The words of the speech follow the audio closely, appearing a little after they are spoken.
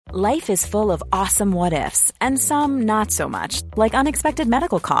Life is full of awesome what-ifs, and some not so much, like unexpected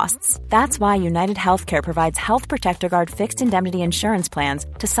medical costs. That's why United Healthcare provides Health Protector Guard fixed indemnity insurance plans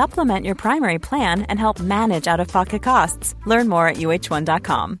to supplement your primary plan and help manage out-of-pocket costs. Learn more at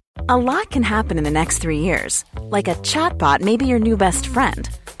uh1.com. A lot can happen in the next 3 years. Like a chatbot may be your new best friend.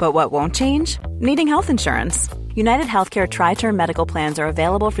 But what won't change? Needing health insurance. United Healthcare Tri-Term Medical Plans are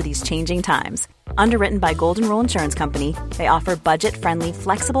available for these changing times. Underwritten by Golden Rule Insurance Company, they offer budget-friendly,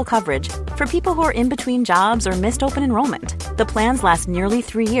 flexible coverage for people who are in between jobs or missed open enrollment. The plans last nearly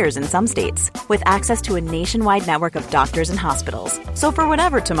 3 years in some states, with access to a nationwide network of doctors and hospitals. So for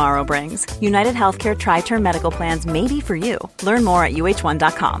whatever tomorrow brings, United Healthcare Tri-Term Medical Plans may be for you. Learn more at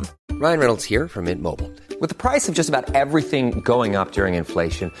uh1.com. Ryan Reynolds here from Mint Mobile. With the price of just about everything going up during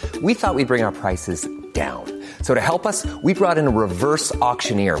inflation, we thought we'd bring our prices down. So to help us, we brought in a reverse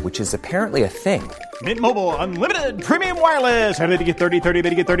auctioneer, which is apparently a thing. Mint Mobile Unlimited Premium Wireless. How to get 30, 30, bit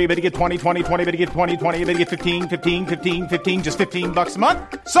to get 30, bit to get 20, 20, 20, bit to get 20, 20, bit to get 15, 15, 15, 15, just $15 a month?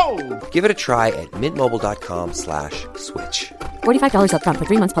 Sold! Give it a try at mintmobile.com/switch. $45 up front for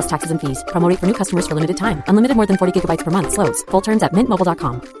 3 months plus taxes and fees. Promo rate for new customers for limited time. Unlimited more than 40 gigabytes per month. Slows full terms at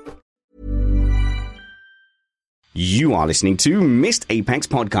mintmobile.com. You are listening to Missed Apex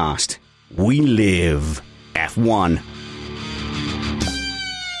Podcast. We live F1.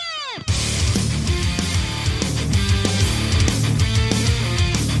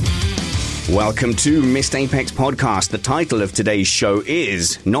 Welcome to Missed Apex Podcast. The title of today's show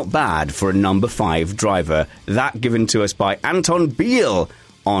is Not Bad for a Number 5 Driver. That given to us by Anton Beal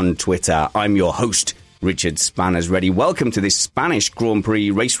on Twitter. I'm your host, Richard Spanners Ready. Welcome to this Spanish Grand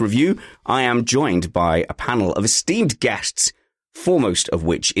Prix race review. I am joined by a panel of esteemed guests, foremost of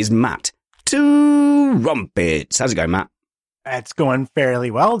which is Matt Two Rumpets. How's it going, Matt? It's going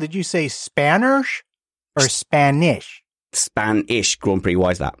fairly well. Did you say Spanish or Spanish? Spanish Grand Prix.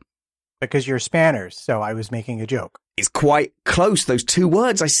 Why is that? Because you're Spanners, so I was making a joke. It's quite close, those two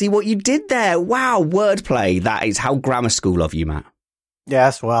words. I see what you did there. Wow, wordplay. That is how grammar school of you, Matt.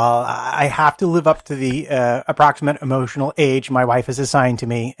 Yes, well, I have to live up to the approximate emotional age my wife has assigned to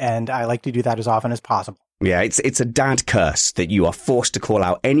me, and I like to do that as often as possible. Yeah, it's a dad curse that you are forced to call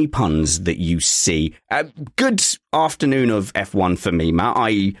out any puns that you see. Good afternoon of F1 for me, Matt.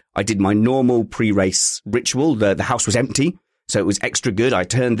 I did my normal pre-race ritual. The house was empty, so it was extra good. I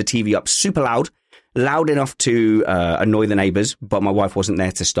turned the TV up super loud enough to annoy the neighbours, but my wife wasn't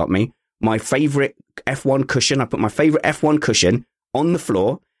there to stop me. My favourite F1 cushion, I put my favourite F1 cushion on the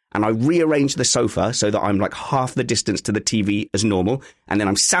floor, and I rearranged the sofa so that I'm like half the distance to the TV as normal, and then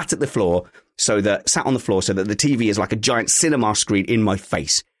I'm sat on the floor so that the TV is like a giant cinema screen in my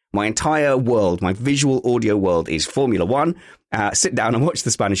face. My entire world, my visual audio world is Formula One. Sit down and watch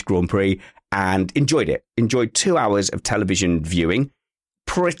the Spanish Grand Prix and enjoyed it. Enjoyed 2 hours of television viewing.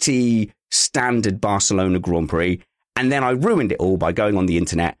 Pretty standard Barcelona Grand Prix. And then I ruined it all by going on the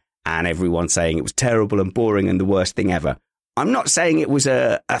internet and everyone saying it was terrible and boring and the worst thing ever. I'm not saying it was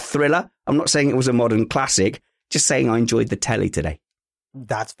a thriller. I'm not saying it was a modern classic. Just saying I enjoyed the telly today.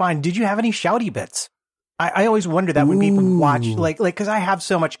 That's fine. Did you have any shouty bits? I always wonder that when people watch, like, because I have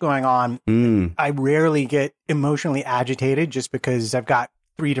so much going on, I rarely get emotionally agitated just because I've got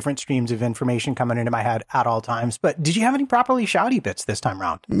 3 different streams of information coming into my head at all times. But did you have any properly shouty bits this time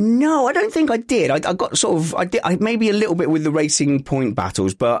round? No, I don't think I did. I got I maybe a little bit with the Racing Point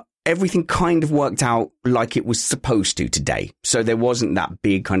battles, but everything kind of worked out like it was supposed to today. So there wasn't that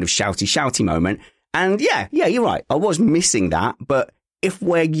big kind of shouty moment. And yeah, you're right. I was missing that. But if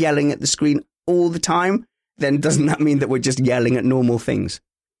we're yelling at the screen all the time, then doesn't that mean that we're just yelling at normal things?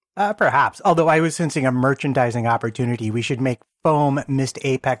 Perhaps. Although I was sensing a merchandising opportunity. We should make foam Missed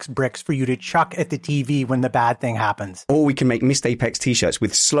Apex bricks for you to chuck at the TV when the bad thing happens. Or we can make Missed Apex t-shirts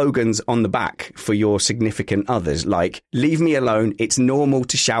with slogans on the back for your significant others, like, leave me alone, it's normal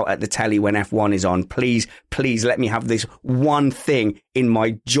to shout at the telly when F1 is on, please let me have this one thing in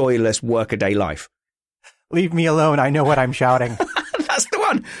my joyless workaday life. Leave me alone, I know what I'm shouting. That's the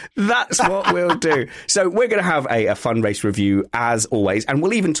one. That's what we'll do. So we're going to have a fun race review as always, and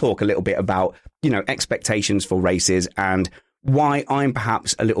we'll even talk a little bit about, expectations for races and why I'm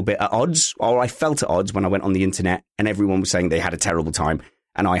perhaps a little bit at odds, or I felt at odds when I went on the internet and everyone was saying they had a terrible time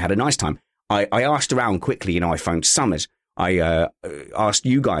and I had a nice time. I asked around quickly, I phoned Summers. I asked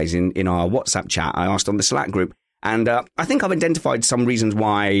you guys in our WhatsApp chat. I asked on the Slack group, and I think I've identified some reasons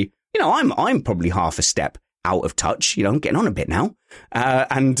why, I'm probably half a step out of touch, I'm getting on a bit now,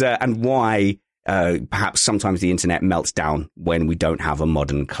 and why perhaps sometimes the internet melts down when we don't have a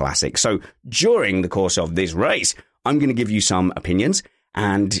modern classic. So during the course of this race, I'm going to give you some opinions,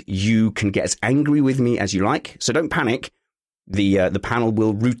 and you can get as angry with me as you like. So don't panic. the panel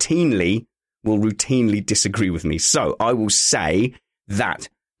will routinely disagree with me. So I will say that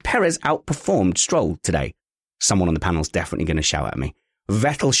Perez outperformed Stroll today. Someone on the panel is definitely going to shout at me.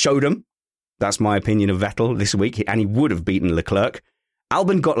 Vettel showed him. That's my opinion of Vettel this week, and he would have beaten Leclerc.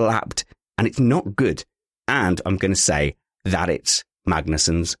 Albon got lapped, and it's not good. And I'm going to say that it's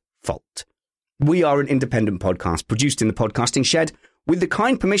Magnussen's fault. We are an independent podcast produced in the podcasting shed with the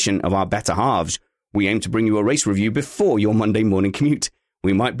kind permission of our better halves. We aim to bring you a race review before your Monday morning commute.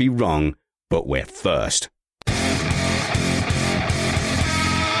 We might be wrong, but we're first.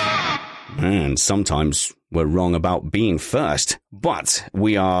 And sometimes we're wrong about being first. But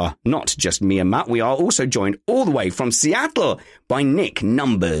we are not just me and Matt. We are also joined all the way from Seattle by Nick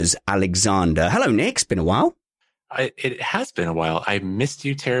Numbers Alexander. Hello, Nick. It's been a while. It has been a while. I missed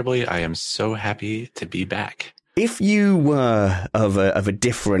you terribly. I am so happy to be back. If you were of a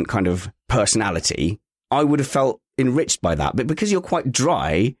different kind of personality, I would have felt enriched by that. But because you're quite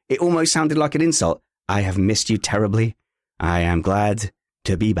dry, it almost sounded like an insult. I have missed you terribly. I am glad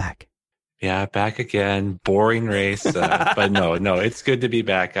to be back. Yeah, back again. Boring race. But no, it's good to be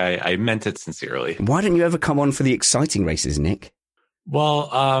back. I meant it sincerely. Why didn't you ever come on for the exciting races, Nick?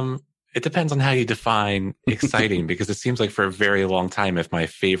 Well, it depends on how you define exciting, because it seems like for a very long time, if my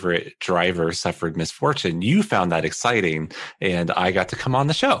favorite driver suffered misfortune, you found that exciting, and I got to come on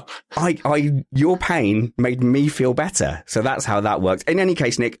the show. Your pain made me feel better. So that's how that worked. In any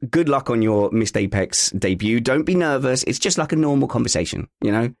case, Nick, good luck on your Missed Apex debut. Don't be nervous. It's just like a normal conversation,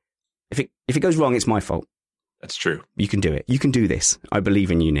 you know? If it goes wrong, it's my fault. That's true. You can do it. You can do this. I believe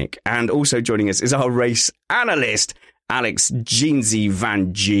in you, Nick. And also joining us is our race analyst, Alex Jeansy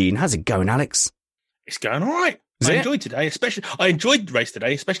Van Gene. How's it going, Alex? It's going all right. I enjoyed the race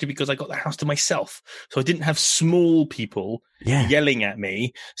today, especially because I got the house to myself. So I didn't have small people yelling at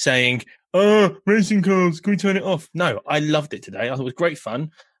me saying, "Oh, racing cars, can we turn it off?" No, I loved it today. I thought it was great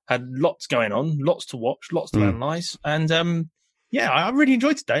fun. Had lots going on, lots to watch, lots to analyse. And yeah, I really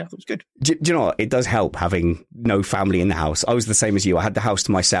enjoyed today. I thought it was good. Do you know what? It does help having no family in the house. I was the same as you. I had the house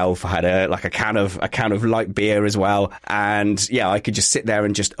to myself. I had a can of light beer as well, and yeah, I could just sit there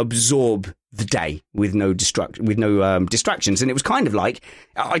and just absorb the day with no distractions. And it was kind of like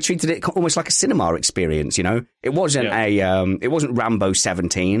I treated it almost like a cinema experience. You know, it wasn't it wasn't Rambo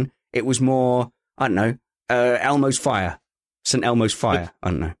 17. It was more, I don't know, Elmo's Fire, St. Elmo's Fire.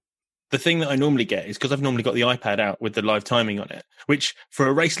 I don't know. The thing that I normally get is because I've normally got the iPad out with the live timing on it, which for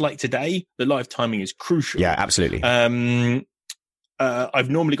a race like today, the live timing is crucial. Yeah, absolutely. I've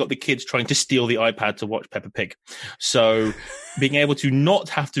normally got the kids trying to steal the iPad to watch Peppa Pig. So being able to not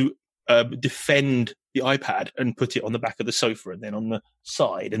have to defend the iPad and put it on the back of the sofa and then on the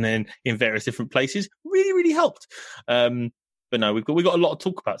side and then in various different places really, really helped. But no, we've got a lot to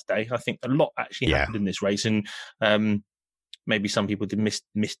talk about today. I think a lot actually happened in this race, and maybe some people did miss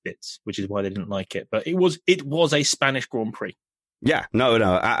bits, which is why they didn't like it. But it was a Spanish Grand Prix. Yeah, no,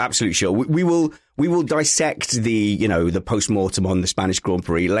 absolutely sure. We will dissect the post-mortem on the Spanish Grand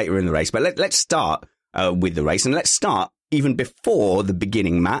Prix later in the race. But let's start with the race, and let's start even before the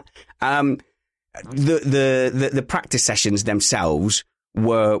beginning, Matt. The practice sessions themselves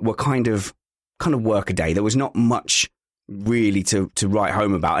were kind of work a day. There was not much really to write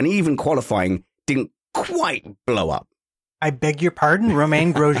home about, and even qualifying didn't quite blow up. I beg your pardon,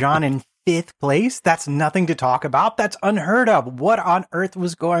 Romain Grosjean in 5th place? That's nothing to talk about. That's unheard of. What on earth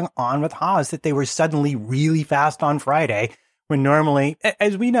was going on with Haas that they were suddenly really fast on Friday when normally,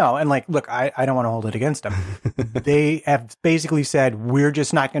 as we know, and look, I don't want to hold it against them. They have basically said, we're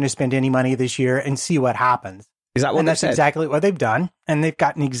just not going to spend any money this year and see what happens. Is that what that's exactly what they've done. And they've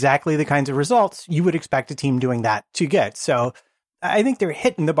gotten exactly the kinds of results you would expect a team doing that to get. So I think they're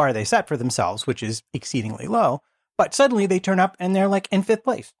hitting the bar they set for themselves, which is exceedingly low. But suddenly they turn up and they're in 5th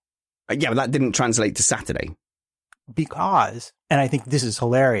place. Yeah, but that didn't translate to Saturday. Because, and I think this is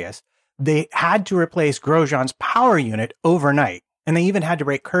hilarious, they had to replace Grosjean's power unit overnight. And they even had to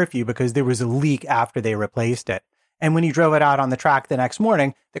break curfew because there was a leak after they replaced it. And when he drove it out on the track the next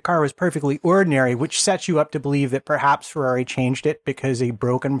morning, the car was perfectly ordinary, which sets you up to believe that perhaps Ferrari changed it because a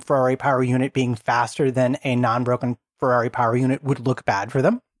broken Ferrari power unit being faster than a non-broken Ferrari power unit would look bad for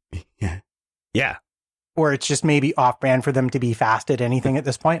them. Yeah. Or it's just maybe off-brand for them to be fast at anything at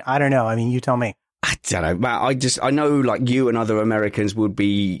this point. I don't know. I mean, you tell me. I don't know, Matt. I know like you and other Americans would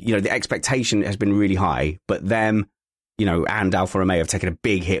be, the expectation has been really high, but them, and Alfa Romeo have taken a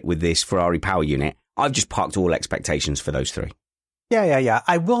big hit with this Ferrari power unit. I've just parked all expectations for those three. Yeah.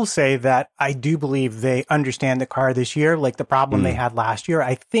 I will say that I do believe they understand the car this year, like the problem they had last year.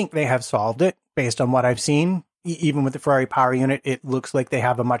 I think they have solved it based on what I've seen. Even with the Ferrari power unit, it looks like they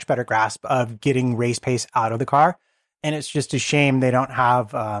have a much better grasp of getting race pace out of the car. And it's just a shame they don't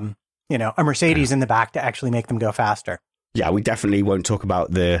have, a Mercedes in the back to actually make them go faster. Yeah, we definitely won't talk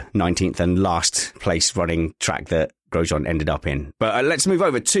about the 19th and last place running track that Grosjean ended up in. But let's move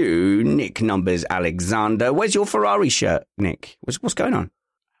over to Nick Numbers Alexander. Where's your Ferrari shirt, Nick? What's going on?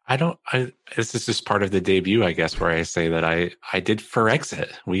 This is just part of the debut, I guess, where I say that I did for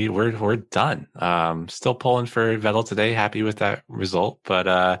exit. We're done. Still pulling for Vettel today. Happy with that result. But,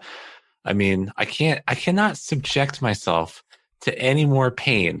 I cannot subject myself to any more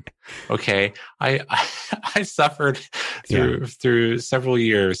pain. Okay. I suffered through several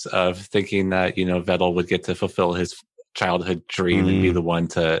years of thinking that, Vettel would get to fulfill his childhood dream and be the one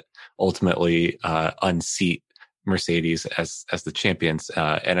to ultimately, unseat Mercedes as the champions.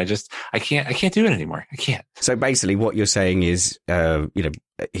 And I can't do it anymore. I can't. So basically what you're saying is,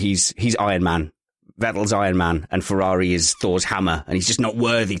 he's Iron Man. Vettel's Iron Man and Ferrari is Thor's hammer, and he's just not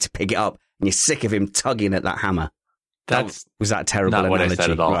worthy to pick it up. And you're sick of him tugging at that hammer. Was that a terrible not analogy? What I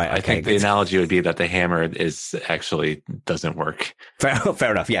said at all. Right, okay. I think the analogy would be that the hammer is actually doesn't work.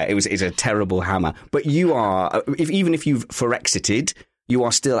 Fair enough. Yeah, it's a terrible hammer. But you are, even if you've Forexited, you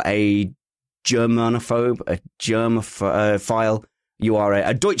are still a Germanophobe, a Germophile. You are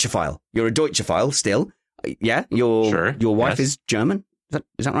a Deutschophile. You're a Deutschophile still. Yeah, your wife is German.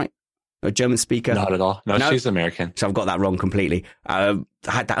 Is that right? A German speaker? Not at all. No, she's American. So I've got that wrong completely. I've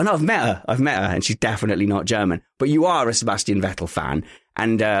met her, and she's definitely not German. But you are a Sebastian Vettel fan.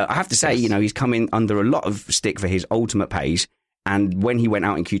 And I have to say, he's come in under a lot of stick for his ultimate pace. And when he went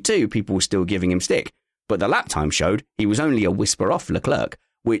out in Q2, people were still giving him stick. But the lap time showed he was only a whisper off Leclerc,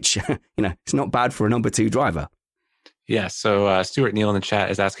 which, it's not bad for a number 2 driver. Yeah, so Stuart Neal in the chat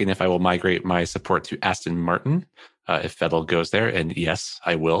is asking if I will migrate my support to Aston Martin if Vettel goes there. And yes,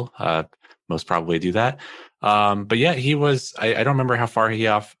 I will most probably do that. But yeah, he was, I don't remember how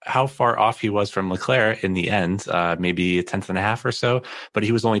far off he was from Leclerc in the end, maybe a tenth and a half or so, but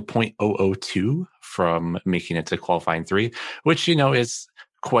he was only 0.002 from making it to qualifying 3, which, is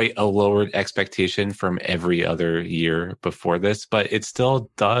quite a lowered expectation from every other year before this, but it still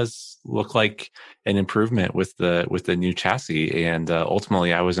does look like an improvement with the new chassis. And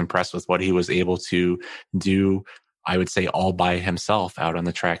ultimately, I was impressed with what he was able to do, I would say, all by himself out on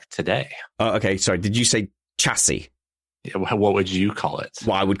the track today. Okay, sorry, did you say chassis? What would you call it?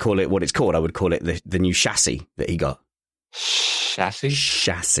 Well, I would call it what it's called. I would call it the new chassis that he got. Chassis?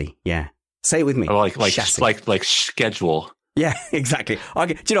 Chassis, yeah. Say it with me. Oh, like schedule. Yeah, exactly.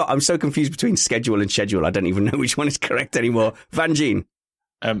 Okay. Do you know, I'm so confused between schedule and schedule. I don't even know which one is correct anymore. Van Gien.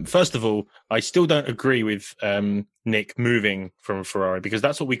 First of all, I still don't agree with Nick moving from Ferrari, because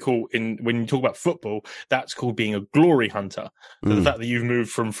that's what we call when you talk about football, that's called being a glory hunter. So the fact that you've moved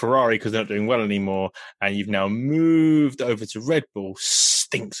from Ferrari because they're not doing well anymore, and you've now moved over to Red Bull,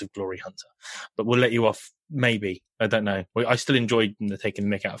 stinks of glory hunter. But we'll let you off. Maybe. I don't know. I still enjoyed taking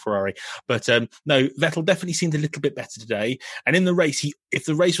the mick out of Ferrari. But no, Vettel definitely seemed a little bit better today. And in the race, if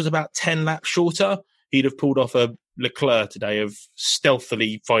the race was about 10 laps shorter, he'd have pulled off a Leclerc today of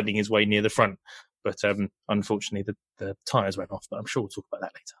stealthily finding his way near the front. But unfortunately, the tyres went off. But I'm sure we'll talk about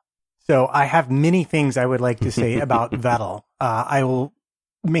that later. So I have many things I would like to say about Vettel. I will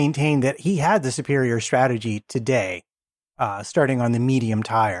maintain that he had the superior strategy today, starting on the medium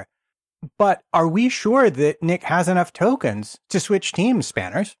tire. But are we sure that Nick has enough tokens to switch teams,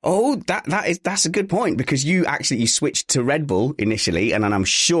 Spanners? Oh, that's a good point, because you switched to Red Bull initially, and then I'm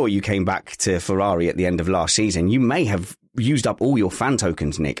sure you came back to Ferrari at the end of last season. You may have used up all your fan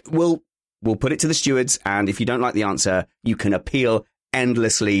tokens, Nick. We'll put it to the stewards, and if you don't like the answer, you can appeal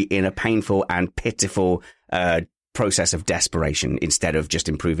endlessly in a painful and pitiful process of desperation instead of just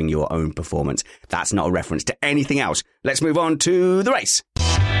improving your own performance. That's not a reference to anything else. Let's move on to the race.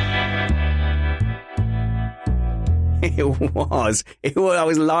 It was. I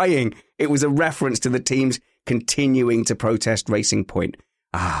was lying. It was a reference to the teams continuing to protest Racing Point.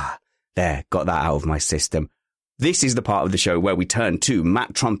 There, got that out of my system. This is the part of the show where we turn to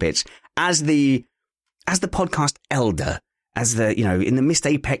Matt Trumpets as the podcast elder, as in the Missed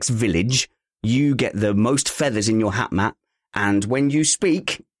Apex village. You get the most feathers in your hat, Matt. And when you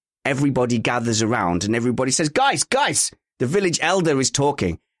speak, everybody gathers around and everybody says, guys, the village elder is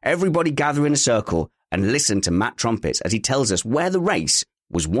talking. Everybody gather in a circle and listen to Matt Trumpets as he tells us where the race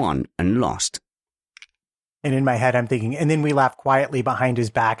was won and lost. And in my head, I'm thinking, and then we laugh quietly behind his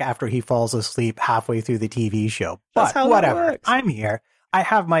back after he falls asleep halfway through the TV show. But whatever, I'm here. I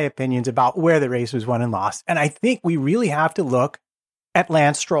have my opinions about where the race was won and lost. And I think we really have to look at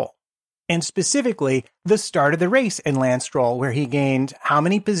Lance Stroll. And specifically, the start of the race in Lance Stroll, where he gained how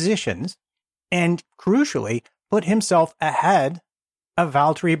many positions and, crucially, put himself ahead of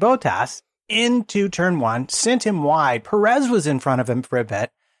Valtteri Bottas into turn one, sent him wide. Perez was in front of him for a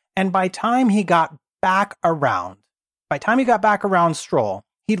bit. And by time he got back around Stroll,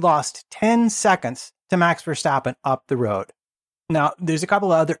 he'd lost 10 seconds to Max Verstappen up the road. Now, there's a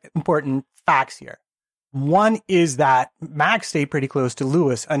couple of other important facts here. One is that Max stayed pretty close to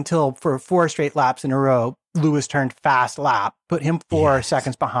Lewis until for 4 straight laps in a row, Lewis turned fast lap, put him 4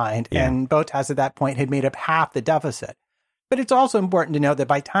 seconds behind, and Bottas at that point had made up half the deficit. But it's also important to note that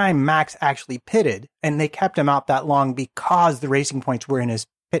by time Max actually pitted, and they kept him out that long because the Racing Points were in his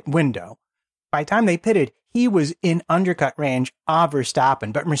pit window, by the time they pitted, he was in undercut range of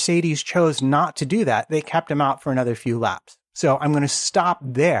Verstappen, but Mercedes chose not to do that. They kept him out for another few laps. So I'm going to stop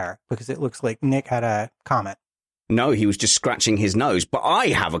there because it looks like Nick had a comment. No, he was just scratching his nose. But I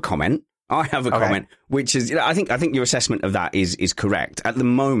have a comment. Comment, which is, I think your assessment of that is correct. At the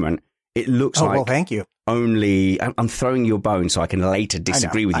moment, it looks like. Well, thank you. Only I'm throwing your bone so I can later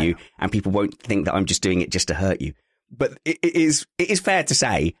disagree with you, and people won't think that I'm just doing it just to hurt you. But it is fair to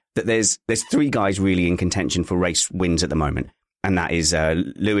say that there's 3 guys really in contention for race wins at the moment, and that is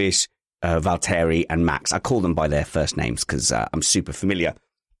Lewis, Valtteri, and Max. I call them by their first names because I'm super familiar,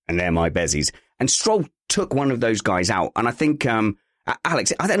 and they're my bezies. And Stroll took one of those guys out, and I think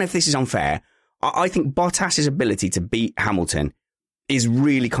Alex, I don't know if this is unfair. I think Bottas's ability to beat Hamilton is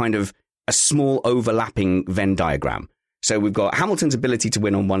really kind of a small overlapping Venn diagram. So we've got Hamilton's ability to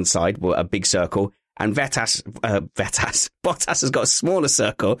win on one side, a big circle, and Bottas has got a smaller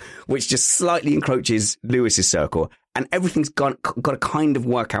circle, which just slightly encroaches Lewis's circle, and everything's got to kind of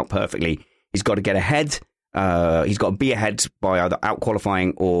work out perfectly. He's got to get ahead. He's got to be ahead by either out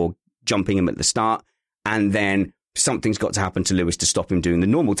qualifying or jumping him at the start, and then something's got to happen to Lewis to stop him doing the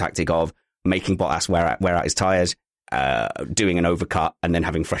normal tactic of making Bottas wear out his tyres, doing an overcut, and then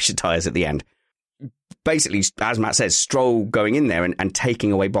having fresher tyres at the end. Basically, as Matt says, Stroll going in there and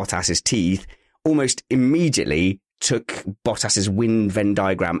taking away Bottas's teeth almost immediately took Bottas's win Venn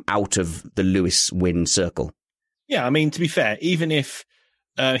diagram out of the Lewis win circle. Yeah, I mean, to be fair, even if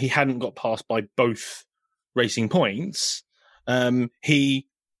he hadn't got passed by both Racing Points, he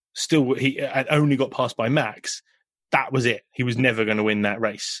had only got passed by Max. That was it. He was never going to win that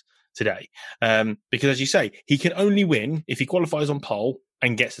race today. Because as you say, he can only win if he qualifies on pole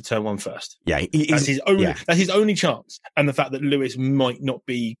and gets to turn 1 first. Yeah, that's his only chance. And the fact that Lewis might not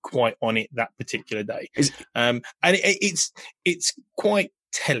be quite on it that particular day. And it's quite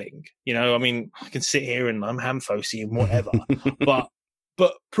telling. You know, I mean, I can sit here and I'm ham-fossy and whatever,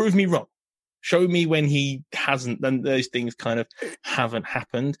 but prove me wrong. Show me when he hasn't, then those things kind of haven't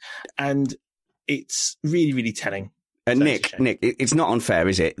happened. And it's really, really telling. Nick, it's not unfair,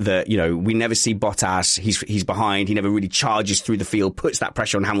 is it, that, you know, we never see Bottas, he's behind, he never really charges through the field, puts that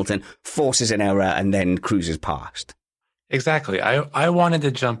pressure on Hamilton, forces an error, and then cruises past. Exactly. I wanted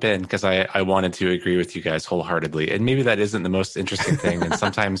to jump in because I wanted to agree with you guys wholeheartedly. And maybe that isn't the most interesting thing. And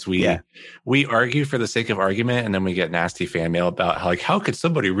sometimes we argue for the sake of argument, and then we get nasty fan mail about how could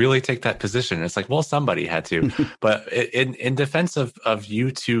somebody really take that position? And it's like, well, somebody had to. But in defense of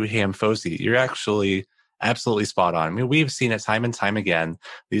you two, Ham-Fosi, you're actually absolutely spot on. I mean, we've seen it time and time again.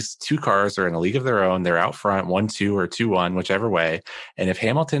 These 2 cars are in a league of their own. They're out front, 1-2 or 2-1, whichever way. And if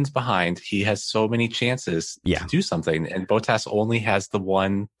Hamilton's behind, he has so many chances to do something. And Bottas only has the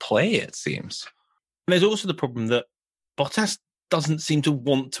one play, it seems. There's also the problem that Bottas doesn't seem to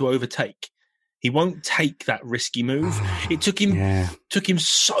want to overtake. He won't take that risky move. It took him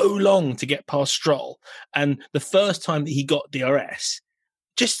so long to get past Stroll. And the first time that he got DRS,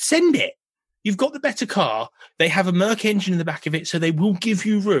 just send it. You've got the better car. They have a Merc engine in the back of it, so they will give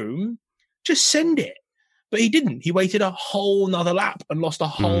you room. Just send it. But he didn't. He waited a whole nother lap and lost a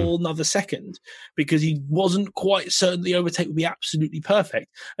whole nother second because he wasn't quite certain the overtake would be absolutely perfect,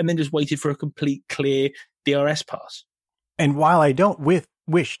 and then just waited for a complete clear DRS pass. And while I don't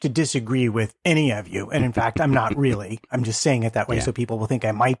wish to disagree with any of you, and in fact, I'm not really, I'm just saying it that way so people will think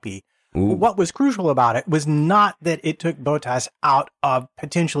I might be. What was crucial about it was not that it took Bottas out of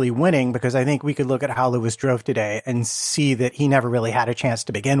potentially winning, because I think we could look at how Lewis drove today and see that he never really had a chance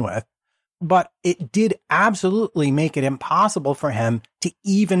to begin with. But it did absolutely make it impossible for him to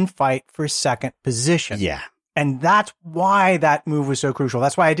even fight for second position. Yeah. And that's why that move was so crucial.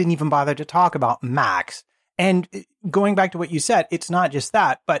 That's why I didn't even bother to talk about Max. And going back to what you said, it's not just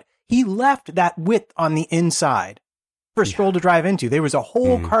that, but he left that width on the inside for Stroll to drive into. There was a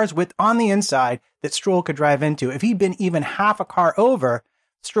whole car's width on the inside that Stroll could drive into. If he'd been even half a car over,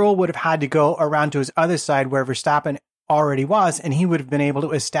 Stroll would have had to go around to his other side where Verstappen already was, and he would have been able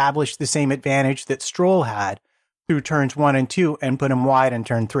to establish the same advantage that Stroll had through turns 1 and 2 and put him wide in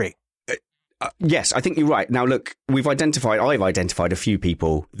turn 3. Yes, I think you're right. Now, look, I've identified a few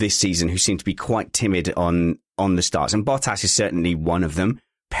people this season who seem to be quite timid on the starts, and Bottas is certainly one of them.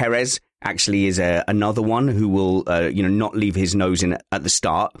 Perez actually is another one who will, not leave his nose in at the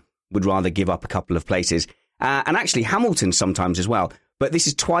start, would rather give up a couple of places. And actually Hamilton sometimes as well. But this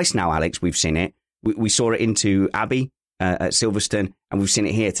is twice now, Alex, we've seen it. We saw it into Abbey at Silverstone, and we've seen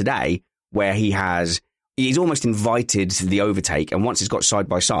it here today, where he's almost invited the overtake, and once it's got side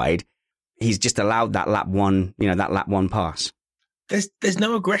by side, he's just allowed that lap one pass. There's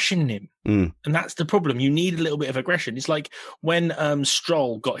no aggression in him. And that's the problem. You need a little bit of aggression. It's like when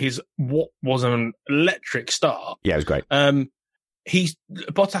Stroll got his what was an electric start. Yeah, it was great.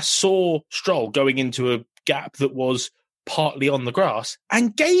 Bottas saw Stroll going into a gap that was partly on the grass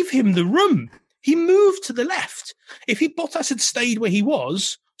and gave him the room. He moved to the left. If Bottas had stayed where he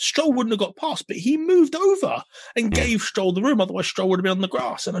was, Stroll wouldn't have got past, but he moved over and gave Stroll the room. Otherwise, Stroll would have been on the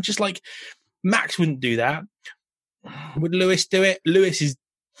grass. And I'm just like, Max wouldn't do that. Would Lewis do it? The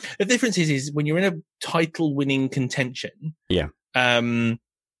difference is when you're in a title winning contention,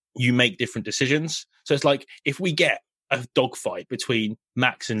 you make different decisions. So it's like, if we get a dogfight between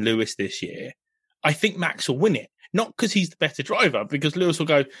Max and Lewis this year, I think Max will win it. Not because he's the better driver, because Lewis will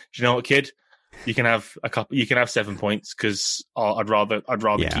go, do you know what, kid? You can have 7 points because I'd rather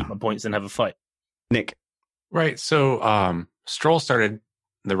keep my points than have a fight. Nick. Right. So Stroll started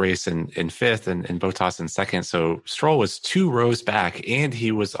the race in fifth and Bottas in second. So Stroll was 2 rows back and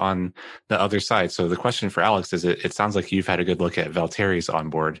he was on the other side. So the question for Alex is, it sounds like you've had a good look at Valtteri's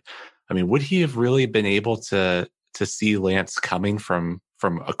onboard. I mean, would he have really been able to see Lance coming from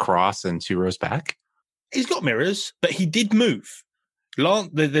across and 2 rows back? He's got mirrors, but he did move.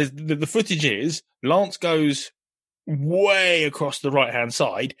 The footage is Lance goes way across the right-hand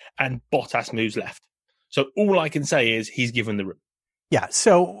side and Bottas moves left. So all I can say is he's given the room. Yeah.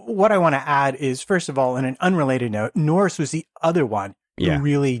 So what I want to add is, first of all, in an unrelated note, Norris was the other one who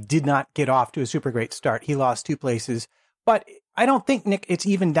really did not get off to a super great start. He lost 2 places. But I don't think, Nick, it's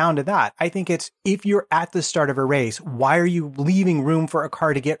even down to that. I think it's, if you're at the start of a race, why are you leaving room for a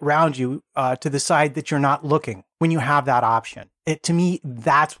car to get around you to the side that you're not looking when you have that option? To me,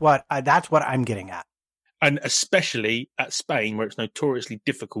 that's what I'm getting at. And especially at Spain, where it's notoriously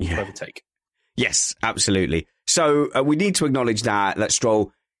difficult to overtake. Yes, absolutely. So we need to acknowledge that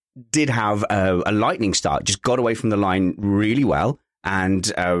Stroll did have a lightning start, just got away from the line really well. And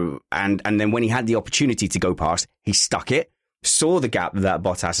then when he had the opportunity to go past, he stuck it, saw the gap that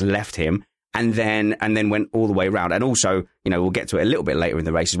Bottas left him, and then went all the way around. And also, we'll get to it a little bit later in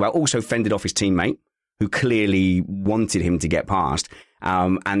the race as well, also fended off his teammate, who clearly wanted him to get past.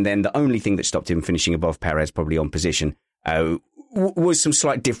 And then the only thing that stopped him finishing above Perez, probably on position, was some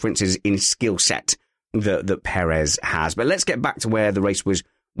slight differences in skill set that Perez has. But let's get back to where the race was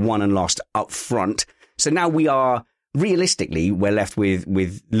won and lost up front. So now realistically, we're left with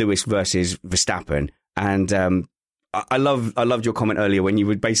Lewis versus Verstappen. And I loved your comment earlier when you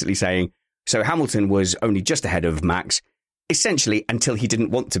were basically saying, so Hamilton was only just ahead of Max, essentially until he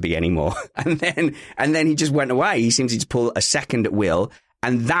didn't want to be anymore. And then he just went away. He seemed to just pull a second at will.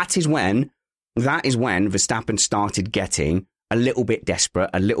 And that is when Verstappen started getting a little bit desperate,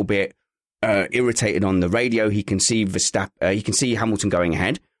 a little bit irritated on the radio. He can see Hamilton going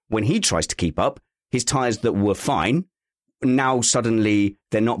ahead. When he tries to keep up, his tyres that were fine, now suddenly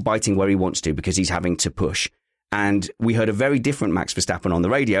they're not biting where he wants to because he's having to push. And we heard a very different Max Verstappen on the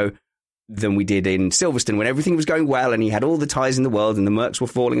radio than we did in Silverstone when everything was going well and he had all the tyres in the world and the Mercs were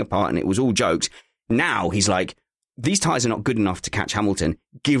falling apart and it was all jokes. Now he's like, these tyres are not good enough to catch Hamilton.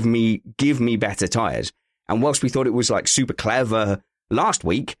 Give me better tyres. And whilst we thought it was like super clever last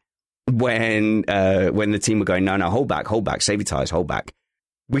week when the team were going, no, hold back, save your tyres, hold back.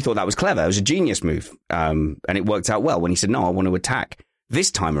 We thought that was clever. It was a genius move. And it worked out well when he said, no, I want to attack.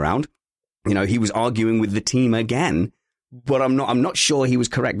 This time around, he was arguing with the team again, but I'm not sure he was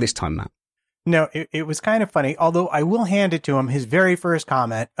correct this time, Matt. No, it was kind of funny, although I will hand it to him. His very first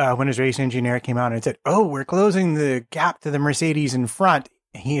comment when his race engineer came out and said, oh, we're closing the gap to the Mercedes in front.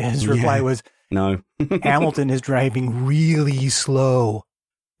 His reply was, no, Hamilton is driving really slow.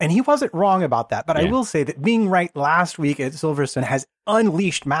 And he wasn't wrong about that. But I will say that being right last week at Silverstone has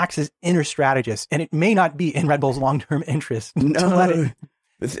unleashed Max's inner strategist. And it may not be in Red Bull's long-term interest to let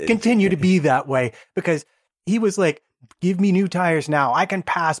it continue to be that way. Because he was like, give me new tires now. I can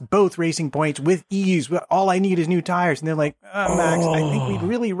pass both Racing Points with ease. All I need is new tires. And they're like, Max, I think we'd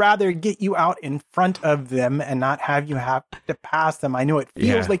really rather get you out in front of them and not have you have to pass them. I know it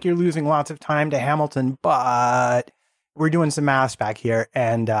feels like you're losing lots of time to Hamilton, but we're doing some math back here,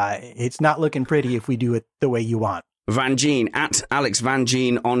 and it's not looking pretty if we do it the way you want. Van Gene, at Alex Van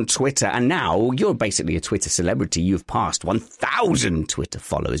Gene on Twitter. And now you're basically a Twitter celebrity. You've passed 1,000 Twitter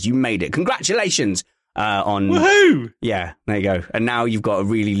followers. You made it. Congratulations. Woohoo! Yeah, there you go. And now you've got a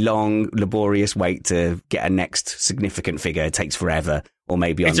really long, laborious wait to get a next significant figure. It takes forever. Or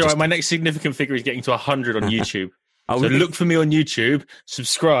maybe it's all right. My next significant figure is getting to 100 on YouTube. So look for me on YouTube,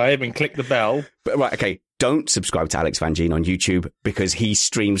 subscribe, and click the bell. But, right, okay. Don't subscribe to Alex Van Gene on YouTube because he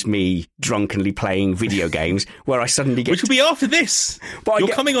streams me drunkenly playing video games where I suddenly get... Which will be after this. But you're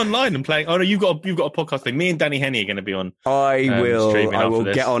coming online and playing... Oh, no, you've got a podcast thing. Me and Danny Henney are going to be on. I will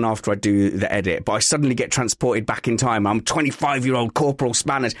get on after I do the edit, but I suddenly get transported back in time. I'm 25-year-old Corporal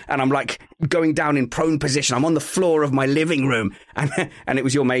Spanners and I'm like going down in prone position. I'm on the floor of my living room. And it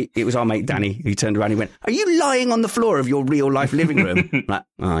was your mate, it was our mate Danny, who turned around and went, "Are you lying on the floor of your real life living room?" I'm like,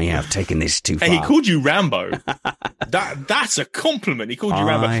 oh yeah, I've taken this too far. Hey, he called you Rambo. That's a compliment. He called you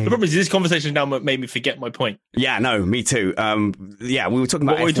Rambo. The problem is this conversation now made me forget my point. Yeah, no, me too. Yeah, we were talking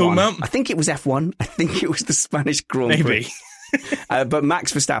about what were we talking about? I think it was F1. I think it was the Spanish Grand Prix. Maybe. But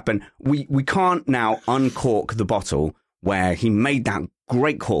Max Verstappen, we can't now uncork the bottle where he made that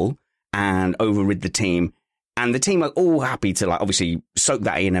great call and overrid the team. And the team are all happy to, like, obviously soak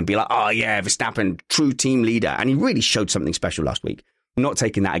that in and be like, oh yeah, Verstappen, true team leader. And he really showed something special last week. Not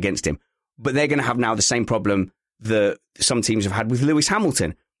taking that against him. But they're going to have now the same problem that some teams have had with Lewis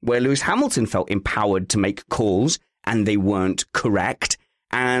Hamilton, where Lewis Hamilton felt empowered to make calls and they weren't correct.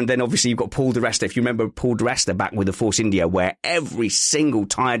 And then obviously you've got Paul di Resta. If you remember Paul di Resta back with the Force India, where every single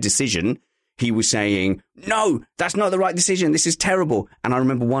tyre decision, he was saying, no, that's not the right decision. This is terrible. And I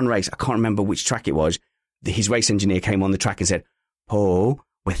remember one race, I can't remember which track it was. His race engineer came on the track and said, Paul,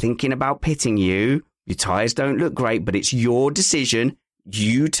 we're thinking about pitting you. Your tyres don't look great, but it's your decision.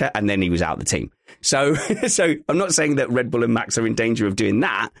 And then he was out of the team. So I'm not saying that Red Bull and Max are in danger of doing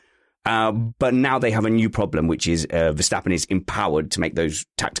that. But now they have a new problem, which is Verstappen is empowered to make those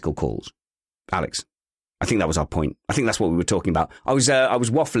tactical calls. Alex, I think that was our point. I think that's what we were talking about. I was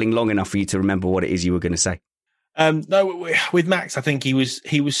waffling long enough for you to remember what it is you were going to say. No, with Max, I think he was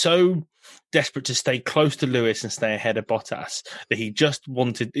so desperate to stay close to Lewis and stay ahead of Bottas that he just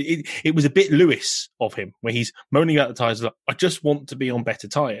wanted it. It was a bit Lewis of him, where he's moaning about the tyres. Like, I just want to be on better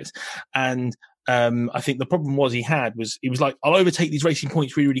tyres. And I think the problem he was like, I'll overtake these racing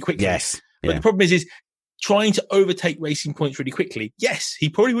points really, really quickly. Yes. But the problem is trying to overtake racing points really quickly. Yes, he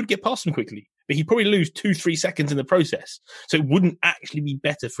probably would get past them quickly, but he'd probably lose 2-3 seconds in the process. So it wouldn't actually be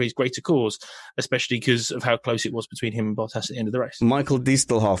better for his greater cause, especially because of how close it was between him and Bottas at the end of the race. Michael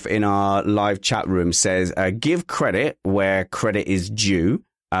Distelhoff in our live chat room says, give credit where credit is due.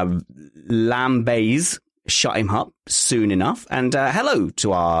 Lambays, shut him up soon enough. And hello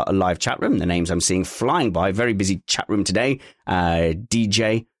to our live chat room. The names I'm seeing flying by. Very busy chat room today.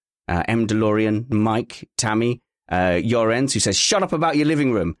 DJ, M. DeLorean, Mike, Tammy, Yorens, who says, shut up about your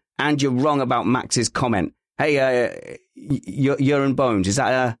living room. And you're wrong about Max's comment. Hey, Jurgen Bones, is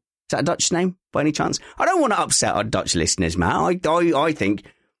that a Dutch name by any chance? I don't want to upset our Dutch listeners, man. I think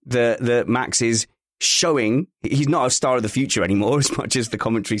that Max is showing he's not a star of the future anymore, as much as the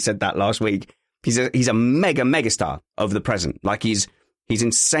commentary said that last week. He's a mega star of the present. Like he's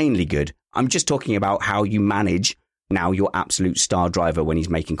insanely good. I'm just talking about how you manage now your absolute star driver when he's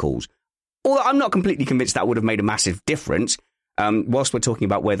making calls. Although I'm not completely convinced that would have made a massive difference. Whilst we're talking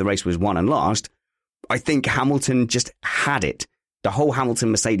about where the race was won and lost, I think Hamilton just had it. The whole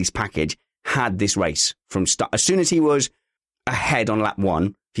Hamilton-Mercedes package had this race from start. As soon as he was ahead on lap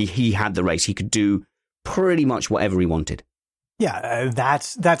one, he had the race. He could do pretty much whatever he wanted. Yeah,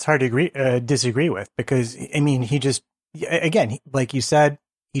 that's hard to disagree with, because, I mean, he just, again, like you said,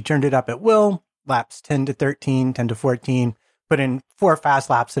 he turned it up at will, laps 10 to 13, 10 to 14, put in 4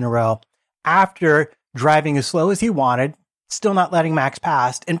 fast laps in a row after driving as slow as he wanted, still not letting Max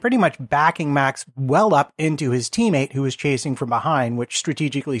pass, and pretty much backing Max well up into his teammate who was chasing from behind, which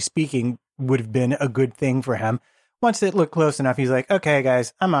strategically speaking would have been a good thing for him. Once it looked close enough, he's like, okay,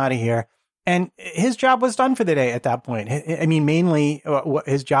 guys, I'm out of here. And his job was done for the day at that point. I mean, mainly what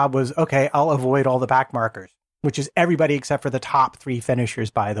his job was, okay, I'll avoid all the back markers, which is everybody except for the top 3 finishers,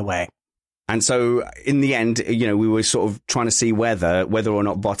 by the way. And so in the end, you know, we were sort of trying to see whether or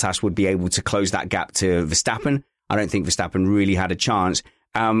not Bottas would be able to close that gap to Verstappen. I don't think Verstappen really had a chance.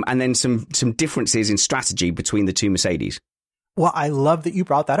 And then some differences in strategy between the two Mercedes. Well, I love that you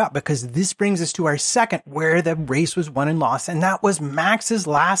brought that up, because this brings us to our second where the race was won and lost, and that was Max's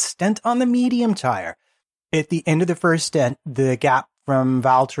last stint on the medium tire. At the end of the first stint, the gap from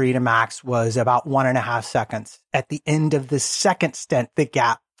Valtteri to Max was about 1.5 seconds. At the end of the second stint, the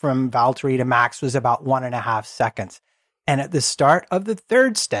gap from Valtteri to Max was about 1.5 seconds. And at the start of the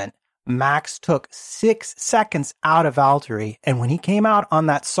third stint, Max took 6 seconds out of Valtteri, and when he came out on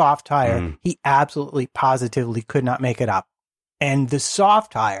that soft tire, he absolutely positively could not make it up. And the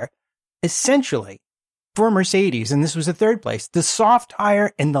soft tire, essentially, for Mercedes, and this was a third place, the soft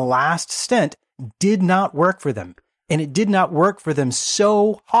tire in the last stint did not work for them. And it did not work for them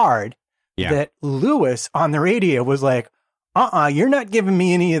so hard that Lewis on the radio was like, you're not giving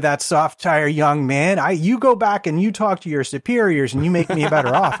me any of that soft tire, young man. You go back and you talk to your superiors and you make me a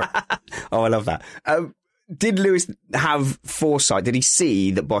better offer. Oh, I love that. Did Lewis have foresight? Did he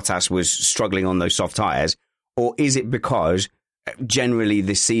see that Bottas was struggling on those soft tires? Or is it because generally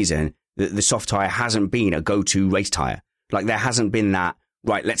this season, the soft tire hasn't been a go-to race tire? Like there hasn't been that,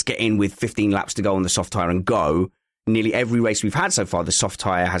 right, let's get in with 15 laps to go on the soft tire and go. Nearly every race we've had so far, the soft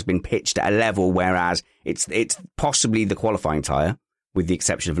tyre has been pitched at a level, whereas it's possibly the qualifying tyre, with the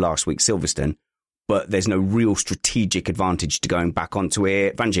exception of last week's Silverstone, but there's no real strategic advantage to going back onto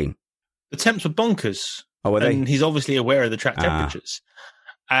it. Vanjeen. The temps were bonkers. Oh, are they? And he's obviously aware of the track temperatures.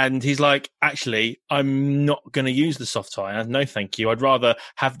 And he's like, actually, I'm not going to use the soft tyre. No, thank you. I'd rather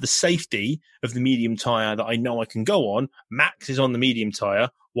have the safety of the medium tyre that I know I can go on. Max is on the medium tyre.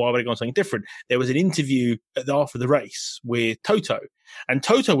 Why would I go on something different? There was an interview after the race with Toto. And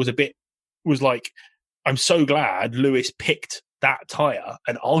Toto was like, I'm so glad Lewis picked that tyre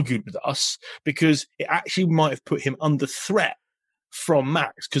and argued with us because it actually might have put him under threat from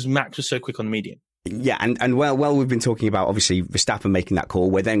Max because Max was so quick on the medium. Yeah, and well, we've been talking about, obviously, Verstappen making that call.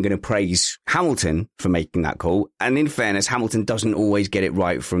 We're then going to praise Hamilton for making that call. And in fairness, Hamilton doesn't always get it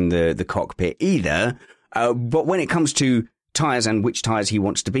right from the cockpit either. But when it comes to tyres and which tyres he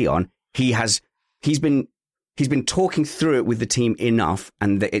wants to be on, he's been talking through it with the team enough,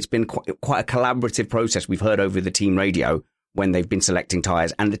 and it's been quite a collaborative process we've heard over the team radio when they've been selecting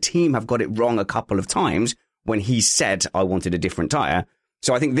tyres. And the team have got it wrong a couple of times when he said, I wanted a different tyre.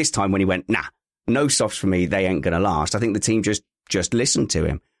 So I think this time when he went, nah, no softs for me, they ain't going to last. I think the team just listened to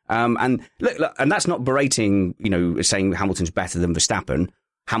him. And look, and that's not berating, saying Hamilton's better than Verstappen.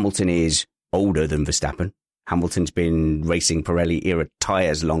 Hamilton is older than Verstappen. Hamilton's been racing Pirelli-era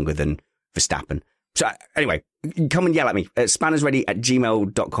tyres longer than Verstappen. So anyway, come and yell at me at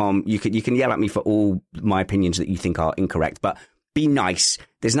spannersready@gmail.com. You can yell at me for all my opinions that you think are incorrect, but be nice.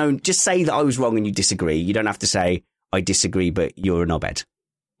 Just say that I was wrong and you disagree. You don't have to say, I disagree, but you're a knobhead.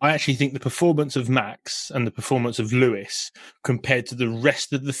 I actually think the performance of Max and the performance of Lewis compared to the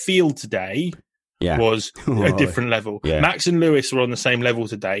rest of the field today was a different level. Yeah. Max and Lewis were on the same level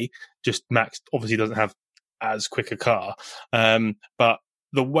today. Just Max obviously doesn't have as quick a car. But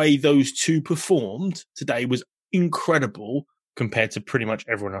the way those two performed today was incredible compared to pretty much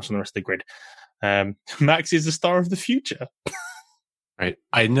everyone else on the rest of the grid. Max is the star of the future. Right.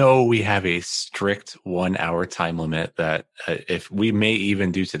 I know we have a strict 1 hour time limit that if we may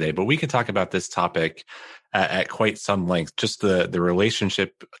even do today, but we could talk about this topic at quite some length. Just the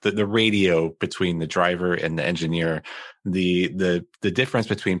relationship, the radio between the driver and the engineer, the difference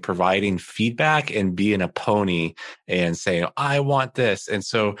between providing feedback and being a pony and saying, I want this. And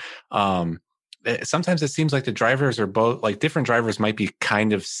so, sometimes it seems like the drivers are both like different drivers might be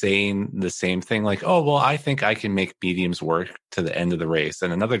kind of saying the same thing. Like, oh, well, I think I can make mediums work to the end of the race.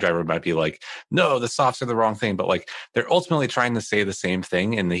 And another driver might be like, no, the softs are the wrong thing. But like they're ultimately trying to say the same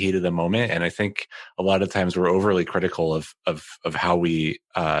thing in the heat of the moment. And I think a lot of times we're overly critical of how we,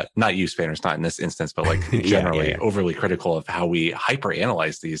 not you Spanners, not in this instance, but like generally overly critical of how we hyper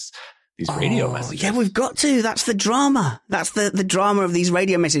analyze these radio messages. Yeah, we've got to. That's the drama. That's the drama of these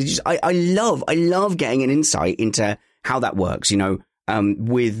radio messages. I love getting an insight into how that works.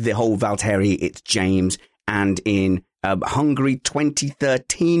 With the whole Valtteri, it's James, and in Hungary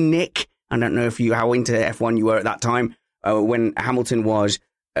 2013, Nick, I don't know how into F1 you were at that time, when Hamilton was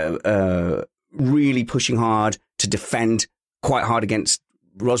really pushing hard to defend quite hard against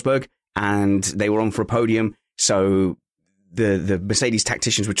Rosberg, and they were on for a podium. So the Mercedes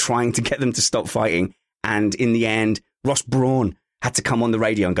tacticians were trying to get them to stop fighting. And in the end, Ross Brawn had to come on the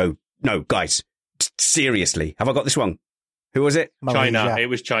radio and go, no, guys, seriously, have I got this wrong? Who was it? Malaysia. China. It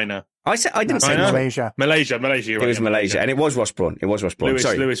was China. I didn't say Malaysia. Malaysia. You're right. It was Malaysia. And it was Ross Brawn.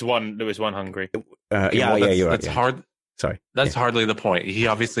 Lewis won Hungary. You're right. That's hard. Sorry. That's hardly the point. He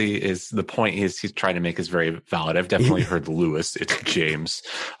obviously is the point he's trying to make is very valid. I've definitely heard Lewis. It's James.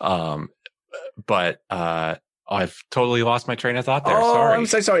 But I've totally lost my train of thought there. Sorry. I'm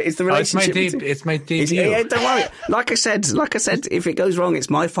so sorry. It's the relationship. It's my debut. Don't worry. Like I said, if it goes wrong, it's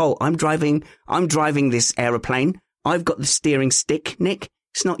my fault. I'm driving this aeroplane. I've got the steering stick, Nick.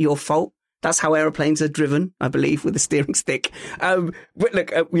 It's not your fault. That's how aeroplanes are driven, I believe, with the steering stick. But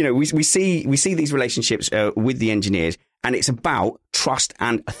look, we see these relationships with the engineers, And it's about trust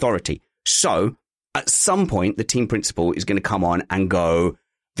and authority. So at some point, the team principal is going to come on and go,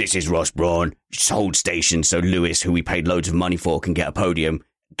 this is Ross Brawn, hold station so Lewis, who we paid loads of money for, can get a podium.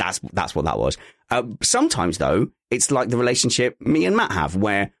 That's what that was. Sometimes, though, it's like the relationship me and Matt have,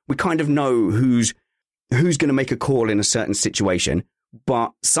 where we kind of know who's going to make a call in a certain situation.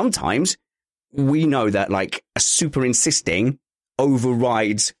 But sometimes we know that like a super insisting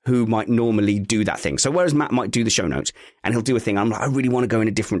overrides who might normally do that thing. So whereas Matt might do the show notes and he'll do a thing, I'm like, I really want to go in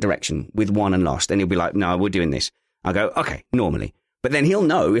a different direction with Won and Lost. And he'll be like, no, we're doing this. I'll go, okay, normally. But then he'll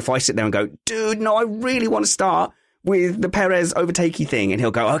know if I sit there and go, dude, no, I really want to start with the Perez overtakey thing. And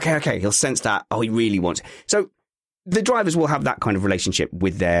he'll go, okay. He'll sense that. Oh, he really wants. So the drivers will have that kind of relationship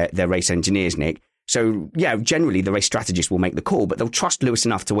with their race engineers, Nick. So yeah, generally the race strategist will make the call, but they'll trust Lewis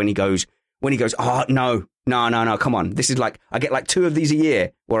enough to when he goes, oh, no, come on. This is like, I get like 2 of these a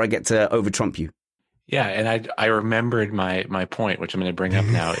year where I get to over trump you. Yeah, and I remembered my point, which I'm going to bring up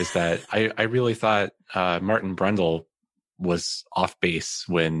now, is that I really thought Martin Brundle was off base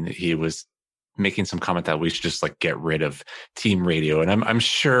when he was making some comment that we should just like get rid of team radio. And I'm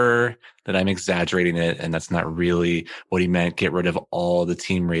sure that I'm exaggerating it, and that's not really what he meant, get rid of all the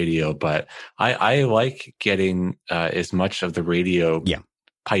team radio. But I like getting as much of the radio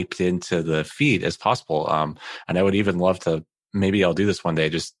piped into the feed as possible. And I would even love to, maybe I'll do this one day,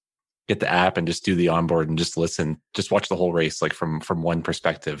 just get the app and just do the onboard and just listen, just watch the whole race, like from one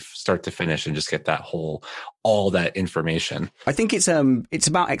perspective, start to finish, and just get all that information. I think it's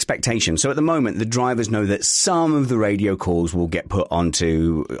about expectation. So at the moment, the drivers know that some of the radio calls will get put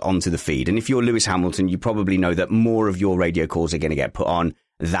onto the feed. And if you're Lewis Hamilton, you probably know that more of your radio calls are going to get put on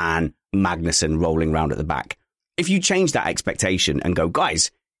than Magnussen rolling around at the back. If you change that expectation and go,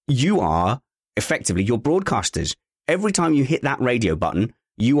 guys, you are effectively your broadcasters. Every time you hit that radio button,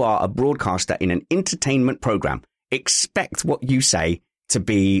 you are a broadcaster in an entertainment program. Expect what you say to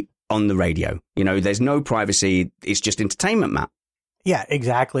be on the radio. You know, there's no privacy. It's just entertainment, Matt. Yeah,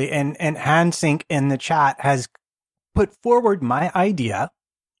 exactly. And Hansink in the chat has put forward my idea,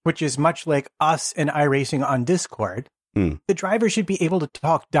 which is much like us and iRacing on Discord. The drivers should be able to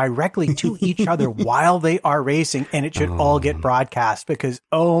talk directly to each other while they are racing, and it should all get broadcast because,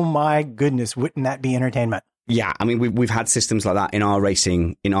 oh my goodness, wouldn't that be entertainment? Yeah, I mean, we've had systems like that in our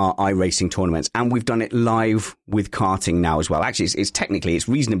iRacing tournaments, and we've done it live with karting now as well. Actually, it's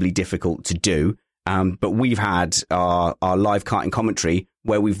reasonably difficult to do, but we've had our live karting commentary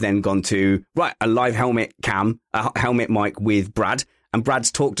where we've then gone to, a live helmet mic with Brad, and Brad's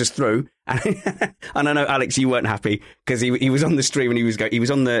talked us through. And I know, Alex, you weren't happy because he was on the stream and he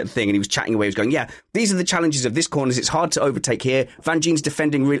was on the thing and he was chatting away. He was going, yeah, these are the challenges of this corner. It's hard to overtake here. Van Geen's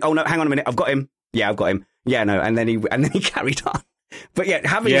defending really. Oh no, hang on a minute, I've got him. Yeah, I've got him. Yeah, no, and then he carried on. But yeah,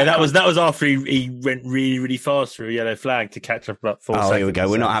 that was after he went really, really fast through a yellow flag to catch up about 4 seconds. Oh, here we go.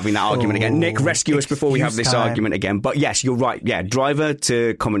 We're not having that argument again. Nick, rescue us before we have this argument again. But yes, you're right. Yeah, driver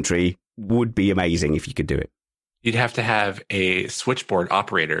to commentary would be amazing if you could do it. You'd have to have a switchboard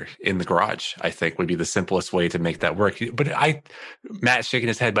operator in the garage, I think, would be the simplest way to make that work. But Matt's shaking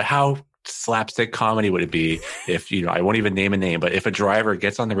his head, but how slapstick comedy would it be if, I won't even name a name, but if a driver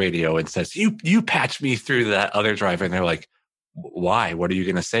gets on the radio and says, you patch me through that other driver, and they're like, why? What are you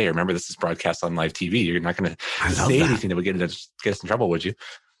going to say? Remember, this is broadcast on live TV. You're not going to say anything that would get us in trouble, would you?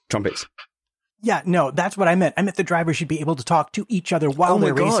 Trumpets. Yeah, no, that's what I meant. I meant the driver should be able to talk to each other while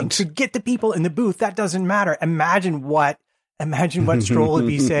they're racing. To get the people in the booth, that doesn't matter. Imagine what Stroll would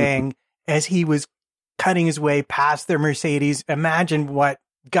be saying as he was cutting his way past their Mercedes. Imagine what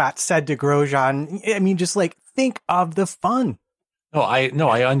got said to Grosjean. I mean, just like think of the fun. I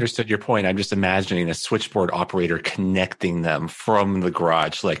understood your point. I'm just imagining a switchboard operator connecting them from the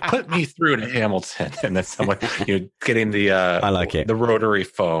garage, like put me through to Hamilton, and then someone getting the I like it, the rotary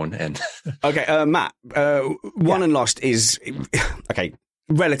phone. And okay, Matt, Won and Lost is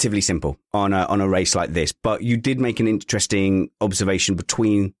relatively simple on a race like this, but you did make an interesting observation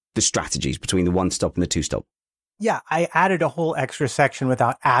between the strategies between the one stop and the two stop. Yeah, I added a whole extra section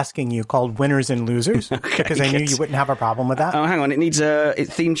without asking you called winners and losers because I knew you wouldn't have a problem with that. Oh, hang on. It needs a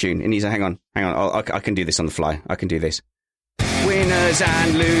theme tune. It needs a hang on. I can do this on the fly. I can do this. Winners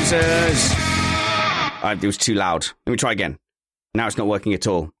and losers. It was too loud. Let me try again. Now it's not working at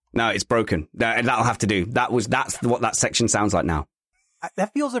all. No, it's broken. That'll have to do. That's what that section sounds like now.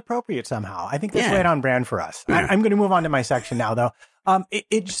 That feels appropriate somehow. I think that's right on brand for us. Yeah. I'm going to move on to my section now, though.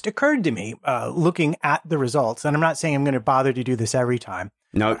 It just occurred to me, looking at the results, and I'm not saying I'm going to bother to do this every time.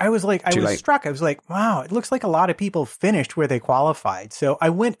 No, I was struck. I was like, wow, it looks like a lot of people finished where they qualified. So I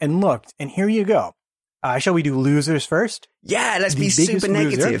went and looked, and here you go. Shall we do losers first? Yeah, let's be super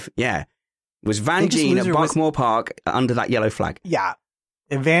negative. Yeah. Was Van Gene at Buckmore Park under that yellow flag? Yeah.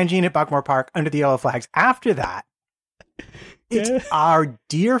 And Van Gene at Buckmore Park under the yellow flags. After that, it's our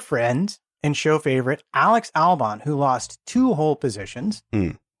dear friend and show favorite, Alex Albon, who lost 2 whole positions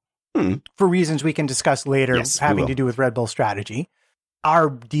for reasons we can discuss later, having to do with Red Bull strategy. Our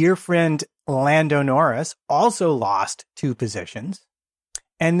dear friend Lando Norris also lost 2 positions.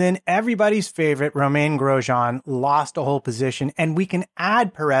 And then everybody's favorite, Romain Grosjean, lost a whole position. And we can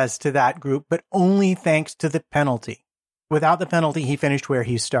add Perez to that group, but only thanks to the penalty. Without the penalty, he finished where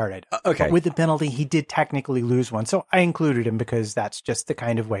he started. Okay. But with the penalty, he did technically lose one. So I included him because that's just the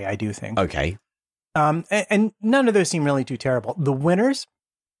kind of way I do things. Okay. And none of those seem really too terrible. The winners,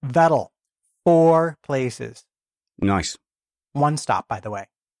 Vettel, 4 places. Nice. 1 stop, by the way.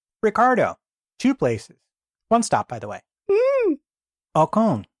 Ricardo, 2 places. 1 stop, by the way.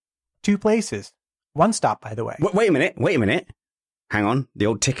 Ocon, 2 places. 1 stop, by the way. Wait a minute. Hang on. The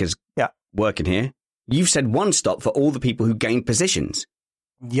old ticker's working here. You've said 1 stop for all the people who gained positions.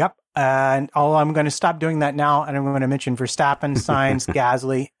 Yep. And I'm going to stop doing that now. And I'm going to mention Verstappen, Sainz,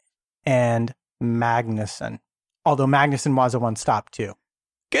 Gasly, and Magnussen. Although Magnussen was a 1 stop too.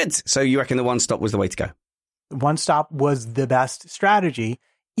 Good. So you reckon the 1 stop was the way to go? 1 stop was the best strategy.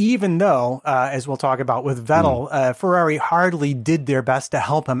 Even though, as we'll talk about with Vettel, Ferrari hardly did their best to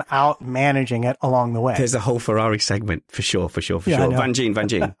help him out managing it along the way. There's a whole Ferrari segment for sure. Van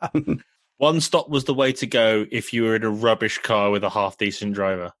Gene. 1 stop was the way to go if you were in a rubbish car with a half-decent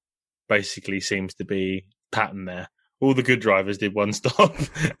driver. Basically seems to be pattern there. All the good drivers did 1 stop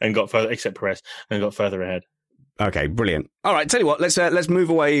and got further, except Perez, and got further ahead. Okay, brilliant. All right, tell you what, let's move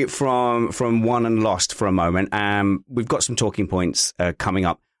away from won and lost for a moment. We've got some talking points coming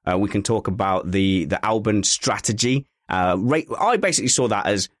up. We can talk about the Albon strategy. I basically saw that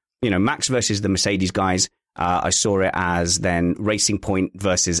as, Max versus the Mercedes guys. I saw it as then Racing Point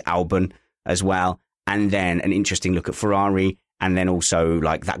versus Albon as well. And then an interesting look at Ferrari. And then also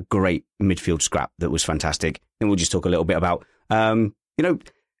like that great midfield scrap that was fantastic. And we'll just talk a little bit about,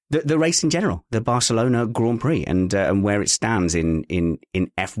 the race in general, the Barcelona Grand Prix and where it stands in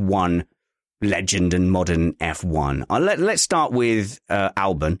F1 legend and modern F1. Let's start with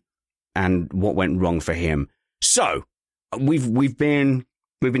Albon and what went wrong for him. So we've been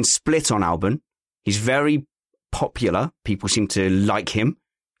split on Albon. He's very popular. People seem to like him.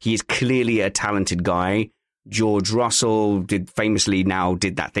 He is clearly a talented guy. George Russell famously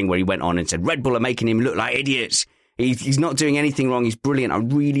did that thing where he went on and said, Red Bull are making him look like idiots. He's not doing anything wrong. He's brilliant. I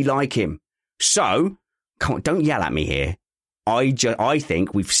really like him. So, come on, don't yell at me here. I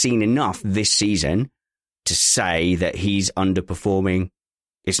think we've seen enough this season to say that he's underperforming.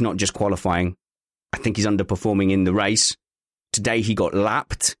 It's not just qualifying. I think he's underperforming in the race. Today he got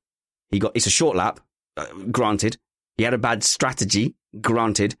lapped. It's a short lap, granted. He had a bad strategy,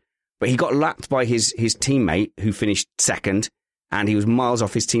 granted. But he got lapped by his teammate who finished second. And he was miles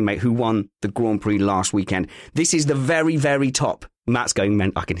off his teammate who won the Grand Prix last weekend. This is the very, very top. Matt's going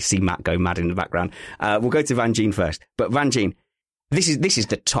mad. I can see Matt going mad in the background. We'll go to Van Gene first. But Van Gene, this is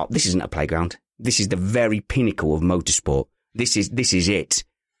the top. This isn't a playground. This is the very pinnacle of motorsport. This is it.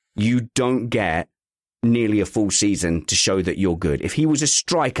 You don't get nearly a full season to show that you're good. If he was a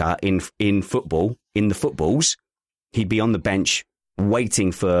striker in football, in the footballs, he'd be on the bench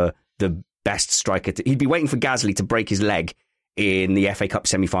waiting for the best striker. He'd be waiting for Gasly to break his leg in the FA Cup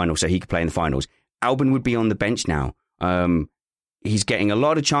semi-final so he could play in the finals. Albon would be on the bench now. He's getting a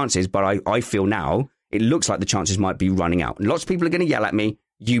lot of chances, but I feel now it looks like the chances might be running out. Lots of people are going to yell at me.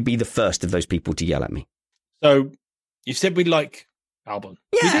 You be the first of those people to yell at me. So you said we like Albon.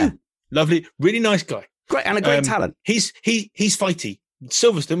 Yeah. We do. Lovely, really nice guy. Great, and a great talent. He's fighty.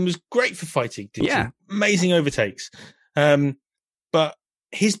 Silverstone was great for fighting. Did some amazing overtakes. But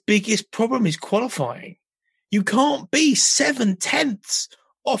his biggest problem is qualifying. You can't be 7/10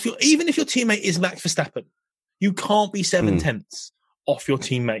 off even if your teammate is Max Verstappen, you can't be 7/10 off your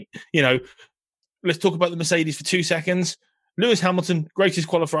teammate. Let's talk about the Mercedes for 2 seconds. Lewis Hamilton, greatest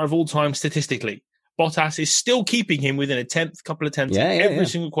qualifier of all time statistically. Bottas is still keeping him within couple of tenths every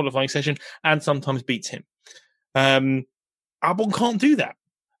single qualifying session and sometimes beats him. Albon can't do that,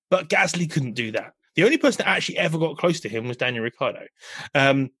 but Gasly couldn't do that. The only person that actually ever got close to him was Daniel Ricciardo.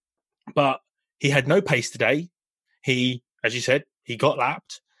 But he had no pace today. He, as you said, he got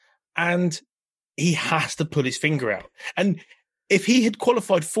lapped and he has to pull his finger out. And if he had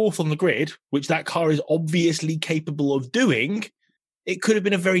qualified 4th on the grid, which that car is obviously capable of doing, it could have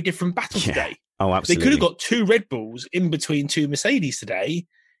been a very different battle today. Oh, absolutely. They could have got 2 Red Bulls in between 2 Mercedes today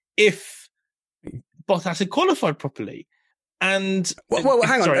if Bottas had qualified properly. And hang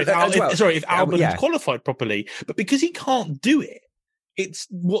on. if Albon had qualified properly, but because he can't do it, it's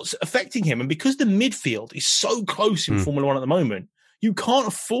what's affecting him. And because the midfield is so close in Formula One at the moment, you can't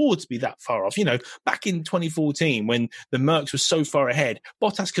afford to be that far off. You know, back in 2014, when the Mercs were so far ahead,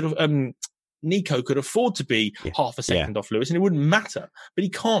 Bottas could have, Nico could afford to be half a second off Lewis, and it wouldn't matter. But he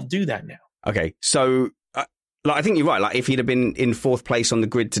can't do that now. Okay, so I think you're right. Like, if he'd have been in fourth place on the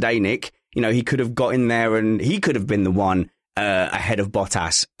grid today, Nick, you know, he could have got in there and he could have been the one ahead of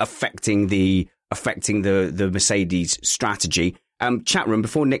Bottas, affecting the Mercedes strategy. Chat room,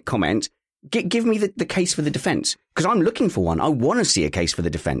 before Nick comment, give me the case for the defense, because I'm looking for one. I want to see a case for the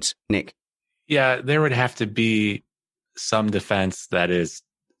defense, Nick. Yeah, there would have to be some defense that is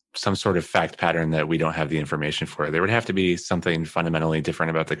some sort of fact pattern that we don't have the information for. There would have to be something fundamentally different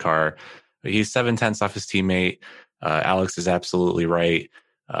about the car. He's 7/10 off his teammate. Alex is absolutely right.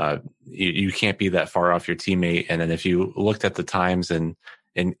 You can't be that far off your teammate. And then if you looked at the times in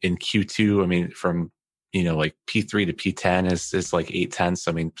Q2, I mean, from, you know, like P3 to P10 is like 8/10.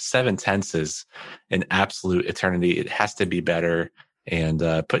 I mean, 7/10 is an absolute eternity. It has to be better. And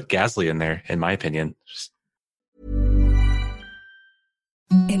put Gasly in there, in my opinion.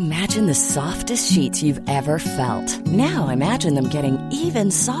 Imagine the softest sheets you've ever felt. Now imagine them getting even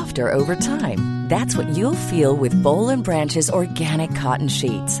softer over time. That's what you'll feel with Boll & Branch's organic cotton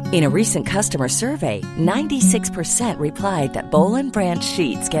sheets. In a recent customer survey, 96% replied that Boll & Branch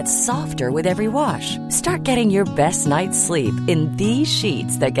sheets get softer with every wash. Start getting your best night's sleep in these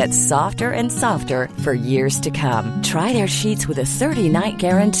sheets that get softer and softer for years to come. Try their sheets with a 30-night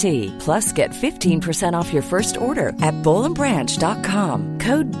guarantee. Plus, get 15% off your first order at bollandbranch.com.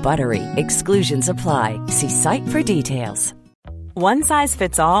 Code BUTTERY. Exclusions apply. See site for details. One size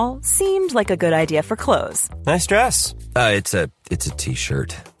fits all seemed like a good idea for clothes. Nice dress. It's a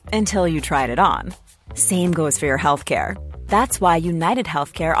t-shirt. Until you tried it on. Same goes for your healthcare. That's why United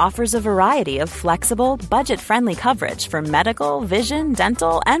Healthcare offers a variety of flexible, budget-friendly coverage for medical, vision,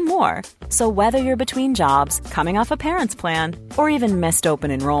 dental, and more. So whether you're between jobs, coming off a parent's plan, or even missed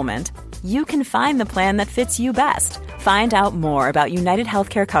open enrollment, you can find the plan that fits you best. Find out more about United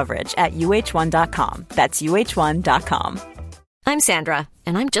Healthcare coverage at uh1.com. That's uh1.com. I'm Sandra,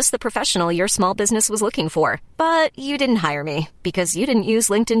 and I'm just the professional your small business was looking for. But you didn't hire me because you didn't use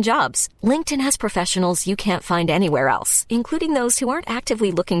LinkedIn Jobs. LinkedIn has professionals you can't find anywhere else, including those who aren't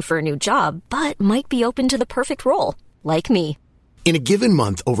actively looking for a new job, but might be open to the perfect role, like me. In a given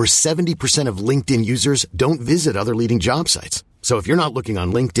month, over 70% of LinkedIn users don't visit other leading job sites. So if you're not looking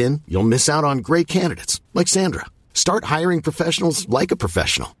on LinkedIn, you'll miss out on great candidates like Sandra. Start hiring professionals like a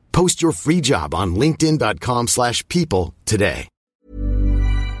professional. Post your free job on linkedin.com/people today.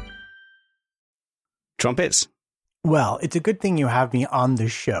 Trumpets? Well, it's a good thing you have me on the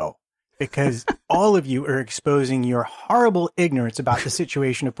show, because all of you are exposing your horrible ignorance about the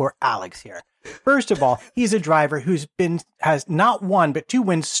situation of poor Alex here. First of all, he's a driver has not one, but 2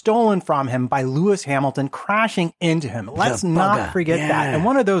 wins stolen from him by Lewis Hamilton crashing into him. Let's not forget that. And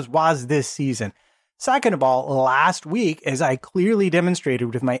one of those was this season. Second of all, last week, as I clearly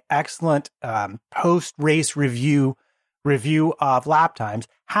demonstrated with my excellent post-race review of lap times,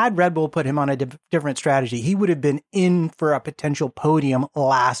 had Red Bull put him on a different strategy, he would have been in for a potential podium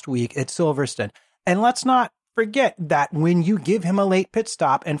last week at Silverstone. And let's not forget that when you give him a late pit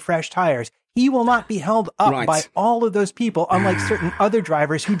stop and fresh tires, he will not be held up by all of those people, unlike certain other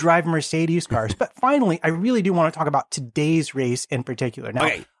drivers who drive Mercedes cars. But finally, I really do want to talk about today's race in particular. Now,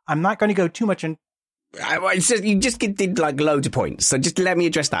 I'm not going to go too much in. You just did like loads of points, so just let me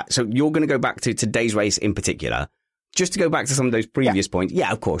address that. So you're going to go back to today's race in particular, just to go back to some of those previous points.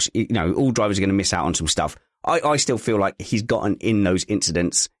 Yeah, of course, you know, all drivers are going to miss out on some stuff. I still feel like he's gotten in those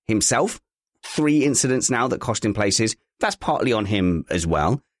incidents himself. 3 incidents now that cost him places. That's partly on him as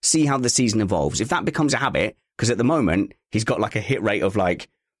well. See how the season evolves. If that becomes a habit, because at the moment he's got like a hit rate of like,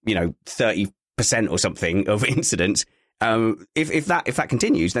 you know, 30% or something of incidents. If that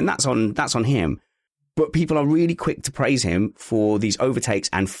continues, then that's on him. But people are really quick to praise him for these overtakes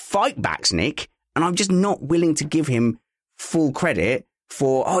and fight backs, Nick. And I'm just not willing to give him full credit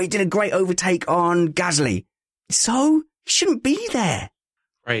for, he did a great overtake on Gasly. So he shouldn't be there.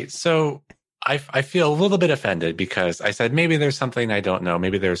 Right. So I feel a little bit offended because I said, maybe there's something I don't know.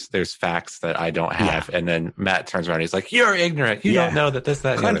 Maybe there's facts that I don't have. Yeah. And then Matt turns around and he's like, you're ignorant. You don't know that this,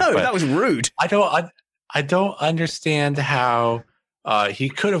 that, and I know, that was rude. I don't understand how he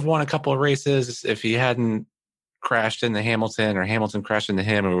could have won a couple of races if he hadn't crashed into Hamilton, or Hamilton crashed into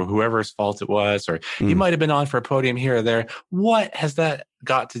him, or whoever's fault it was, or he might have been on for a podium here or there. What has that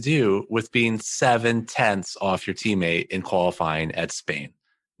got to do with being 7/10 off your teammate in qualifying at Spain?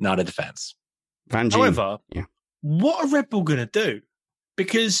 Not a defense. However, what are Red Bull going to do?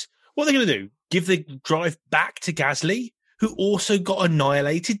 Because what are they going to do? Give the drive back to Gasly, who also got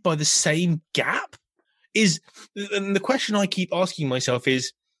annihilated by the same gap? And the question I keep asking myself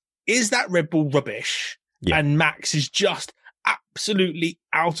is that Red Bull rubbish? Yeah. And Max is just absolutely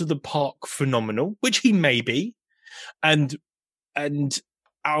out of the park phenomenal, which he may be. And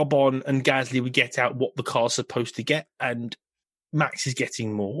Albon and Gasly would get out what the car's supposed to get, and Max is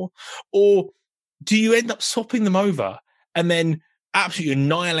getting more? Or do you end up swapping them over and then absolutely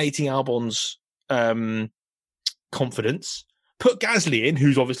annihilating Albon's confidence, put Gasly in,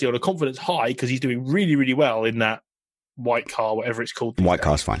 who's obviously on a confidence high because he's doing really, really well in that white car, whatever it's called. White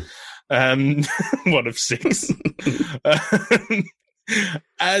car's fine. One of 6.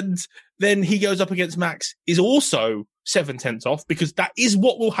 And then he goes up against Max, is also 7/10 off, because that is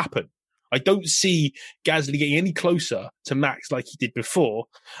what will happen. I don't see Gasly getting any closer to Max like he did before.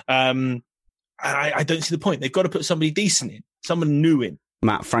 And I don't see the point. They've got to put somebody decent in, someone new in.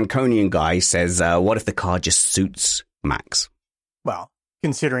 Matt, Franconian guy, says, what if the car just suits Max? Well,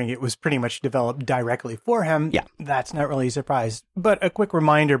 considering it was pretty much developed directly for him, that's not really a surprise. But a quick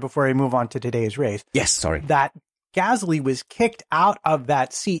reminder before I move on to today's race. Yes, sorry. That Gasly was kicked out of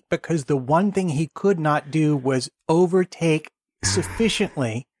that seat because the one thing he could not do was overtake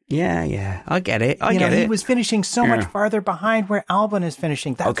sufficiently. Yeah, I get it. I get it. He was finishing so much farther behind where Albon is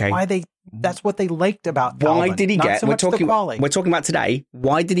finishing. That's why that's what they liked about Albon. Why did he get? We're talking about today.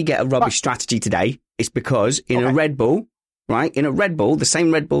 Why did he get a rubbish strategy today? It's because in a Red Bull, right? In a Red Bull, the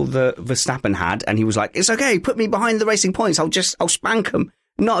same Red Bull that Verstappen had, and he was like, "It's okay, put me behind the Racing Points. I'll spank them.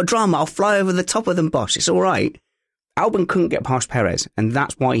 Not a drama. I'll fly over the top of them, boss. It's all right." Albon couldn't get past Perez, and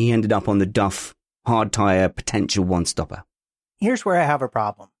that's why he ended up on the Duff hard tyre potential one-stopper. Here's where I have a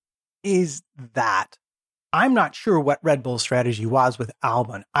problem. Is that I'm not sure what Red Bull's strategy was with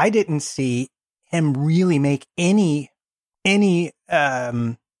Albon. I didn't see him really make any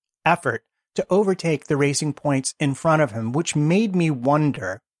effort to overtake the Racing Points in front of him, which made me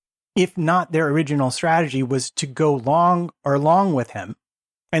wonder if not their original strategy was to go long with him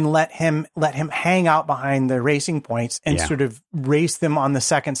and let him hang out behind the Racing Points and sort of race them on the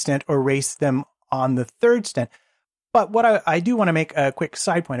second stint or race them on the third stint. But what I do want to make a quick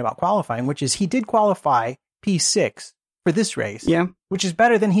side point about qualifying, which is he did qualify P6 for this race, which is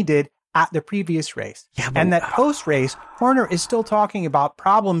better than he did at the previous race. And that post-race, Horner is still talking about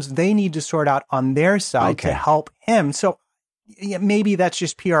problems they need to sort out on their side to help him. So maybe that's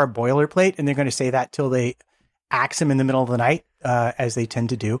just PR boilerplate, and they're going to say that till they axe him in the middle of the night, as they tend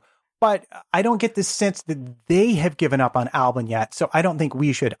to do. But I don't get the sense that they have given up on Albon yet, so I don't think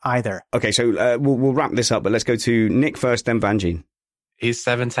we should either. Okay, so we'll wrap this up, but let's go to Nick first, then Vanjin. He's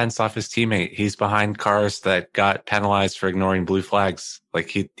 7/10 off his teammate. He's behind cars that got penalized for ignoring blue flags. Like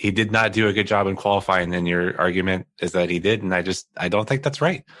he did not do a good job in qualifying, and your argument is that he did, and I don't think that's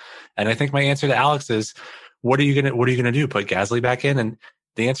right. And I think my answer to Alex is, what are you gonna do? Put Gasly back in? And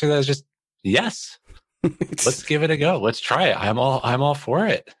the answer to that is just yes. Let's give it a go. Let's try it. I'm all for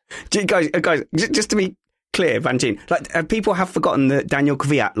it. Guys, just to be clear, Vanjin, like people have forgotten that Daniel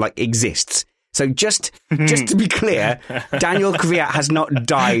Kvyat exists. So just to be clear, Daniel Kvyat has not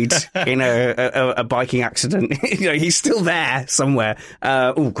died in a biking accident. He's still there somewhere.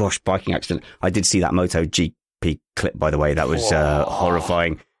 Biking accident. I did see that MotoGP clip, by the way. That was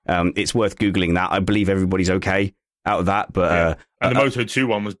horrifying. It's worth Googling that. I believe everybody's okay out of that, but and the Moto2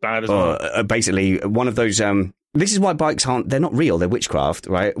 one was bad as well. Basically, one of those. This is why bikes they're not real. They're witchcraft,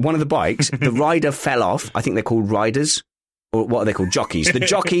 right? One of the bikes, the rider fell off. I think they're called riders. Or what are they called? Jockeys. The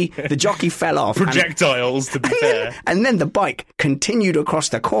jockey fell off. Projectiles, to be fair. And then the bike continued across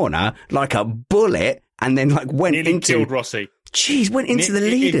the corner like a bullet, and then went Nearly into killed Rossi. Jeez, went into the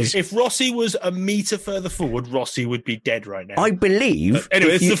leaders. If Rossi was a meter further forward, Rossi would be dead right now. I believe.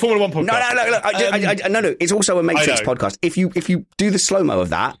 Anyway, it's the Formula One podcast. No. It's also a Matrix podcast. If you do the slow mo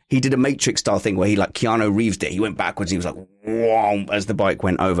of that, he did a Matrix style thing where he Keanu Reeves'd it. He went backwards. He was like, whoa, as the bike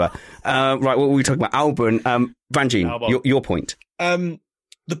went over. Right, what were we talking about? Albon. Vanjin, your point.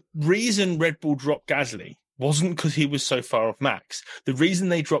 The reason Red Bull dropped Gasly wasn't because he was so far off Max. The reason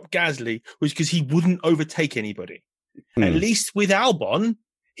they dropped Gasly was because he wouldn't overtake anybody. At least with Albon,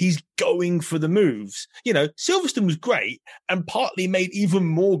 he's going for the moves. Silverstone was great and partly made even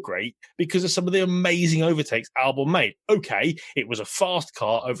more great because of some of the amazing overtakes Albon made. Okay, it was a fast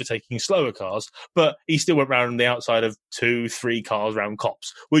car overtaking slower cars, but he still went round on the outside of 2-3 cars round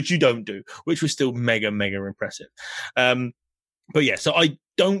Copse, which you don't do, which was still mega, mega impressive. But yeah, so I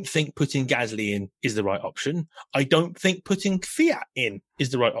don't think putting Gasly in is the right option. I don't think putting Kvyat in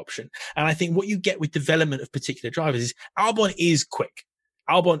is the right option. And I think what you get with development of particular drivers is Albon is quick.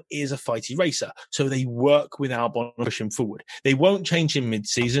 Albon is a fighty racer. So they work with Albon and push him forward. They won't change him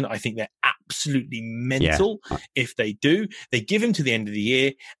mid-season. I think they're absolutely mental if they do. They give him to the end of the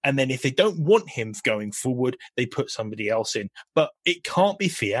year, and then if they don't want him going forward, they put somebody else in. But it can't be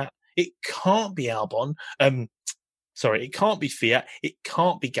Fiat. It can't be Albon. It can't be Fiat. It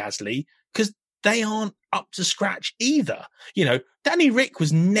can't be Gasly, because they aren't up to scratch either. You know, Danny Ric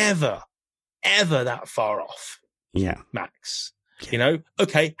was never, ever that far off. Yeah. Max. You know,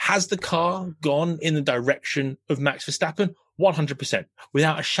 okay, has the car gone in the direction of Max Verstappen? 100%.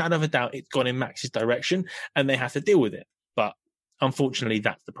 Without a shadow of a doubt, it's gone in Max's direction, and they have to deal with it. But unfortunately,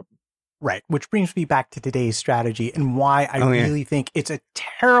 that's the problem. Right, which brings me back to today's strategy and why I really think it's a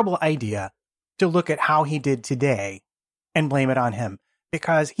terrible idea to look at how he did today and blame it on him.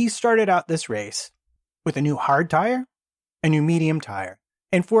 Because he started out this race with a new hard tire, a new medium tire,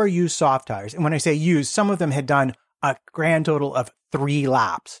 and 4 used soft tires. And when I say used, some of them had done a grand total of 3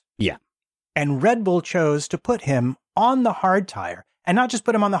 laps. Yeah. And Red Bull chose to put him on the hard tire, and not just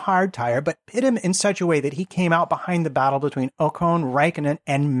put him on the hard tire, but pit him in such a way that he came out behind the battle between Ocon, Raikkonen,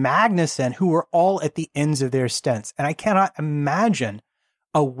 and Magnussen, who were all at the ends of their stints. And I cannot imagine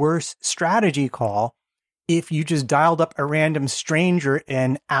a worse strategy call if you just dialed up a random stranger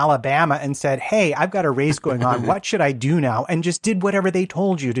in Alabama and said, hey, I've got a race going on. What should I do now? And just did whatever they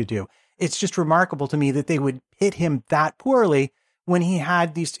told you to do. It's just remarkable to me that they would hit him that poorly when he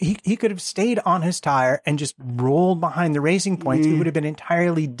had these. He could have stayed on his tire and just rolled behind the Racing Points. It would have been an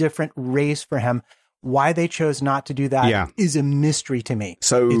entirely different race for him. Why they chose not to do that is a mystery to me.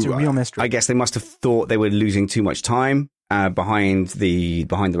 So it's a real mystery. I guess they must have thought they were losing too much time behind the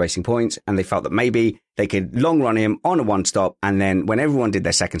Racing Points, and they felt that maybe they could long run him on a one stop, and then when everyone did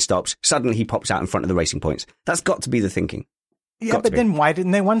their second stops, suddenly he pops out in front of the Racing Points. That's got to be the thinking. Yeah, but then why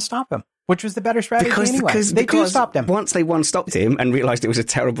didn't they one stop him? Which was the better strategy anyway. Because stopped him. Once they one stopped him and realised it was a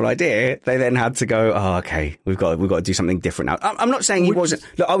terrible idea, they then had to go, oh, okay, we've got to do something different now. I'm not saying he wasn't.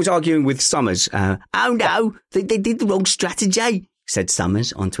 Look, I was arguing with Summers. Oh no, they did the wrong strategy, said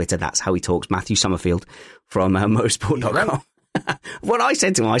Summers on Twitter. That's how he talks. Matthew Summerfield from motorsport.com. Right. What I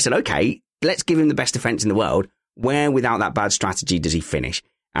said to him, I said, okay, let's give him the best defence in the world. Where without that bad strategy does he finish?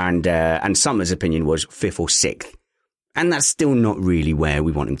 And Summers' opinion was 5th or 6th. And that's still not really where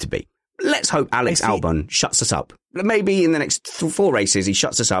we want him to be. Let's hope Alex Albon shuts us up. Maybe in the next 4 races, he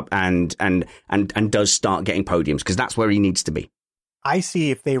shuts us up and does start getting podiums, because that's where he needs to be. I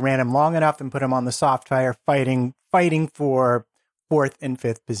see if they ran him long enough and put him on the soft tire, fighting for 4th and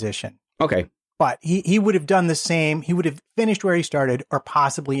 5th position. Okay. But he would have done the same. He would have finished where he started or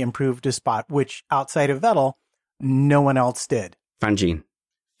possibly improved a spot, which outside of Vettel, no one else did. Fangine.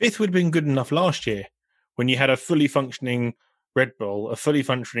 5th would have been good enough last year when you had a fully functioning Red Bull, a fully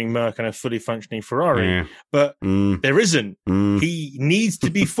functioning Merc, and a fully functioning Ferrari. Yeah. But there isn't. He needs to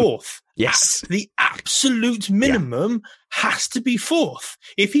be 4th. Yes. The absolute minimum has to be 4th.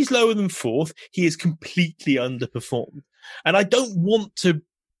 If he's lower than 4th, he is completely underperformed. And I don't want to,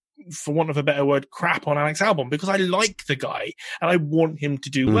 for want of a better word, crap on Alex Albon, because I like the guy and I want him to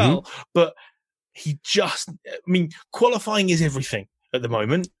do well. But qualifying is everything at the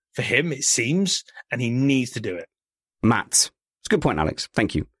moment for him, it seems, and he needs to do it. Matt, it's a good point, Alex.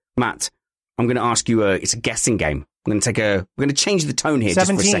 Thank you. Matt, I'm going to ask you it's a guessing game. We're going to change the tone here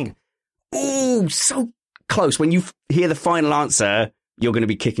 17. Just for a second. Oh, so close. When you hear the final answer, you're going to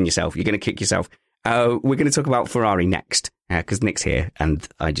be kicking yourself. You're going to kick yourself. We're going to talk about Ferrari next, because Nick's here, and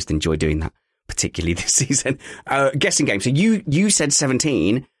I just enjoy doing that, particularly this season. Guessing game. So you said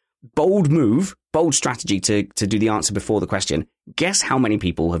 17. Bold move, bold strategy to do the answer before the question. Guess how many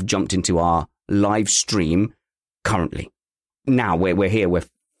people have jumped into our live stream currently? Now, we're here. We're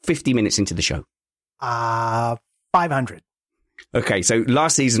 50 minutes into the show. 500. Okay, so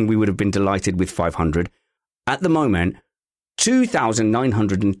last season we would have been delighted with 500. At the moment,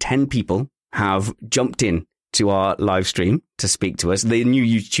 2,910 people have jumped in to our live stream to speak to us. The new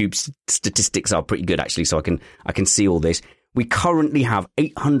YouTube statistics are pretty good, actually, so I can see all this. We currently have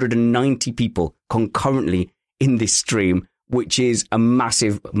 890 people concurrently in this stream, which is a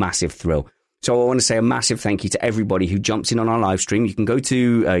massive, massive thrill. So I want to say a massive thank you to everybody who jumps in on our live stream. You can go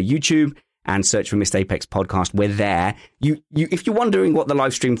to YouTube and search for Missed Apex Podcast. We're there. You, if you're wondering what the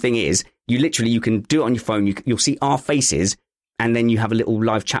live stream thing is, you can do it on your phone. You'll see our faces, and then you have a little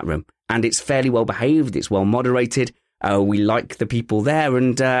live chat room. And it's fairly well behaved. It's well moderated. We like the people there,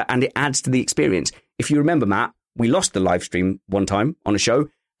 and it adds to the experience. If you remember, Matt, we lost the live stream one time on a show,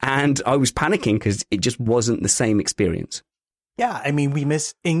 and I was panicking because it just wasn't the same experience. Yeah, I mean, we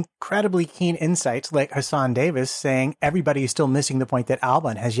miss incredibly keen insights like Hassan Davis saying everybody is still missing the point that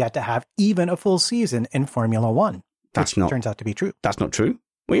Albon has yet to have even a full season in Formula One. Turns out to be true. That's not true.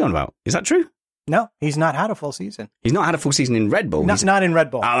 What are you on about? Is that true? No, he's not had a full season. He's not had a full season in Red Bull. Not in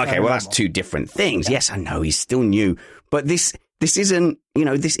Red Bull. Oh, okay. Well, that's two different things. Yeah. Yes, I know. He's still new. But this isn't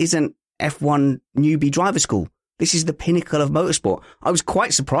F1 newbie driver school. This is the pinnacle of motorsport. I was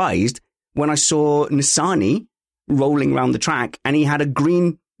quite surprised when I saw Nissany rolling around the track and he had a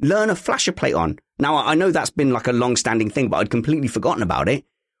green learner flasher plate on. Now, I know that's been like a long-standing thing, but I'd completely forgotten about it.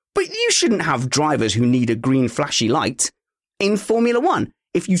 But you shouldn't have drivers who need a green flashy light in Formula One.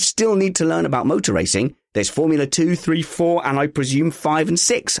 If you still need to learn about motor racing, there's Formula 2, 3, 4, and I presume 5 and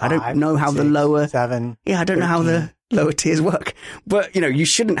 6. I don't know how the lower... 7. Yeah, I don't 13. Know how the lower tiers work. But, you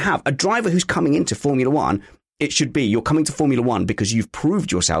shouldn't have a driver who's coming into Formula One. It should be you're coming to Formula One because you've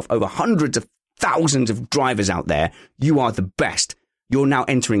proved yourself over hundreds of thousands of drivers out there. You are the best. You're now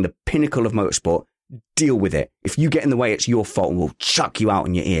entering the pinnacle of motorsport. Deal with it. If you get in the way, it's your fault and we'll chuck you out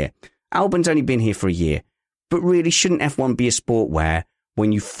in your ear. Albon's only been here for a year. But really, shouldn't F1 be a sport where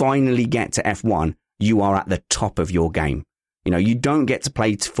when you finally get to F1, you are at the top of your game? You don't get to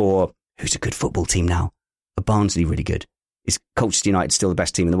play for who's a good football team now? Are Barnsley really good? Is Colchester United still the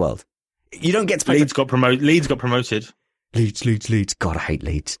best team in the world? You don't get to play. Leeds got promoted. Leeds. God, I hate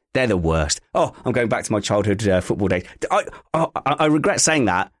Leeds. They're the worst. Oh, I'm going back to my childhood football days. I regret saying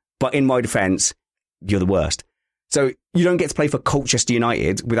that, but in my defence, you're the worst. So you don't get to play for Colchester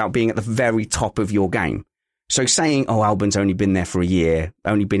United without being at the very top of your game. So saying, Albon's only been there for a year,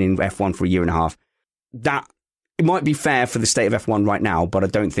 only been in F1 for a year and a half, that it might be fair for the state of F1 right now, but I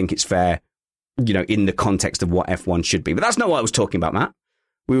don't think it's fair, in the context of what F1 should be. But that's not what I was talking about, Matt.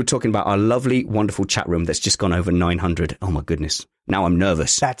 We were talking about our lovely, wonderful chat room that's just gone over 900. Oh my goodness. Now I'm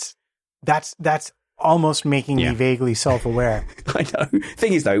nervous. That's almost making me vaguely self-aware. I know.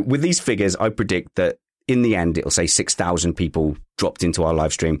 Thing is, though, with these figures, I predict that in the end, it'll say 6,000 people dropped into our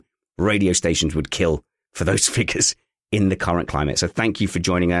live stream. Radio stations would kill for those figures in the current climate. So thank you for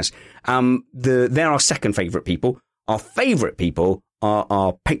joining us. They're our second favourite people. Our favourite people are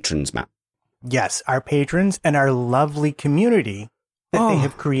our patrons, Matt. Yes, our patrons and our lovely community that they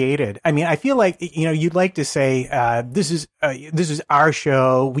have created. I mean, I feel like, you'd like to say, this is our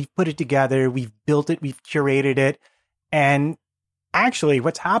show. We've put it together. We've built it. We've curated it. And actually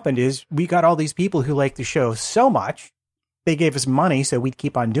what's happened is we got all these people who like the show so much. They gave us money so we'd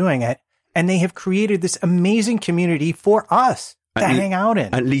keep on doing it. And they have created this amazing community for us to hang out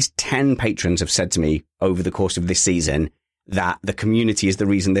in. At least 10 patrons have said to me over the course of this season that the community is the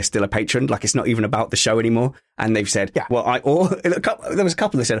reason they're still a patron. Like, it's not even about the show anymore. And they've said, there was a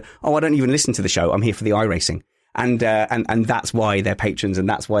couple that said, I don't even listen to the show. I'm here for the iRacing. And that's why they're patrons and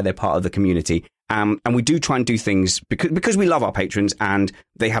that's why they're part of the community. And we do try and do things because we love our patrons and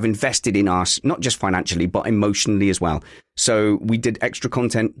they have invested in us, not just financially, but emotionally as well. So we did extra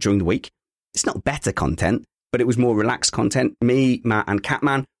content during the week. It's not better content, but it was more relaxed content. Me, Matt and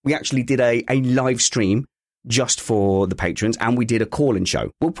Catman, we actually did a live stream just for the patrons, and we did a call-in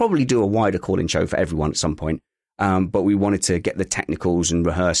show. We'll probably do a wider call-in show for everyone at some point, but we wanted to get the technicals and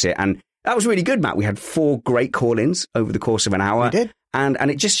rehearse it, and that was really good, Matt. We had 4 great call-ins over the course of an hour. We did.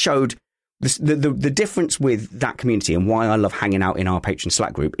 And it just showed the difference with that community, and why I love hanging out in our patron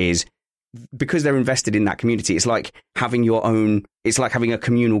Slack group is because they're invested in that community. It's like having it's like having a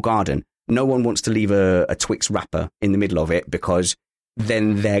communal garden. No one wants to leave a Twix wrapper in the middle of it because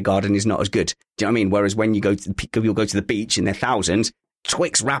then their garden is not as good. Do you know what I mean? Whereas when you'll go to the beach and there are thousands,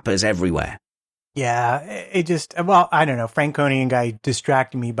 Twix wrappers everywhere. Yeah, I don't know. Franconian guy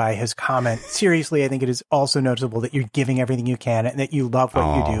distracted me by his comment. Seriously, I think it is also noticeable that you're giving everything you can and that you love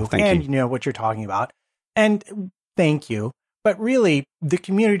what you do and you know what you're talking about. And thank you. But really, the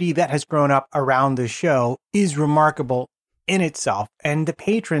community that has grown up around this show is remarkable in itself. And the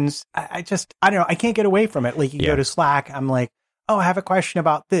patrons, I don't know, I can't get away from it. Like, you go to Slack, I'm like, I have a question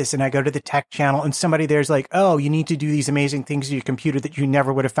about this. And I go to the tech channel and somebody there's like, you need to do these amazing things to your computer that you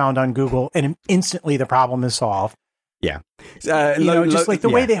never would have found on Google. And instantly the problem is solved. Yeah. The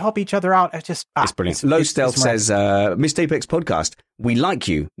way they help each other out. It's brilliant. Low Stealth says, Missed Apex podcast, we like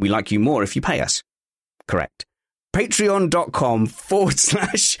you. We like you more if you pay us. Correct.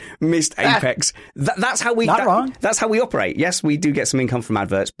 Patreon.com/Missed Apex. That's how we operate. Yes, we do get some income from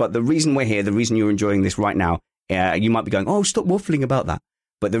adverts, but the reason we're here, the reason you're enjoying this right now, you might be going, stop waffling about that.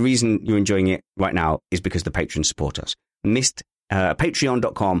 But the reason you're enjoying it right now is because the patrons support us.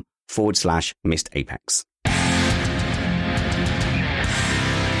 Patreon.com/Missed Apex.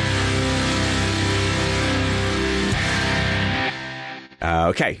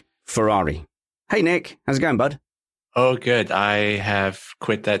 Okay, Ferrari. Hey, Nick. How's it going, bud? Oh, good. I have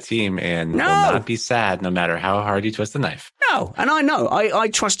quit that team and will not be sad no matter how hard you twist the knife. No, and I know. I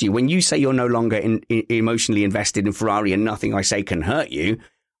trust you. When you say you're no longer emotionally invested in Ferrari and nothing I say can hurt you,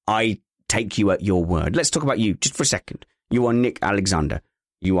 I take you at your word. Let's talk about you just for a second. You are Nick Alexander.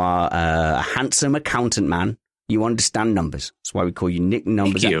 You are a handsome accountant man. You understand numbers. That's why we call you Nick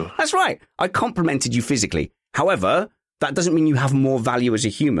Numbers. Thank you. That's right. I complimented you physically. However, that doesn't mean you have more value as a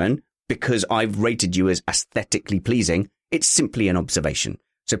human because I've rated you as aesthetically pleasing. It's simply an observation.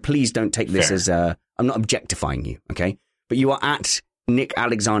 So please don't take this as I'm not objectifying you, okay? But you are at Nick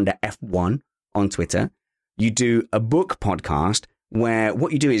Alexander F1 on Twitter. You do a book podcast where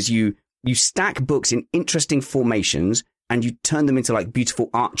what you do is you stack books in interesting formations and you turn them into like beautiful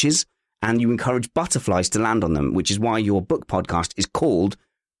arches and you encourage butterflies to land on them, which is why your book podcast is called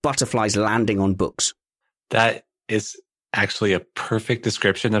Butterflies Landing on Books. That is actually a perfect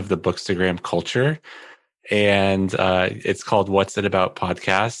description of the Bookstagram culture. And it's called What's It About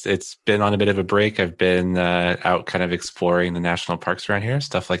Podcast. It's been on a bit of a break. I've been out kind of exploring the national parks around here,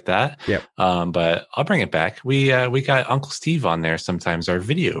 stuff like that. Yep. But I'll bring it back. We got Uncle Steve on there sometimes, our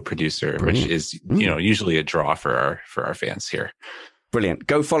video producer, which is usually a draw for our fans here. Brilliant.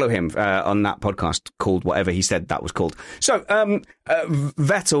 Go follow him on that podcast called whatever he said that was called. So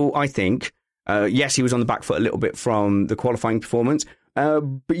Vettel, I think, yes, he was on the back foot a little bit from the qualifying performance.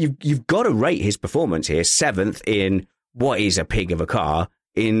 But you've got to rate his performance here, 7th in what is a pig of a car,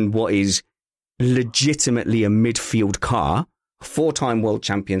 in what is legitimately a midfield car. 4-time world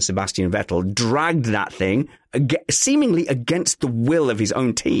champion Sebastian Vettel dragged that thing, seemingly against the will of his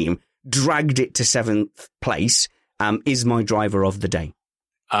own team, dragged it to 7th place, is my driver of the day.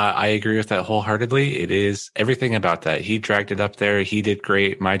 I agree with that wholeheartedly. It is everything about that. He dragged it up there. He did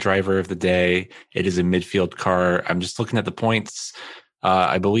great. My driver of the day. It is a midfield car. I'm just looking at the points.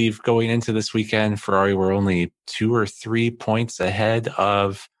 I believe going into this weekend, Ferrari were only 2 or 3 points ahead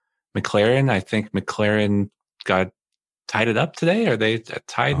of McLaren. I think McLaren got tied it up today. Are they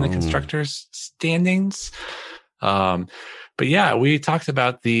tied in the constructors' standings? But yeah, we talked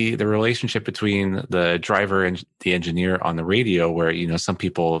about the relationship between the driver and the engineer on the radio where, some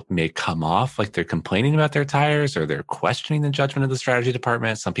people may come off like they're complaining about their tires or they're questioning the judgment of the strategy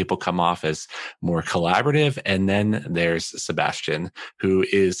department. Some people come off as more collaborative. And then there's Sebastian, who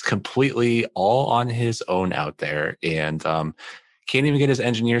is completely all on his own out there and can't even get his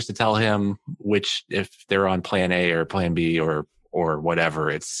engineers to tell him if they're on plan A or plan B or whatever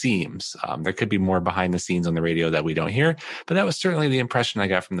it seems. There could be more behind the scenes on the radio that we don't hear, but that was certainly the impression I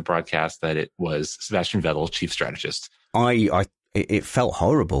got from the broadcast, that it was Sebastian Vettel, chief strategist. It felt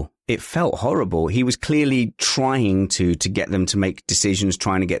horrible. It felt horrible. He was clearly trying to get them to make decisions,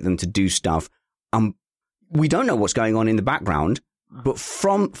 trying to get them to do stuff. We don't know what's going on in the background, but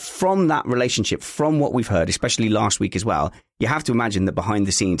from that relationship, from what we've heard, especially last week as well, you have to imagine that behind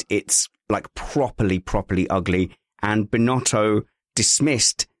the scenes, it's like properly ugly. And Binotto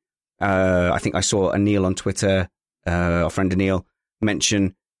dismissed, I think I saw Anil on Twitter, our friend Anil,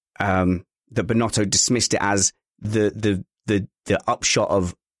 mention that Binotto dismissed it as the upshot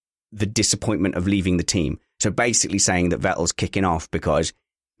of the disappointment of leaving the team. So basically saying that Vettel's kicking off because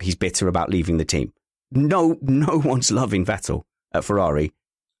he's bitter about leaving the team. No one's loving Vettel at Ferrari.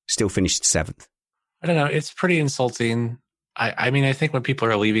 Still finished 7th. I don't know. It's pretty insulting. I mean, I think when people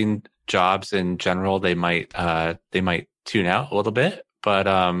are leaving jobs in general, they might tune out a little bit, but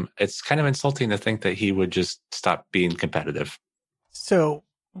it's kind of insulting to think that he would just stop being competitive. So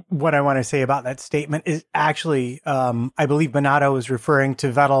what I want to say about that statement is actually, I believe Binotto was referring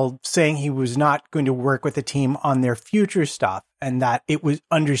to Vettel saying he was not going to work with the team on their future stuff, and that it was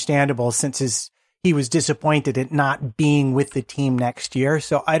understandable since he was disappointed at not being with the team next year.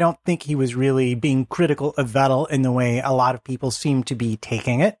 So I don't think he was really being critical of Vettel in the way a lot of people seem to be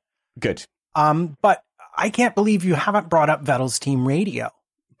taking it. Good. But I can't believe you haven't brought up Vettel's team radio.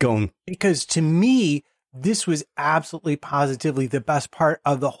 Go on. Because to me, this was absolutely positively the best part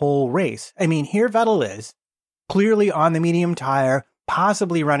of the whole race. I mean, here Vettel is clearly on the medium tire,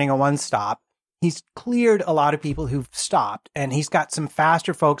 possibly running a one-stop. He's cleared a lot of people who've stopped, and he's got some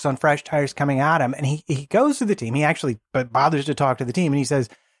faster folks on fresh tires coming at him. And he goes to the team. He actually bothers to talk to the team, and he says,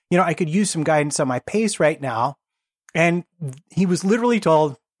 I could use some guidance on my pace right now. And he was literally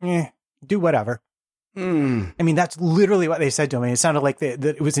told, do whatever. I mean, that's literally what they said to him. It sounded like that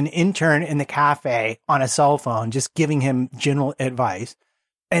it was an intern in the cafe on a cell phone, just giving him general advice.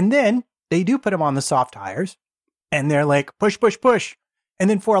 And then they do put him on the soft tires, and they're like, push, push, push. And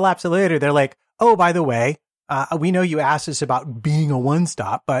then 4 laps later, they're like, oh, by the way, we know you asked us about being a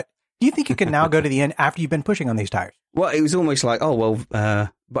one-stop, but do you think you can now go to the end after you've been pushing on these tires? Well, it was almost like,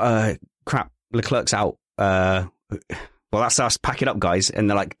 crap, Leclerc's out. Well, that's us, pack it up, guys. And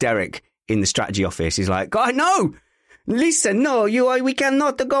they're like, Derek in the strategy office is like, God, no, listen, no, we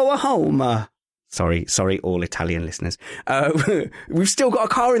cannot go home. Sorry, all Italian listeners. We've still got a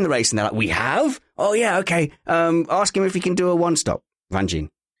car in the race, and they're like, we have? Oh, yeah, okay. Ask him if he can do a one-stop, Van Gien.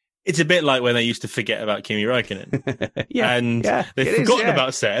 It's a bit like when they used to forget about Kimi Räikkönen. They've forgotten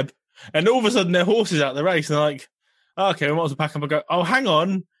about Seb, and all of a sudden their horse is out of the race, and they're like, oh, okay, we might as well pack up and go, oh, hang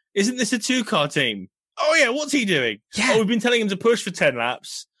on, isn't this a two-car team? Oh, yeah, what's he doing? Yeah. Oh, we've been telling him to push for 10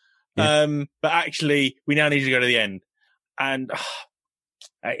 laps, but actually, we now need to go to the end. And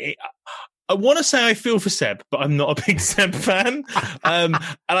I want to say I feel for Seb, but I'm not a big Seb fan. And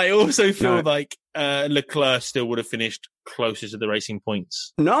I also feel like Leclerc still would have finished closer to the racing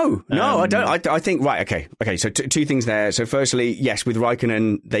points. No, I don't. I think, right, okay. So two things there. So firstly, yes, with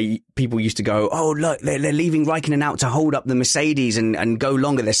Raikkonen, people used to go, oh, look, they're leaving Raikkonen out to hold up the Mercedes and go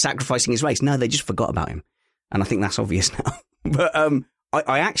longer. They're sacrificing his race. No, they just forgot about him. And I think that's obvious now. But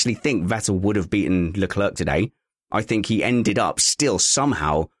I actually think Vettel would have beaten Leclerc today. I think he ended up still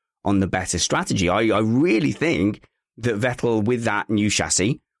somehow on the better strategy. I really think that Vettel, with that new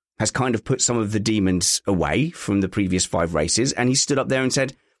chassis, has kind of put some of the demons away from the previous 5 races, and he stood up there and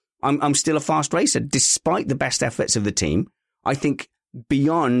said, I'm still a fast racer, despite the best efforts of the team. I think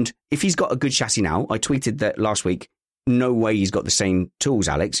beyond, if he's got a good chassis now, I tweeted that last week, no way he's got the same tools,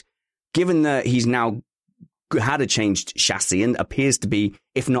 Alex. Given that he's now had a changed chassis and appears to be,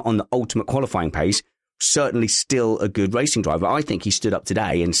 if not on the ultimate qualifying pace, certainly still a good racing driver. I think he stood up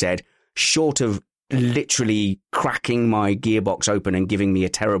today and said, short of literally cracking my gearbox open and giving me a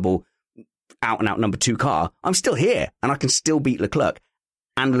terrible out-and-out number 2 car, I'm still here and I can still beat Leclerc.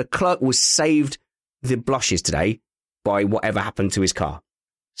 And Leclerc was saved the blushes today by whatever happened to his car.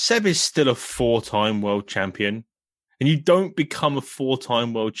 Seb is still a 4-time world champion. And you don't become a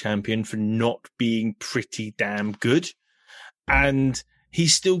 4-time world champion for not being pretty damn good. And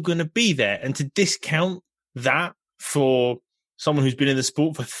he's still going to be there. And to discount that for someone who's been in the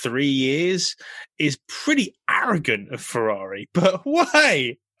sport for 3 years is pretty arrogant of Ferrari. But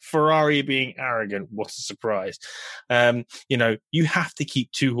why? Ferrari being arrogant, what a surprise. You have to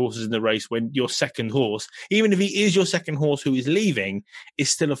keep 2 horses in the race when your second horse, even if he is your second horse who is leaving, is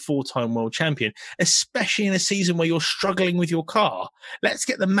still a 4-time world champion, especially in a season where you're struggling with your car. Let's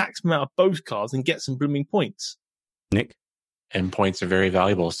get the maximum out of both cars and get some blooming points. Nick? And points are very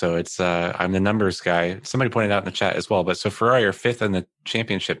valuable. So it's, I'm the numbers guy. Somebody pointed out in the chat as well. But so Ferrari are 5th in the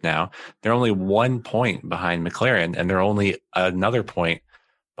championship now. They're only 1 point behind McLaren, and they're only another point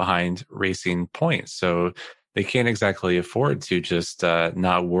behind Racing Point. So they can't exactly afford to just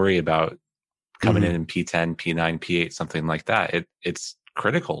not worry about coming in P10, P9, P8, something like that. It's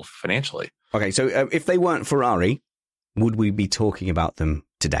critical financially. Okay, so if they weren't Ferrari, would we be talking about them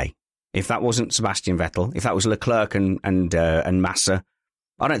today? If that wasn't Sebastian Vettel, if that was Leclerc and Massa,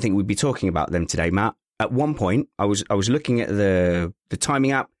 I don't think we'd be talking about them today, Matt. At one point, I was looking at the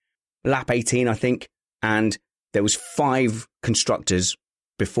timing app, lap 18, I think, and there was 5 constructors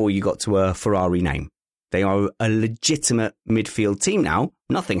before you got to a Ferrari name. They are a legitimate midfield team now.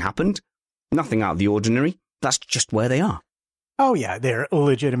 Nothing happened. Nothing out of the ordinary. That's just where they are. Oh, yeah, they're a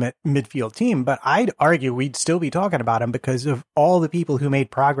legitimate midfield team, but I'd argue we'd still be talking about them because of all the people who made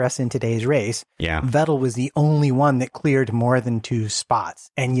progress in today's race. Yeah. Vettel was the only one that cleared more than 2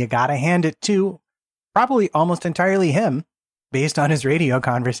 spots, and you got to hand it to probably almost entirely him, based on his radio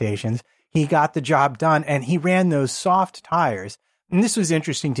conversations. He got the job done, and he ran those soft tires. And this was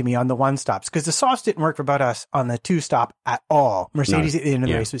interesting to me on the 1-stops, because the softs didn't work for us on the 2-stop at all. Mercedes at the end of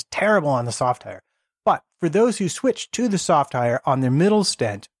the race was terrible on the soft tire. But for those who switched to the soft tire on their middle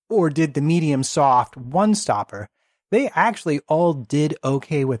stint or did the medium soft 1-stopper, they actually all did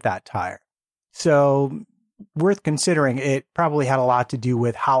okay with that tire. So worth considering. It probably had a lot to do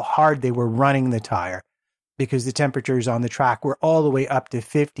with how hard they were running the tire, because the temperatures on the track were all the way up to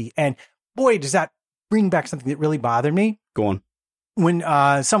 50. And boy, does that bring back something that really bothered me. Go on. When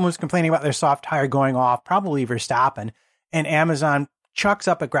someone was complaining about their soft tire going off, probably Verstappen, and Amazon chucks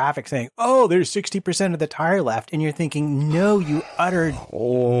up a graphic saying, oh, there's 60% of the tire left. And you're thinking, no, you utter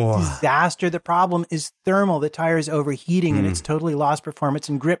disaster. The problem is thermal. The tire is overheating and it's totally lost performance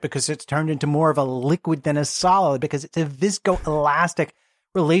and grip because it's turned into more of a liquid than a solid, because it's a viscoelastic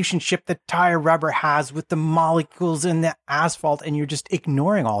relationship the tire rubber has with the molecules in the asphalt, and you're just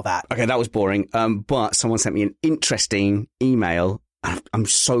ignoring all that. Okay, that was boring. But someone sent me an interesting email. I'm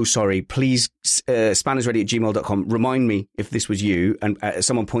so sorry. Please, spannersready@gmail.com. Remind me if this was you. And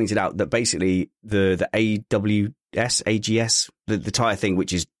someone pointed out that basically the AGS, the tire thing,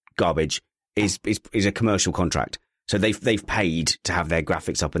 which is garbage, is a commercial contract. So they've paid to have their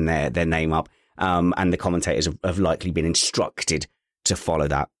graphics up and their name up. And the commentators have likely been instructed to follow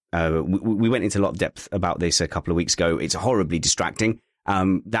that. We went into a lot of depth about this a couple of weeks ago. It's horribly distracting.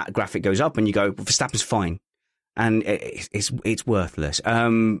 that graphic goes up and you go, Verstappen's fine. And it's worthless.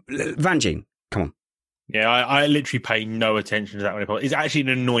 Vanjin, come on. Yeah, I literally pay no attention to that when it pops. It's actually an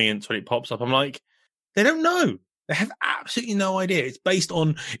annoyance when it pops up. I'm like, they don't know. They have absolutely no idea. It's based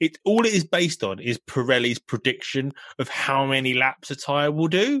on it. All it is based on is Pirelli's prediction of how many laps a tyre will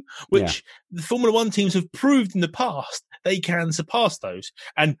do, which the Formula One teams have proved in the past they can surpass those.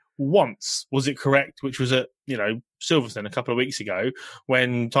 And once was it correct, which was at Silverstone a couple of weeks ago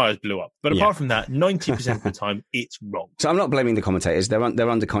when tyres blew up. But apart from that, 90% of the time it's wrong. So I'm not blaming the commentators. They're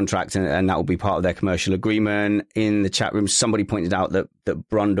under contract, and that will be part of their commercial agreement. In the chat room, somebody pointed out that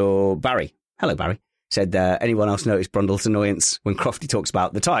Brundle Barry, hello Barry, said anyone else noticed Brundle's annoyance when Crofty talks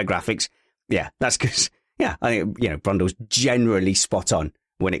about the tyre graphics? Yeah, that's because I think Brundle's generally spot on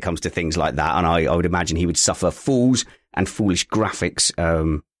when it comes to things like that, and I would imagine he would suffer fools and foolish graphics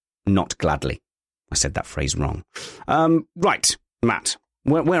not gladly. I said that phrase wrong. Right, Matt,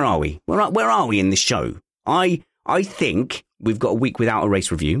 where are we? Where are we in this show? I think we've got a week without a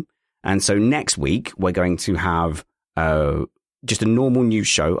race review, and so next week we're going to have just a normal news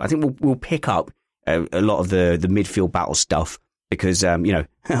show. I think we'll pick up a lot of the midfield battle stuff because other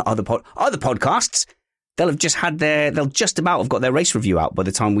podcasts they'll just about have got their race review out by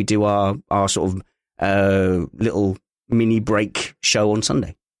the time we do our sort of little mini break show on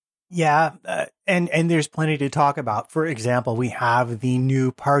Sunday. Yeah, and there's plenty to talk about. For example, we have the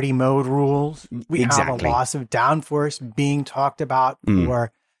new party mode rules. We have a loss of downforce being talked about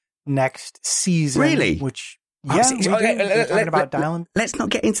for next season. Really? Which talking about dialing. Let's not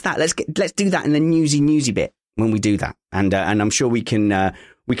get into that. Let's do that in the newsy bit when we do that. And I'm sure we can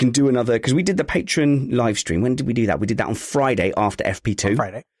do another, because we did the Patreon live stream. When did we do that? We did that on Friday after FP2. On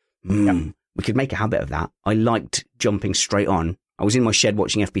Friday. Yep. We could make a habit of that. I liked jumping straight on. I was in my shed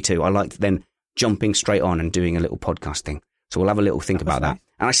watching FP2. I liked then jumping straight on and doing a little podcast thing. So we'll have a little think about that.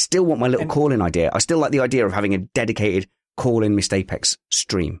 And I still want my little call-in idea. I still like the idea of having a dedicated call-in Missed Apex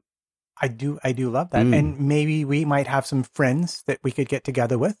stream. I do love that. And maybe we might have some friends that we could get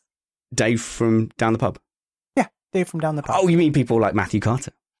together with. Dave from down the pub? Yeah, Dave from down the pub. Oh, you mean people like Matthew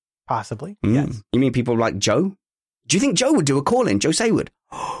Carter? Possibly, yes. You mean people like Joe? Do you think Joe would do a call-in? Joe Saywood?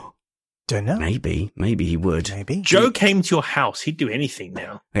 Don't know. Maybe he would. Maybe. Joe came to your house. He'd do anything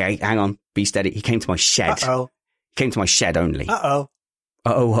now. Okay, hang on. Be steady. He came to my shed. Uh-oh. He came to my shed only. Uh-oh.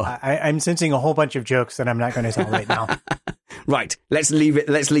 Uh-oh what? I'm sensing a whole bunch of jokes that I'm not going to tell right now. Right. Let's leave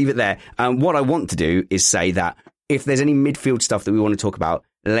it there. What I want to do is say that if there's any midfield stuff that we want to talk about,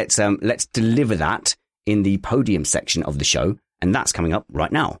 let's deliver that in the podium section of the show. And that's coming up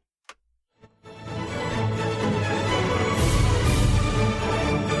right now.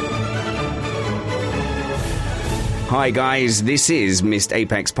 Hi guys, this is Missed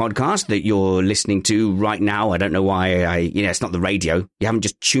Apex podcast that you're listening to right now. I don't know why it's not the radio. You haven't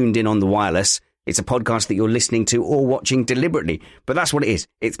just tuned in on the wireless. It's a podcast that you're listening to or watching deliberately. But that's what it is.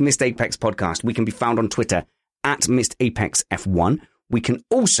 It's Missed Apex podcast. We can be found on Twitter at Missed Apex F1. We can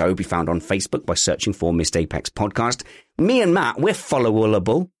also be found on Facebook by searching for Missed Apex podcast. Me and Matt, we're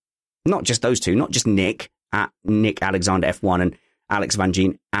followable. Not just those two, not just Nick at Nick Alexander F1 and Alex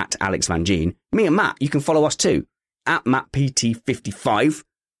Vanjin at Alex Vanjin. Me and Matt, you can follow us too. At MattPT55,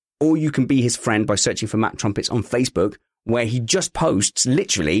 or you can be his friend by searching for Matt Trumpets on Facebook, where he just posts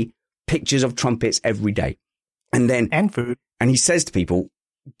literally pictures of trumpets every day. And food. And he says to people,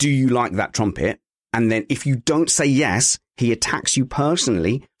 do you like that trumpet? And then if you don't say yes, he attacks you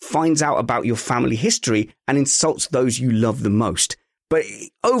personally, finds out about your family history, and insults those you love the most. But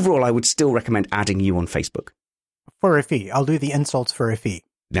overall, I would still recommend adding you on Facebook. For a fee. I'll do the insults for a fee.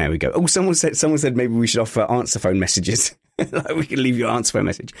 There we go. Oh, someone said maybe we should offer answer phone messages. Like we can leave your answer phone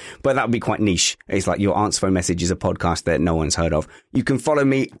message. But that would be quite niche. It's like your answer phone message is a podcast that no one's heard of. You can follow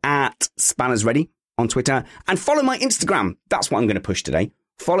me at Spanners Ready on Twitter and follow my Instagram. That's what I'm going to push today.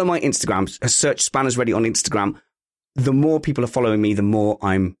 Follow my Instagram. Search Spanners Ready on Instagram. The more people are following me, the more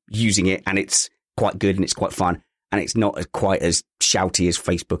I'm using it. And it's quite good and it's quite fun. And it's not quite as shouty as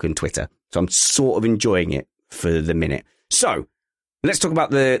Facebook and Twitter. So I'm sort of enjoying it for the minute. So let's talk about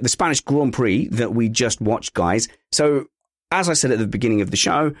the Spanish Grand Prix that we just watched, guys. So, as I said at the beginning of the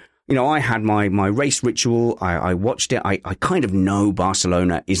show, I had my race ritual. I watched it. I kind of know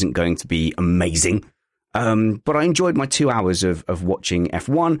Barcelona isn't going to be amazing. But I enjoyed my 2 hours of watching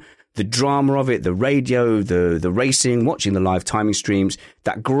F1, the drama of it, the radio, the racing, watching the live timing streams,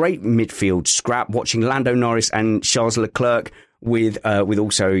 that great midfield scrap, watching Lando Norris and Charles Leclerc with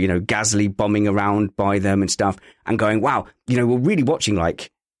also, Gasly bombing around by them and stuff and going, wow, we're really watching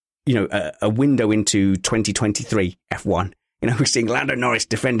a window into 2023 F1. You know, we're seeing Lando Norris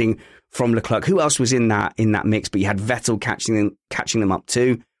defending from Leclerc. Who else was in that mix? But you had Vettel catching them up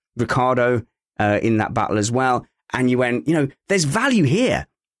too. Ricciardo in that battle as well. And you went, you know, there's value here.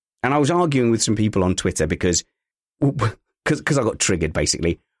 And I was arguing with some people on Twitter because I got triggered,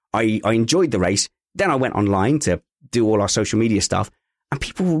 basically. I enjoyed the race. Then I went online to do all our social media stuff. And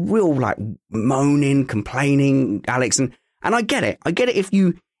people were real, like, moaning, complaining, Alex. And I get it. I get it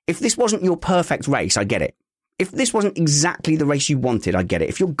if this wasn't your perfect race, I get it. If this wasn't exactly the race you wanted, I get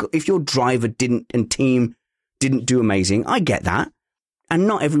it. If your driver and team didn't do amazing, I get that. And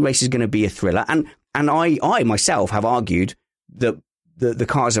not every race is going to be a thriller. And I myself have argued that the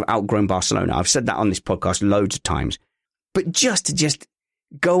cars have outgrown Barcelona. I've said that on this podcast loads of times. But to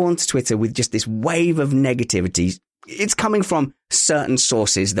go onto Twitter with just this wave of negativity, it's coming from certain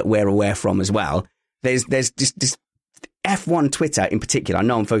sources that we're aware from as well. There's just this F1 Twitter in particular. I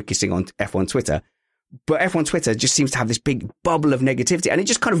know I'm focusing on F1 Twitter, but F1 Twitter just seems to have this big bubble of negativity, and it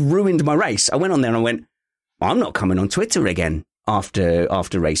just kind of ruined my race. I went on there and I went, I'm not coming on Twitter again after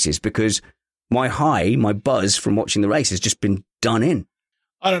races because my buzz from watching the race has just been done in.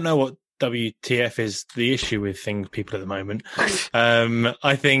 I don't know what WTF is the issue with people at the moment.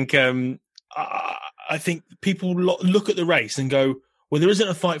 I think people look at the race and go, well, there isn't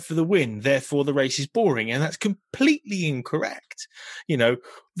a fight for the win, therefore the race is boring. And that's completely incorrect. You know,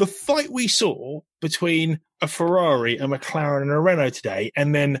 the fight we saw between a Ferrari, a McLaren and a Renault today,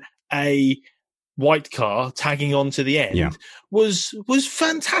 and then a white car tagging on to the end was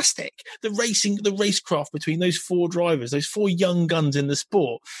fantastic. The racecraft between those four drivers, those four young guns in the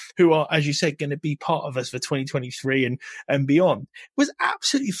sport who are, as you said, going to be part of us for 2023 and beyond was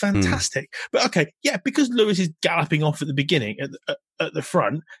absolutely fantastic. But okay, yeah, because Lewis is galloping off at the beginning at the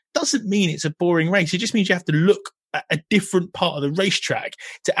front doesn't mean it's a boring race. It just means you have to look at a different part of the racetrack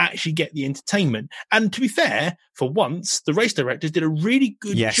to actually get the entertainment. And to be fair, for once, the race directors did a really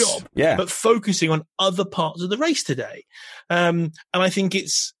good job at focusing on other parts of the race today. And I think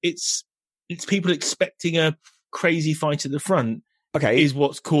it's people expecting a crazy fight at the front is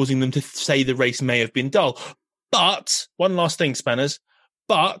what's causing them to say the race may have been dull. But one last thing, Spanners,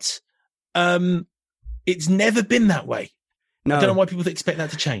 it's never been that way. No. I don't know why people expect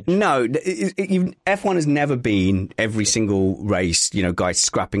that to change. No, F1 has never been every single race, you know, guys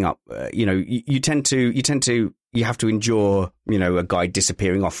scrapping up. You know, you have to endure, you know, a guy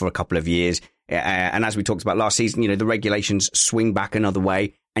disappearing off for a couple of years. And as we talked about last season, you know, the regulations swing back another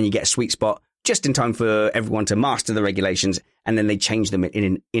way and you get a sweet spot just in time for everyone to master the regulations. And then they change them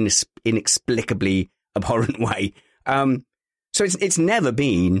in an inexplicably abhorrent way. So it's never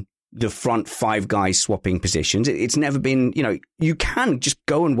been the front five guys swapping positions. It's never been, you know, you can just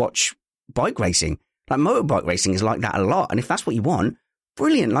go and watch bike racing. Like motorbike racing is like that a lot. And if that's what you want,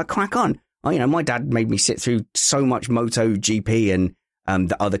 brilliant, like crack on. You know, my dad made me sit through so much Moto GP and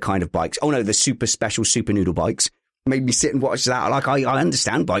the other kind of bikes. Oh no, the super special super noodle bikes made me sit and watch that. Like I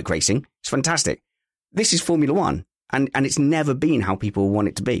understand bike racing. It's fantastic. This is Formula One and it's never been how people want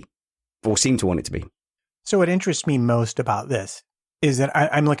it to be or seem to want it to be. So what interests me most about this is that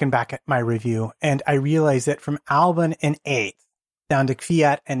I'm looking back at my review and I realize that from Albon in 8th down to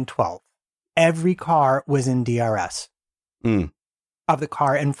Kvyat in 12th, every car was in DRS of the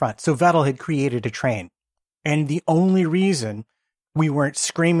car in front. So Vettel had created a train. And the only reason we weren't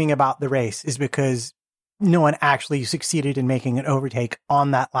screaming about the race is because no one actually succeeded in making an overtake on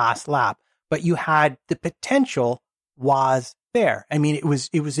that last lap. But you had the potential was there. I mean, it was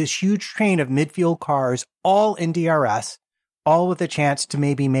this huge train of midfield cars, all in DRS, all with a chance to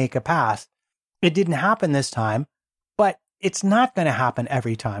maybe make a pass. It didn't happen this time, but it's not going to happen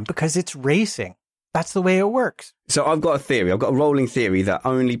every time because it's racing. That's the way it works. So I've got a theory. I've got a rolling theory that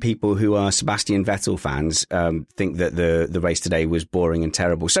only people who are Sebastian Vettel fans think that the race today was boring and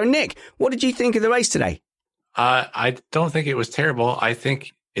terrible. So Nick, what did you think of the race today? I don't think it was terrible. I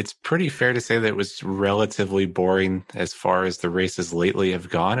think it's pretty fair to say that it was relatively boring as far as the races lately have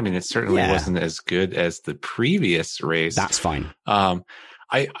gone. I mean, it certainly wasn't as good as the previous race. That's fine.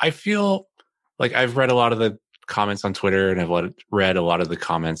 I feel like I've read a lot of the comments on Twitter and I've read a lot of the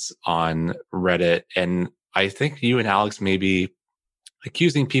comments on Reddit. And I think you and Alex may be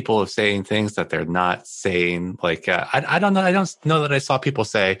accusing people of saying things that they're not saying. Like, I don't know. I don't know that I saw people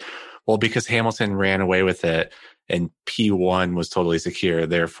say, well, because Hamilton ran away with it and P1 was totally secure,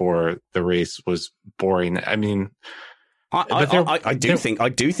 therefore the race was boring. I mean, I do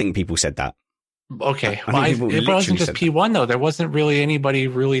think people said that. Okay, it wasn't just P1 though. There wasn't really anybody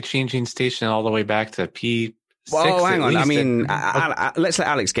really changing station all the way back to P6. Well, hang on. I mean, let's let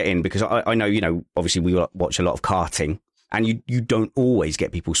Alex get in because I know, you know, obviously we watch a lot of karting and you don't always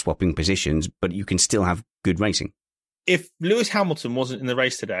get people swapping positions, but you can still have good racing. if Lewis Hamilton wasn't in the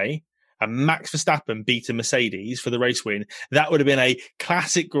race today and Max Verstappen beat a Mercedes for the race win, that would have been a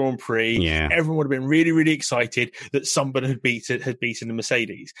classic Grand Prix. Yeah. Everyone would have been really, really excited that somebody had beaten the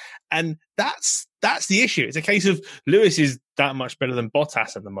Mercedes. And that's the issue. It's a case of Lewis is that much better than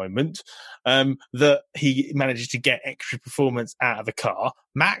Bottas at the moment, that he manages to get extra performance out of the car.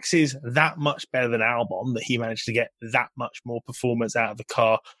 Max is that much better than Albon, that he managed to get that much more performance out of the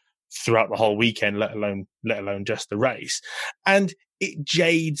car throughout the whole weekend, let alone just the race. And it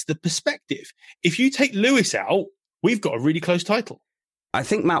jades the perspective. If you take Lewis out, we've got a really close title. I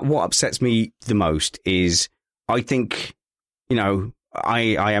think, Matt, what upsets me the most is I think,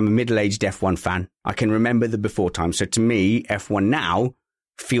 I am a middle-aged F1 fan. I can remember the before time. So to me, F1 now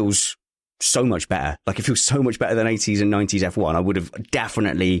feels so much better. Like, it feels so much better than 80s and 90s F1. I would have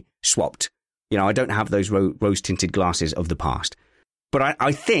definitely swapped. I don't have those rose-tinted glasses of the past. But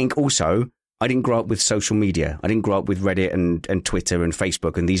I think also I didn't grow up with social media. I didn't grow up with Reddit and Twitter and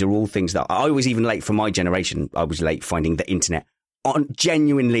Facebook. And these are all things that I was even late for my generation. I was late finding the internet.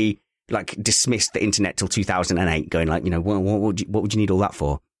 Genuinely, dismissed the internet till 2008, going what would you need all that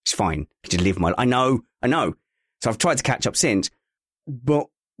for? It's fine. I just live my life. I know. So I've tried to catch up since. But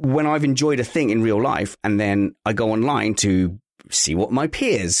when I've enjoyed a thing in real life and then I go online to see what my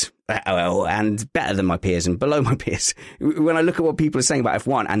peers, and better than my peers and below my peers, when I look at what people are saying about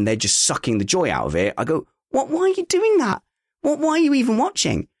F1 and they're just sucking the joy out of it, I go, why are you doing that? Why are you even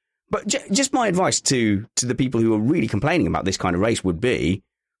watching? But just my advice to the people who are really complaining about this kind of race would be,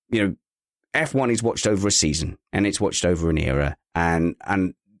 F1 is watched over a season and it's watched over an era. And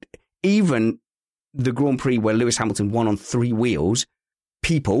even the Grand Prix where Lewis Hamilton won on 3 wheels,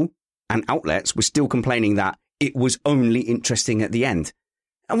 people and outlets were still complaining that it was only interesting at the end.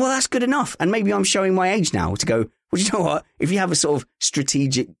 And well, that's good enough. And maybe I'm showing my age now to go, well, you know what? If you have a sort of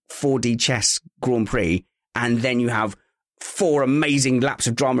strategic 4D chess Grand Prix and then you have 4 amazing laps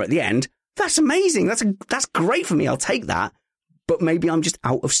of drama at the end, that's amazing. That's great for me. I'll take that. But maybe I'm just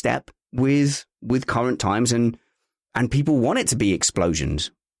out of step with current times and people want it to be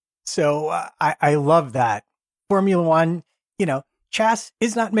explosions. So I love that. Formula One, chess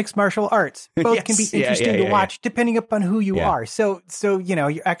is not mixed martial arts. Both Yes. can be interesting to watch depending upon who you are. So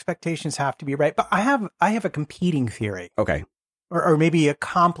your expectations have to be right. But I have a competing theory. Okay. Or maybe a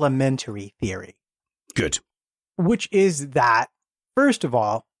complementary theory. Good. Which is that, first of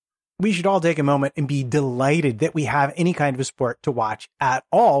all, we should all take a moment and be delighted that we have any kind of a sport to watch at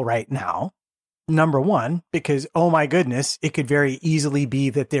all right now. Number one, because, oh my goodness, it could very easily be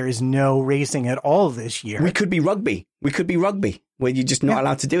that there is no racing at all this year. We could be rugby. Where you're just not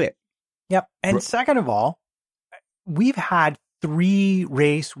allowed to do it. Yep. And second of all, we've had 3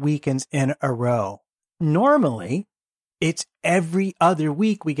 race weekends in a row. Normally, it's every other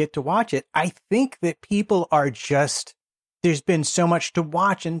week we get to watch it. I think that people are just, there's been so much to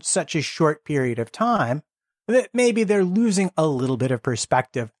watch in such a short period of time that maybe they're losing a little bit of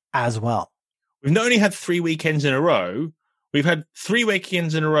perspective as well. We've not only had 3 weekends in a row, we've had 3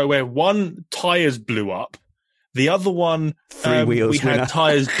 weekends in a row where one tyres blew up. The other one, 3 wheels we had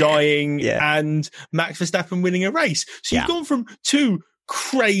tyres dying and Max Verstappen winning a race. So you've gone from 2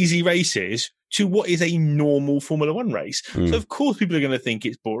 crazy races to what is a normal Formula One race. So of course people are going to think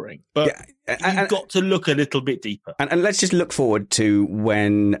it's boring, but you've got to look a little bit deeper. And let's just look forward to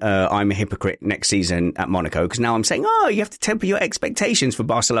when I'm a hypocrite next season at Monaco, because now I'm saying, you have to temper your expectations for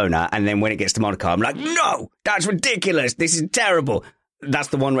Barcelona. And then when it gets to Monaco, I'm like, no, that's ridiculous. This is terrible. That's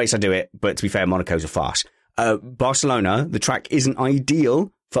the one race I do it. But to be fair, Monaco's a farce. Barcelona, the track isn't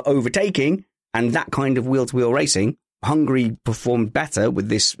ideal for overtaking and that kind of wheel-to-wheel racing. Hungary performed better with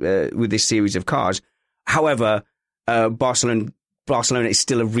this series of cars. However, Barcelona is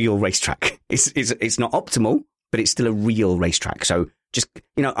still a real racetrack. It's not optimal, but it's still a real racetrack. So just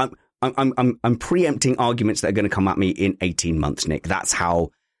I'm preempting arguments that are going to come at me in 18 months, Nick. That's how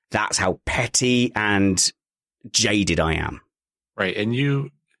petty and jaded I am. Right, and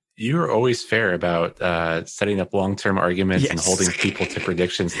you're always fair about setting up long-term arguments and holding people to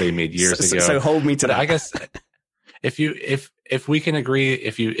predictions they made years ago. So hold me to that. I guess if we can agree,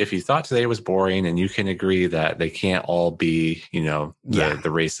 if you thought today was boring and you can agree that they can't all be, the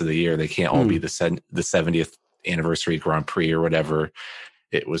race of the year, they can't all be the 70th anniversary Grand Prix or whatever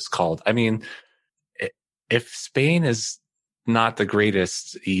it was called. I mean, if Spain is not the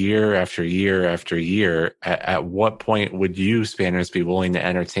greatest year after year after year, at what point would you Spaniards be willing to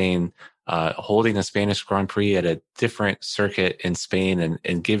entertain holding a Spanish Grand Prix at a different circuit in Spain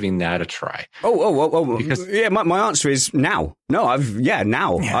and giving that a try? Because my answer is now. No,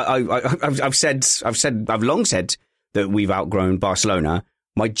 now. Yeah. I've long said that we've outgrown Barcelona.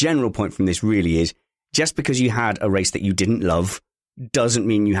 My general point from this really is just because you had a race that you didn't love doesn't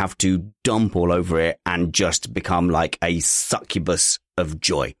mean you have to dump all over it and just become like a succubus of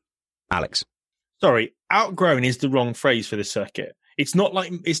joy. Alex. Sorry, outgrown is the wrong phrase for this circuit. It's not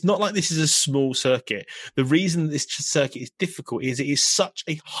like this is a small circuit. The reason this circuit is difficult is it is such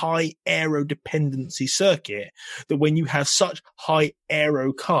a high aero dependency circuit that when you have such high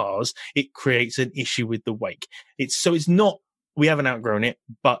aero cars, it creates an issue with the wake. It's not, we haven't outgrown it,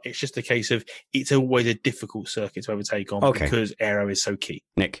 but it's just a case of it's always a difficult circuit to overtake on because aero is so key.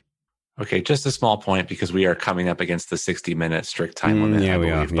 Nick. Okay, just a small point because we are coming up against the 60-minute strict time limit. Yeah,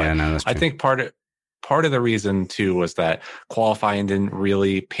 we are. Yeah, no, that's true. I think part of the reason too was that qualifying didn't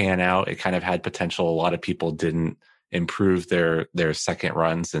really pan out. It kind of had potential. A lot of people didn't improve their second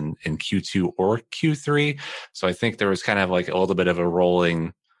runs in Q2 or Q3. So I think there was kind of like a little bit of a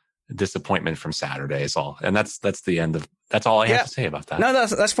rolling disappointment from Saturday is all. And that's the end of, that's all I have to say about that. No,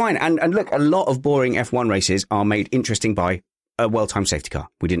 that's fine. And look, a lot of boring F1 races are made interesting by a well-timed safety car.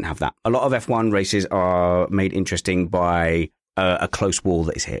 We didn't have that. A lot of F1 races are made interesting by a close wall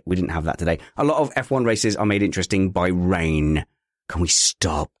that is hit. We didn't have that today. A lot of F1 races are made interesting by rain. Can we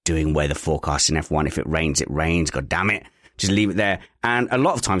stop doing weather forecasts in F1? If it rains, it rains. God damn it. Just leave it there. And a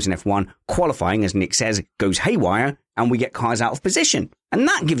lot of times in F1, qualifying, as Nick says, goes haywire and we get cars out of position. And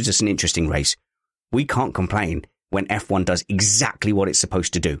that gives us an interesting race. We can't complain when F1 does exactly what it's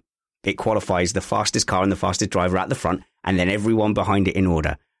supposed to do. It qualifies the fastest car and the fastest driver at the front and then everyone behind it in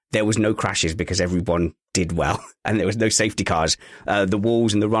order. There was no crashes because everyone did well and there was no safety cars. The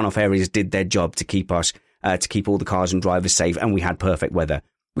walls and the runoff areas did their job to keep us, to keep all the cars and drivers safe, and we had perfect weather.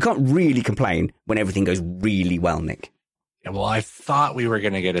 We can't really complain when everything goes really well, Nick. Yeah, well, I thought we were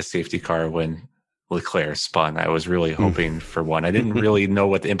going to get a safety car when Leclerc spun. I was really hoping for one. I didn't really know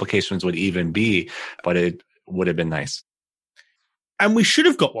what the implications would even be, but it would have been nice. And we should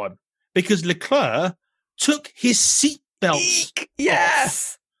have got one because Leclerc took his seatbelt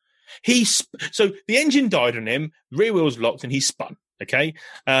off. So the engine died on him, rear wheels locked, and he spun. Okay.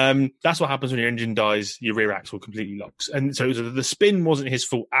 That's what happens when your engine dies, your rear axle completely locks. And so the spin wasn't his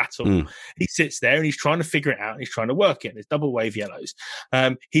fault at all. He sits there and he's trying to figure it out and he's trying to work it. And it's double wave yellows.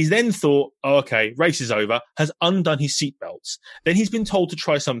 He's then thought, okay, race is over, has undone his seatbelts. Then he's been told to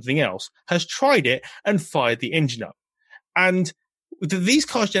try something else, has tried it and fired the engine up. And these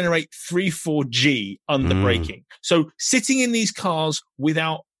cars generate 3-4 G under braking. So sitting in these cars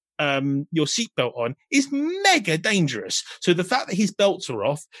without your seatbelt on is mega dangerous. So the fact that his belts are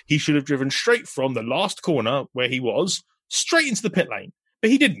off, he should have driven straight from the last corner where he was straight into the pit lane.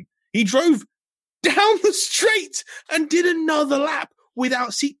 But he didn't. He drove down the straight and did another lap without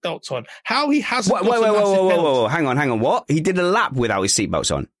seatbelts on. How he hasn't got a massive penalty. Whoa. Hang on. What? He did a lap without his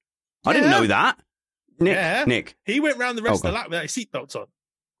seatbelts on? I didn't know that. Nick. He went round the rest of the lap without his seatbelts on.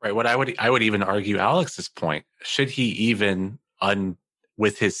 Right. What I would even argue Alex's point. Should he even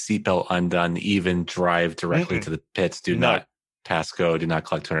with his seatbelt undone, even drive directly to the pits, do not pass go, do not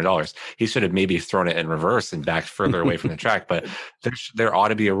collect $200. He should have maybe thrown it in reverse and backed further away from the track. But there ought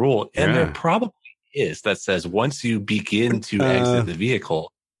to be a rule, and there probably is, that says once you begin to exit the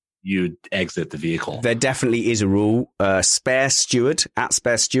vehicle, you exit the vehicle. There definitely is a rule. Spare Stewart,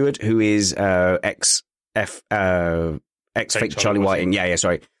 who is ex-Fake Charlie Whiting.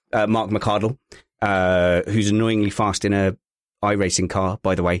 Mark McCardle, who's annoyingly fast in a iRacing car,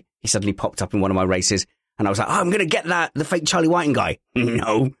 by the way. He suddenly popped up in one of my races and I was like, I'm going to get the fake Charlie Whiting guy.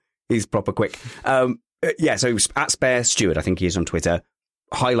 No, he's proper quick. So at Spare Stewart, I think he is on Twitter,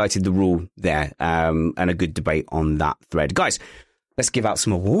 highlighted the rule there, and a good debate on that thread. Guys, let's give out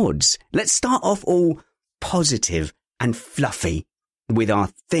some awards. Let's start off all positive and fluffy with our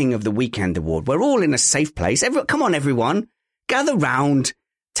Thing of the Weekend award. We're all in a safe place. Come on, everyone. Gather round.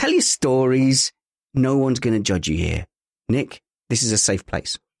 Tell your stories. No one's going to judge you here. Nick, this is a safe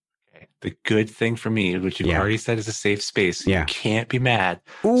place. Okay. The good thing for me, which you've already said is a safe space, you can't be mad.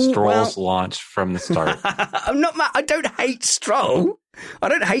 Ooh, Stroll's launch from the start. I'm not mad. I don't hate Stroll.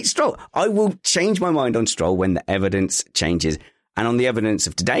 I will change my mind on Stroll when the evidence changes. And on the evidence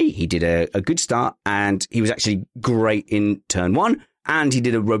of today, he did a good start and he was actually great in turn one. And he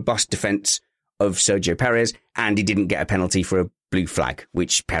did a robust defense of Sergio Perez and he didn't get a penalty for a blue flag,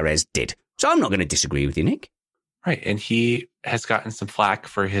 which Perez did. So I'm not going to disagree with you, Nick. Right. And he has gotten some flack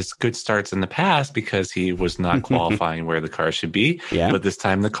for his good starts in the past because he was not qualifying where the car should be. Yeah. But this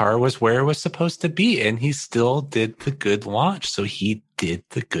time the car was where it was supposed to be. And he still did the good launch. So he did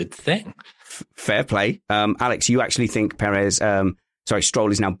the good thing. Fair play. Alex, you actually think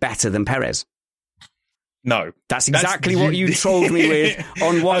Stroll is now better than Perez? No. That's exactly what you trolled me with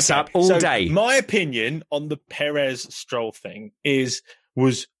on WhatsApp all day. My opinion on the Perez Stroll thing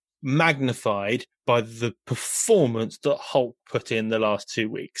was magnified by the performance that Hulk put in the last 2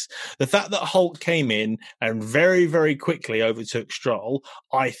 weeks. The fact that Hulk came in and very, very quickly overtook Stroll,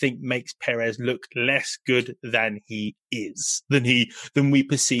 I think makes Perez look less good than he is, than we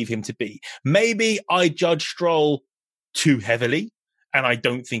perceive him to be. Maybe I judge Stroll too heavily, and I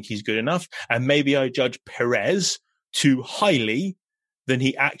don't think he's good enough. And maybe I judge Perez too highly than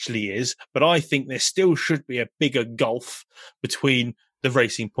he actually is. But I think there still should be a bigger gulf between the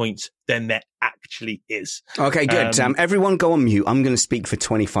Racing Points than there actually is. Okay, good. Everyone go on mute. I'm going to speak for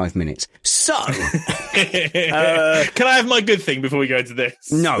 25 minutes. So, can I have my good thing before we go into this?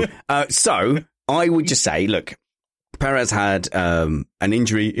 No. So I would just say, look, Perez had an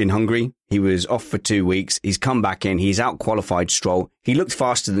injury in Hungary. He was off for 2 weeks. He's come back in. He's out-qualified Stroll. He looked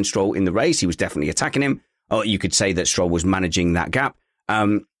faster than Stroll in the race. He was definitely attacking him. Or you could say that Stroll was managing that gap.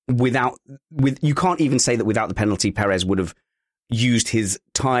 You can't even say that without the penalty, Perez would have used his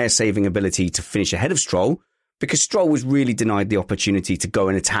tyre-saving ability to finish ahead of Stroll, because Stroll was really denied the opportunity to go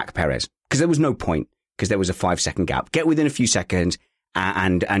and attack Perez, because there was no point, because there was a 5-second gap. Get within a few seconds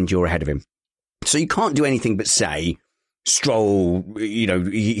and you're ahead of him. So you can't do anything but say Stroll,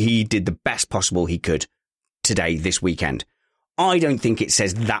 he did the best possible he could today, this weekend. I don't think it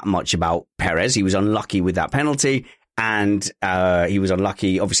says that much about Perez. He was unlucky with that penalty, and he was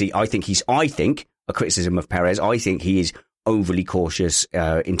unlucky. Obviously, I think a criticism of Perez, I think he is overly cautious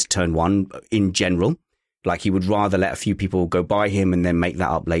into turn one in general. Like, he would rather let a few people go by him and then make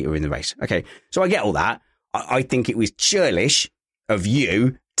that up later in the race. Okay, so I get all that. I think it was churlish of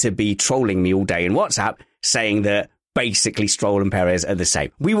you to be trolling me all day in WhatsApp saying that basically Stroll and Perez are the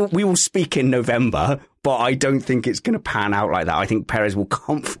same. We will speak in November, but I don't think it's going to pan out like that. I think Perez will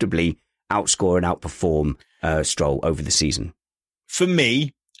comfortably outscore and outperform Stroll over the season. For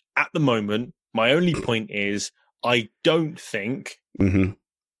me, at the moment, my only point is I don't think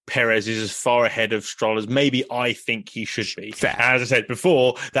Perez is as far ahead of Stroll as maybe I think he should be. Fair. As I said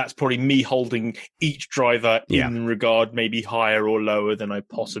before, that's probably me holding each driver in regard maybe higher or lower than I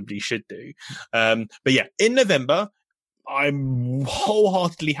possibly should do. But yeah, in November, I'm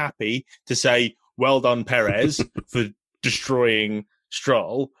wholeheartedly happy to say, well done, Perez, for destroying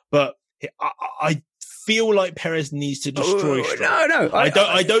Stroll. But I feel like Perez needs to destroy Stroll. No.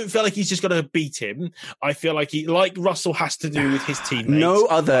 I don't feel like he's just going to beat him. I feel like like Russell has to do with his teammates.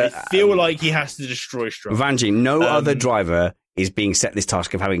 I feel like he has to destroy Stroll. Vanjie, no other driver is being set this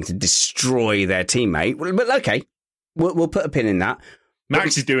task of having to destroy their teammate. But okay, we'll put a pin in that.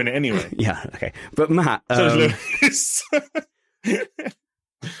 Max is doing it anyway. Yeah, okay. But Matt... So is Lewis.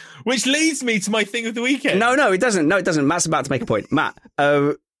 Which leads me to my thing of the weekend. No, it doesn't. Matt's about to make a point. Matt,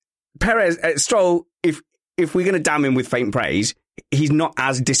 Perez, Stroll, if we're going to damn him with faint praise, he's not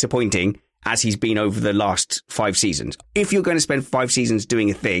as disappointing as he's been over the last 5 seasons. If you're going to spend 5 seasons doing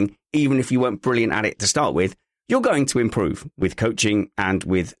a thing, even if you weren't brilliant at it to start with, you're going to improve with coaching and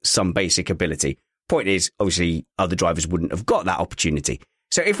with some basic ability. Point is, obviously, other drivers wouldn't have got that opportunity.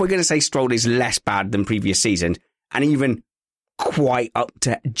 So if we're going to say Stroll is less bad than previous seasons, and even quite up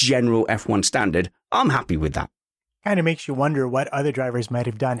to general F1 standard, I'm happy with that. Kind of makes you wonder what other drivers might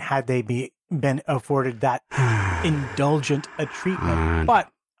have done had they been afforded that indulgent a treatment. But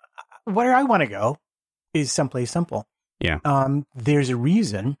where I want to go is someplace simple. Yeah. There's a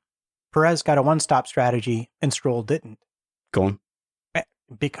reason Perez got a one-stop strategy and Stroll didn't. Go on.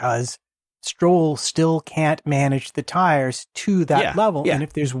 Because Stroll still can't manage the tires to that level. Yeah. And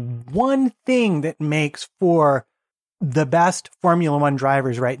if there's one thing that makes for the best Formula One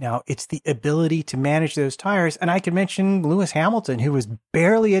drivers right now, it's the ability to manage those tires. And I can mention Lewis Hamilton, who was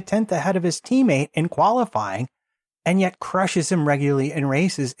barely a tenth ahead of his teammate in qualifying and yet crushes him regularly in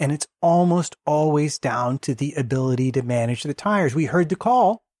races. And it's almost always down to the ability to manage the tires. We heard the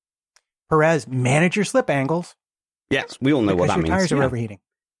call. Perez, manage your slip angles. Yes, we all know what that means. Your tires are overheating.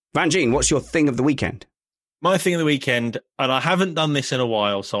 Vanjie, what's your thing of the weekend? My thing of the weekend, and I haven't done this in a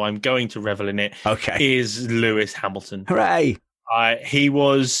while, so I'm going to revel in it, is Lewis Hamilton. Hooray! He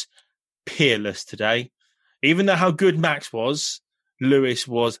was peerless today. Even though how good Max was, Lewis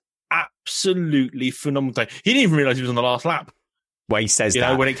was absolutely phenomenal. He didn't even realise he was on the last lap. Well, he says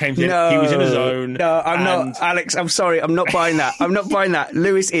that. When it came to him, he was in his zone. No, I'm not. Alex, I'm sorry. I'm not buying that. I'm not buying that.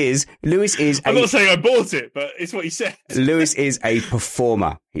 Lewis is. I'm not saying I bought it, but it's what he said. Lewis is a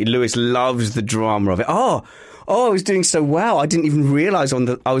performer. Lewis loves the drama of it. Oh, I was doing so well. I didn't even realise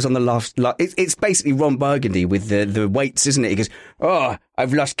I was on the last. It's basically Ron Burgundy with the weights, isn't it? He goes, "Oh,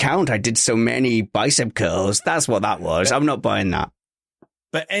 I've lost count. I did so many bicep curls." That's what that was. I'm not buying that.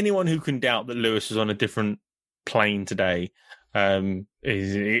 But anyone who can doubt that Lewis was on a different plane today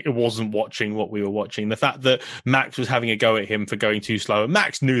It wasn't watching what we were watching. The fact that Max was having a go at him for going too slow, and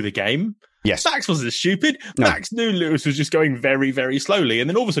Max knew the game. Yes. Max wasn't stupid. No. Max knew Lewis was just going very, very slowly. And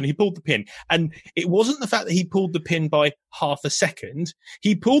then all of a sudden he pulled the pin. And it wasn't the fact that he pulled the pin by half a second.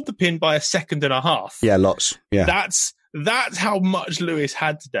 He pulled the pin by a second and a half. Yeah, lots. Yeah. That's how much Lewis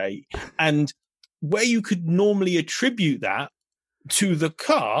had today. And where you could normally attribute that to the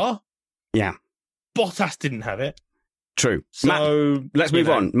car, yeah, Bottas didn't have it. True. So Matt, let's move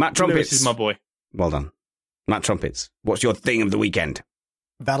on. Matt Trumpets. Lewis is my boy. Well done. Matt Trumpets. What's your thing of the weekend?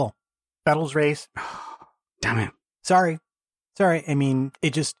 Vettel's race. Damn it. Sorry. I mean,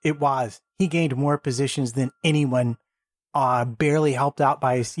 it was. He gained more positions than anyone. Barely helped out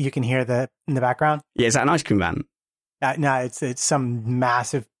by, you can hear in the background. Yeah, is that an ice cream van? No, it's some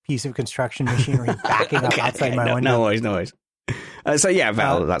massive piece of construction machinery backing up outside my window. No worries. So yeah,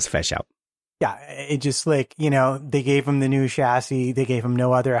 Vettel, that's a fair shout. Yeah, it just they gave him the new chassis. They gave him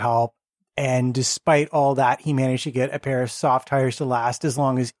no other help. And despite all that, he managed to get a pair of soft tires to last as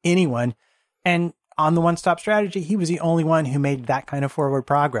long as anyone. And on the one-stop strategy, he was the only one who made that kind of forward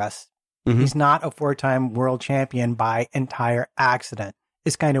progress. Mm-hmm. He's not a 4-time world champion by entire accident,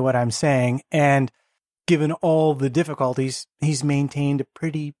 is kind of what I'm saying. And given all the difficulties, he's maintained a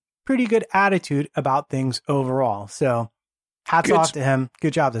pretty good attitude about things overall. So hats off to him.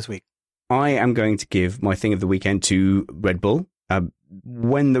 Good job this week. I am going to give my thing of the weekend to Red Bull.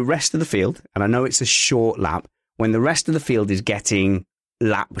 When the rest of the field, and I know it's a short lap, when the rest of the field is getting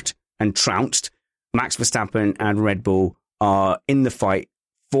lapped and trounced, Max Verstappen and Red Bull are in the fight,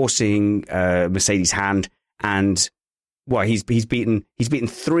 forcing Mercedes' hand. And well, he's beaten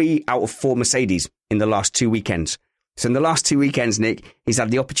 3 out of 4 Mercedes in the last 2 weekends. So in the last 2 weekends, Nick, he's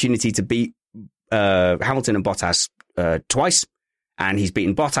had the opportunity to beat Hamilton and Bottas twice, and he's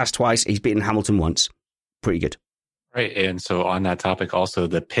beaten Bottas twice. He's beaten Hamilton once. Pretty good. Right. And so on that topic, also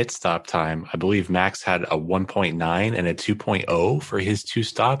the pit stop time, I believe Max had a 1.9 and a 2.0 for his 2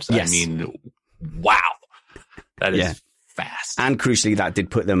 stops. Yes. I mean, wow. That is fast. And crucially, that did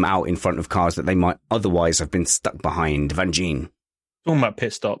put them out in front of cars that they might otherwise have been stuck behind. Van Gien. Talking about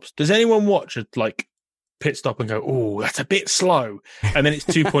pit stops, does anyone watch a pit stop and go, oh, that's a bit slow, and then it's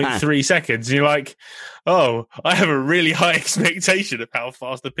 2.3 seconds, and you're like, oh, I have a really high expectation of how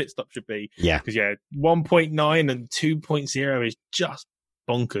fast the pit stop should be. Yeah, because 1.9 and 2.0 is just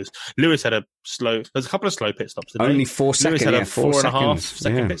bonkers. Lewis had there's a couple of slow pit stops today. Only 4 seconds. Lewis had a 4.5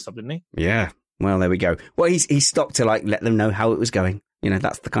 second pit stop, didn't he? Yeah. Well, there we go. Well, he stopped to let them know how it was going.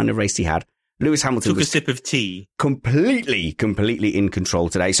 That's the kind of race he had. Lewis Hamilton took a sip of tea. Completely in control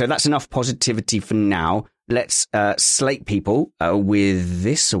today. So that's enough positivity for now. Let's slate people with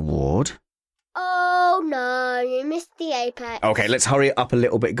this award. Oh, no, you missed the apex. Okay, let's hurry it up a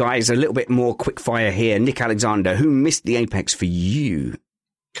little bit, guys. A little bit more quick fire here. Nick Alexander, who missed the apex for you?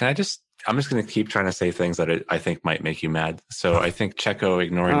 I'm just going to keep trying to say things that I think might make you mad. So I think Checo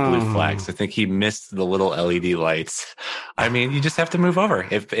ignoring blue flags. I think he missed the little LED lights. I mean, you just have to move over.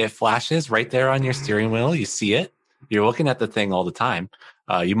 If it flashes right there on your steering wheel, you see it. You're looking at the thing all the time.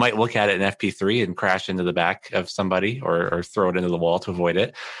 You might look at it in FP3 and crash into the back of somebody or throw it into the wall to avoid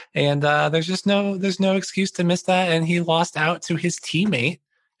it. And there's no excuse to miss that. And he lost out to his teammate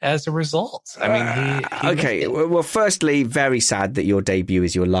as a result. I mean, he okay. Well, firstly, very sad that your debut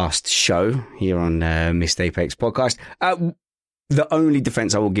is your last show here on Missed Apex podcast. The only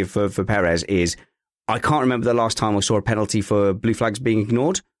defense I will give for Perez is I can't remember the last time I saw a penalty for blue flags being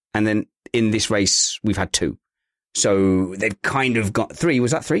ignored. And then in this race, we've had 2. So they've kind of got 3. Was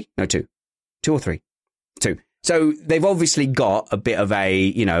that 3? No, 2. 2 or 3? 2. So they've obviously got a bit of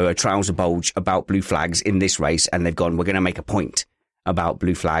a trouser bulge about blue flags in this race. And they've gone, we're going to make a point about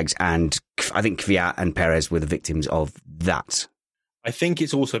blue flags, and I think Kvyat and Perez were the victims of that. I think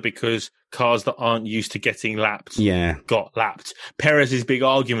it's also because cars that aren't used to getting lapped got lapped. Perez's big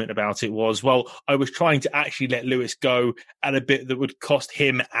argument about it was, well, I was trying to actually let Lewis go at a bit that would cost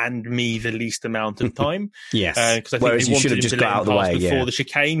him and me the least amount of time. Yes. Because I think whereas he you should wanted have him just to got let out him of the pass way before the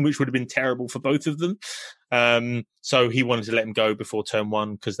chicane, which would have been terrible for both of them. So he wanted to let him go before turn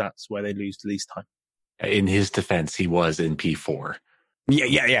 1 because that's where they lose the least time. In his defense, he was in P4.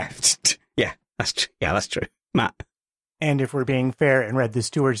 Yeah. That's true. Matt. And if we're being fair and read the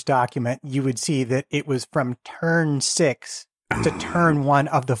steward's document, you would see that it was from turn 6 to turn 1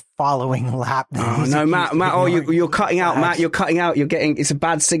 of the following lap. Oh, no, Matt. Oh, you're cutting out, Matt. You're cutting out. You're getting, it's a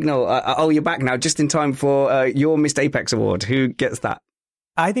bad signal. You're back now, just in time for your Missed Apex award. Who gets that?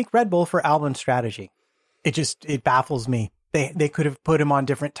 I think Red Bull for Albon's strategy. It baffles me. They could have put him on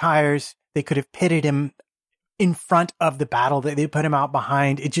different tires. They could have pitted him in front of the battle. They put him out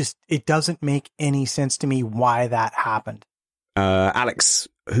behind. It doesn't make any sense to me why that happened. Alex,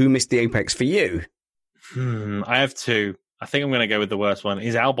 who missed the apex for you? I have two. I think I'm going to go with the worst one.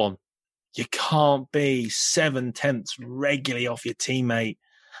 Is Albon. You can't be 7/10 regularly off your teammate,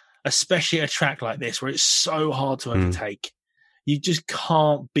 especially at a track like this where it's so hard to overtake. You just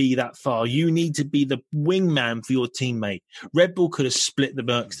can't be that far. You need to be the wingman for your teammate. Red Bull could have split the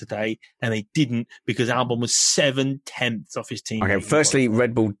Mercs today, and they didn't because Albon was 7/10 off his teammate. Okay, firstly,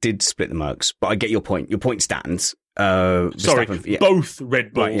 Red Bull did split the Mercs, but I get your point. Your point stands. Sorry, both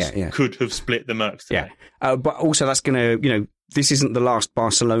Red Bulls could have split the Mercs today. Yeah, but also that's going to, this isn't the last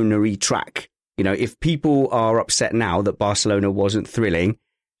Barcelona-y track. If people are upset now that Barcelona wasn't thrilling,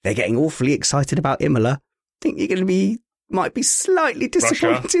 they're getting awfully excited about Imola. I think you're going to might be slightly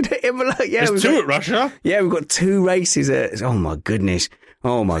disappointed at Imola. Yeah, there's two at Russia. Yeah, we've got 2 races. Oh my goodness.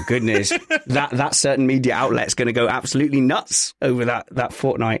 that certain media outlet's going to go absolutely nuts over that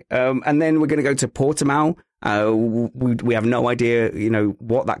fortnight. And then we're going to go to Portimao. We have no idea,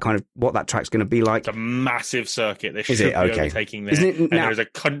 what that track's going to be like. It's a massive circuit. There should be overtaking there. And there's a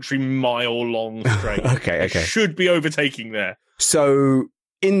country mile long straight. Okay. Should be overtaking there. So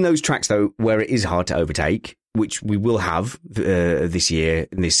in those tracks though, where it is hard to overtake, which we will have this year,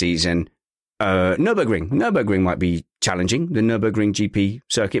 this season, Nürburgring might be challenging. The Nürburgring GP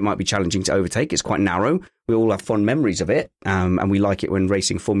circuit might be challenging to overtake. It's quite narrow. We all have fond memories of it, and we like it when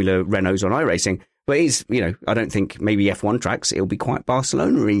racing Formula Renaults on iRacing. But it is, I don't think maybe F1 tracks, it'll be quite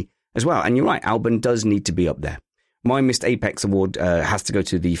Barcelona-y as well. And you're right, Albon does need to be up there. My missed Apex award has to go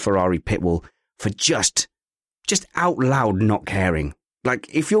to the Ferrari pitwall for just out loud not caring. Like,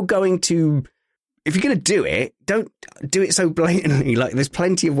 if you're going to do it, don't do it so blatantly. Like, there's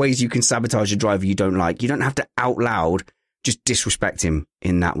plenty of ways you can sabotage a driver you don't like. You don't have to out loud just disrespect him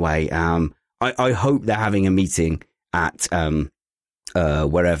in that way. I hope they're having a meeting at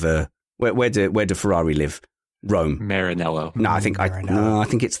wherever. Where do Ferrari live? Rome. Maranello. No, I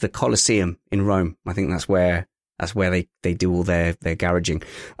think it's the Colosseum in Rome. I think that's where they do all their garaging.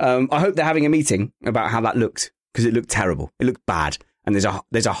 I hope they're having a meeting about how that looked, because it looked terrible. It looked bad. And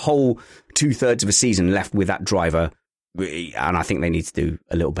there's a whole 2/3 of a season left with that driver, and I think they need to do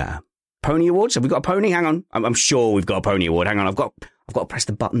a little better. Pony awards? Have we got a pony? Hang on, I'm sure we've got a pony award. Hang on, I've got to press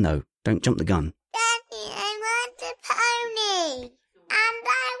the button though. Don't jump the gun. Daddy, I want a pony, and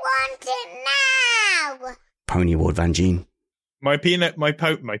I want it now. Pony award, Van Gene. My pony.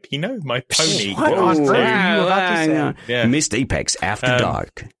 What on earth are you about to say? Yeah. Missed Apex after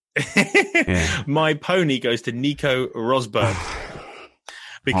dark. Yeah. My pony goes to Nico Rosberg.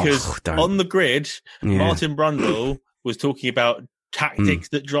 Because on the grid, Martin Brundle was talking about tactics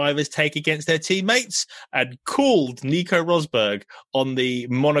that drivers take against their teammates and called Nico Rosberg on the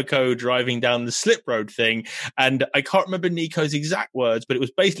Monaco driving down the slip road thing. And I can't remember Nico's exact words, but it was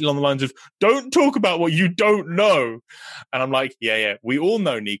basically along the lines of, don't talk about what you don't know. And I'm like, yeah, we all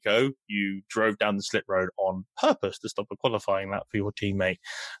know, Nico, you drove down the slip road on purpose to stop a qualifying lap for your teammate.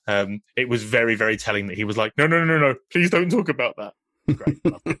 It was very, very telling that he was like, no, please don't talk about that. Great.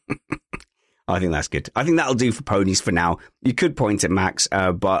 I think that's good. I think that'll do for ponies for now. You could point at Max,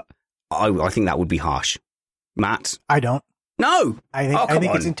 but I think that would be harsh. Matt? I don't. No! I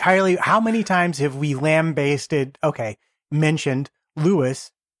think it's entirely... How many times have we mentioned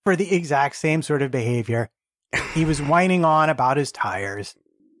Lewis for the exact same sort of behavior? He was whining on about his tires.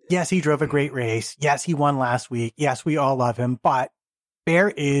 Yes, he drove a great race. Yes, he won last week. Yes, we all love him. But fair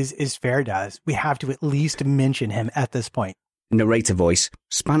is fair does. We have to at least mention him at this point. Narrator voice.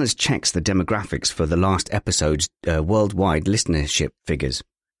 Spanners checks the demographics for the last episode's worldwide listenership figures.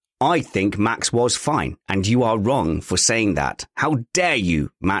 I think Max was fine, and you are wrong for saying that. How dare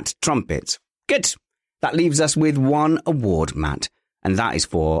you, Matt Trumpet? Good. That leaves us with one award, Matt, and that is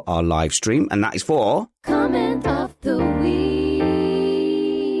for our live stream, and that is for... Comment of the Week.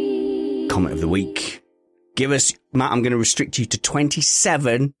 Comment of the Week. Give us... Matt, I'm going to restrict you to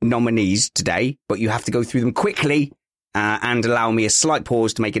 27 nominees today, but you have to go through them quickly and allow me a slight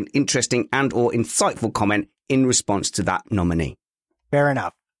pause to make an interesting and or insightful comment in response to that nominee. Fair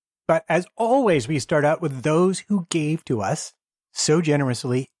enough. But as always, we start out with those who gave to us so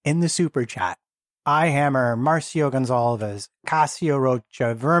generously in the super chat. iHammer, Marcio Gonzalez, Casio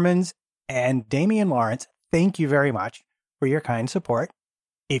Rocha Vermans, and Damian Lawrence. Thank you very much for your kind support.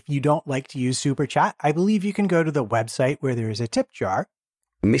 If you don't like to use super chat, I believe you can go to the website where there is a tip jar.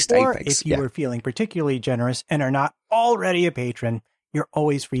 Missed or Apex, if you are feeling particularly generous and are not already a patron, you're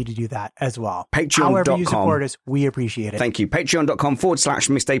always free to do that as well. Patreon.com. However you support us, we appreciate it. Thank you.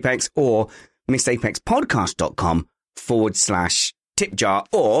 Patreon.com/MissedApex or MissedApexPodcast.com/tipjar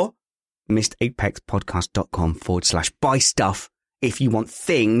or MissedApexPodcast.com/buy stuff if you want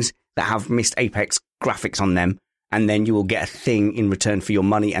things that have Missed Apex graphics on them and then you will get a thing in return for your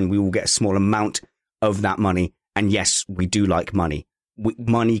money, and we will get a small amount of that money. And yes, we do like money.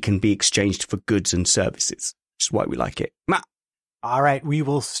 Money can be exchanged for goods and services, which is why we like it. Matt. All right, we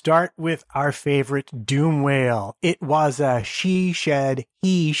will start with our favorite doom whale. It was a she shed,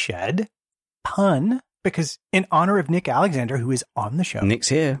 he shed pun, because in honor of Nick Alexander, who is on the show. Nick's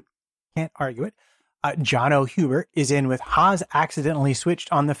here. Can't argue it. John O'Huber is in with Haas accidentally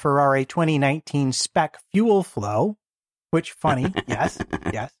switched on the Ferrari 2019 spec fuel flow, which funny. Yes.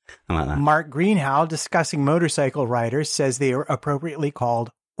 I like that. Mark Greenhow, discussing motorcycle riders, says they are appropriately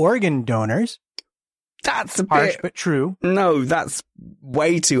called organ donors. That's a harsh, bit... but true. No, that's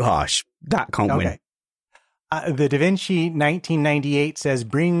way too harsh. That can't win. The Da Vinci 1998 says,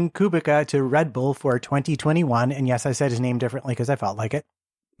 bring Kubica to Red Bull for 2021. And yes, I said his name differently because I felt like it.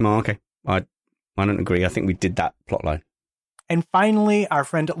 Oh, okay. I don't agree. I think we did that plotline. And finally, our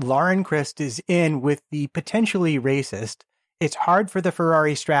friend Lauren Christ is in with the potentially racist. It's hard for the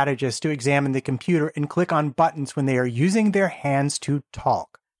Ferrari strategists to examine the computer and click on buttons when they are using their hands to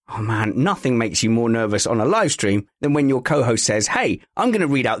talk. Oh man, nothing makes you more nervous on a live stream than when your co-host says, hey, I'm going to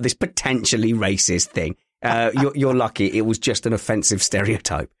read out this potentially racist thing. You're lucky. It was just an offensive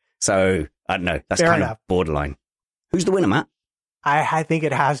stereotype. So, I don't know. That's Fair kind enough. of borderline. Who's the winner, Matt? I think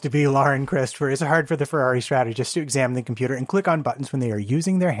it has to be Lauren Christ for it's hard for the Ferrari strategists to examine the computer and click on buttons when they are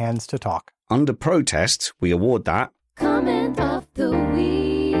using their hands to talk. Under protest, we award that. Comment of the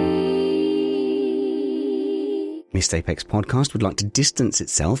week. Missed Apex Podcast would like to distance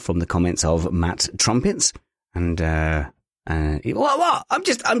itself from the comments of Matt Trumpets. And, what?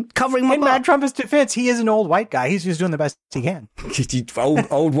 I'm covering my In Matt Trumpet's defense, he is an old white guy. He's just doing the best he can.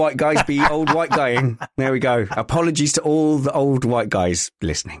 old white guys be old white guying. There we go. Apologies to all the old white guys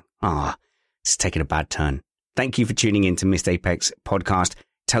listening. It's taking a bad turn. Thank you for tuning in to Missed Apex Podcast.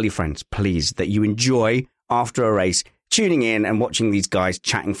 Tell your friends, please, that you enjoy, after a race, tuning in and watching these guys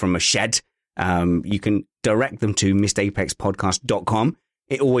chatting from a shed. You can direct them to missedapexpodcast.com.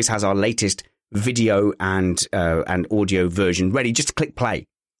 It always has our latest video and audio version ready. Just click play.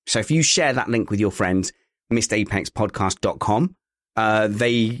 So if you share that link with your friends, missedapexpodcast.com,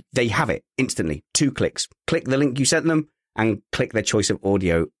 they have it instantly. 2 clicks. Click the link you sent them and click their choice of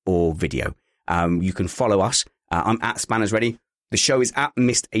audio or video. You can follow us. I'm at Spanners Ready. The show is at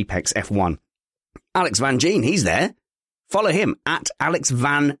Missed Apex F1. Alex Van Geen, he's there. Follow him at Alex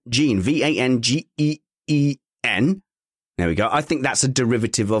Van Geen, VANGEEN. There we go. I think that's a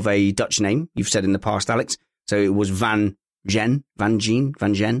derivative of a Dutch name you've said in the past, Alex. So it was Van Geen. Van Geen.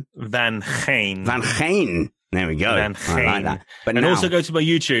 Van Geen. There we go. Van I like that. But and now, also go to my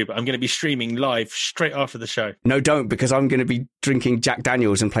YouTube. I'm going to be streaming live straight after the show. No, don't, because I'm going to be drinking Jack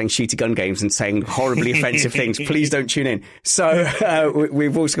Daniels and playing shooty gun games and saying horribly offensive things. Please don't tune in. So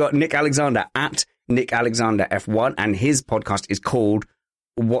we've also got Nick Alexander at Nick Alexander F1, and his podcast is called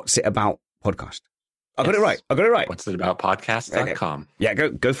What's It About Podcast. I got it right. What's It About Podcast.com. Okay. Yeah,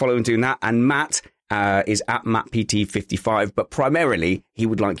 go follow him doing that. And Matt is at MattPT55, but primarily he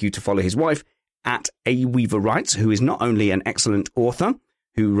would like you to follow his wife at A Weaver Writes, who is not only an excellent author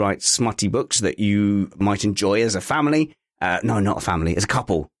who writes smutty books that you might enjoy as a family. No, not a family, as a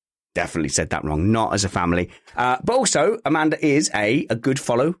couple. Definitely said that wrong. Not as a family. But also, Amanda is a good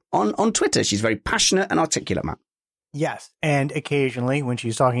follow on Twitter. She's very passionate and articulate, Matt. Yes. And occasionally, when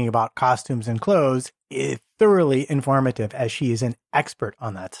she's talking about costumes and clothes, it's thoroughly informative, as she is an expert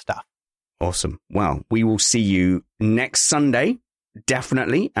on that stuff. Awesome. Well, we will see you next Sunday,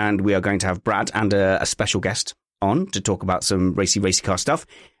 definitely. And we are going to have Brad and a special guest on to talk about some racy car stuff.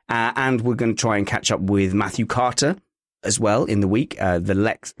 And we're going to try and catch up with Matthew Carter as well in the week,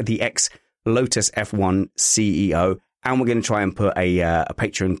 the ex-Lotus F1 CEO. And we're going to try and put a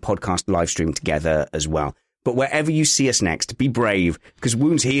Patreon podcast live stream together as well. But wherever you see us next, be brave, because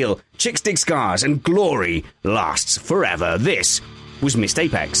wounds heal, chicks dig scars, and glory lasts forever. This was Missed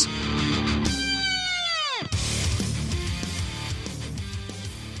Apex.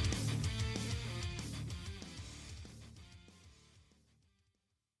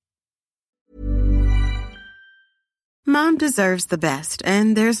 Mom deserves the best,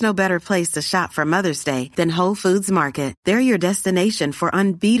 and there's no better place to shop for Mother's Day than Whole Foods Market. They're your destination for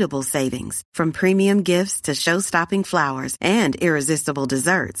unbeatable savings, from premium gifts to show-stopping flowers and irresistible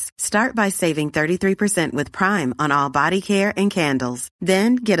desserts. Start by saving 33% with Prime on all body care and candles.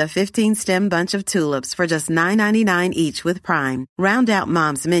 Then get a 15-stem bunch of tulips for just $9.99 each with Prime. Round out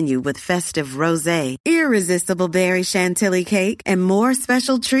Mom's menu with festive rosé, irresistible berry chantilly cake, and more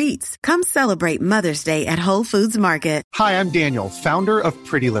special treats. Come celebrate Mother's Day at Whole Foods Market. Hi, I'm Daniel, founder of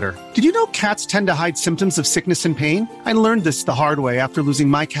Pretty Litter. Did you know cats tend to hide symptoms of sickness and pain? I learned this the hard way after losing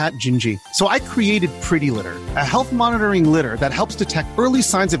my cat, Gingy. So I created Pretty Litter, a health monitoring litter that helps detect early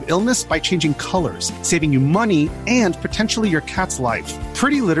signs of illness by changing colors, saving you money and potentially your cat's life.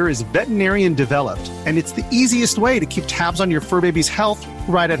 Pretty Litter is veterinarian developed, and it's the easiest way to keep tabs on your fur baby's health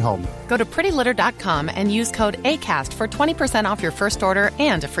right at home. Go to prettylitter.com and use code ACAST for 20% off your first order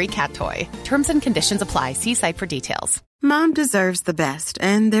and a free cat toy. Terms and conditions apply. See site for details. Mom deserves the best,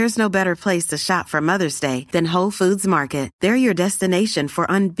 and there's no better place to shop for Mother's Day than Whole Foods Market. They're your destination for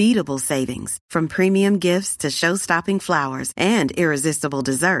unbeatable savings, from premium gifts to show-stopping flowers and irresistible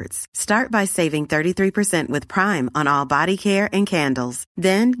desserts. Start by saving 33% with Prime on all body care and candles.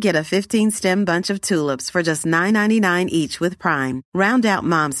 Then get a 15-stem bunch of tulips for just $9.99 each with Prime. Round out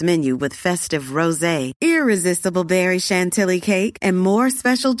Mom's menu with festive rosé, irresistible berry chantilly cake, and more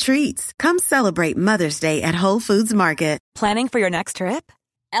special treats. Come celebrate Mother's Day at Whole Foods Market. Planning for your next trip?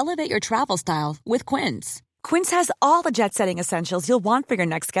 Elevate your travel style with Quince. Quince has all the jet-setting essentials you'll want for your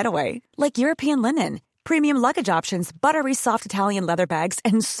next getaway, like European linen, premium luggage options, buttery soft Italian leather bags,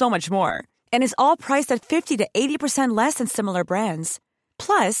 and so much more. And is all priced at 50 to 80% less than similar brands.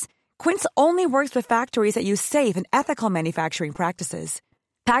 Plus, Quince only works with factories that use safe and ethical manufacturing practices.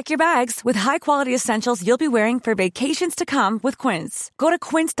 Pack your bags with high-quality essentials you'll be wearing for vacations to come with Quince. Go to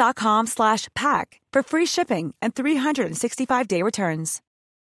quince.com/pack for free shipping and 365-day returns.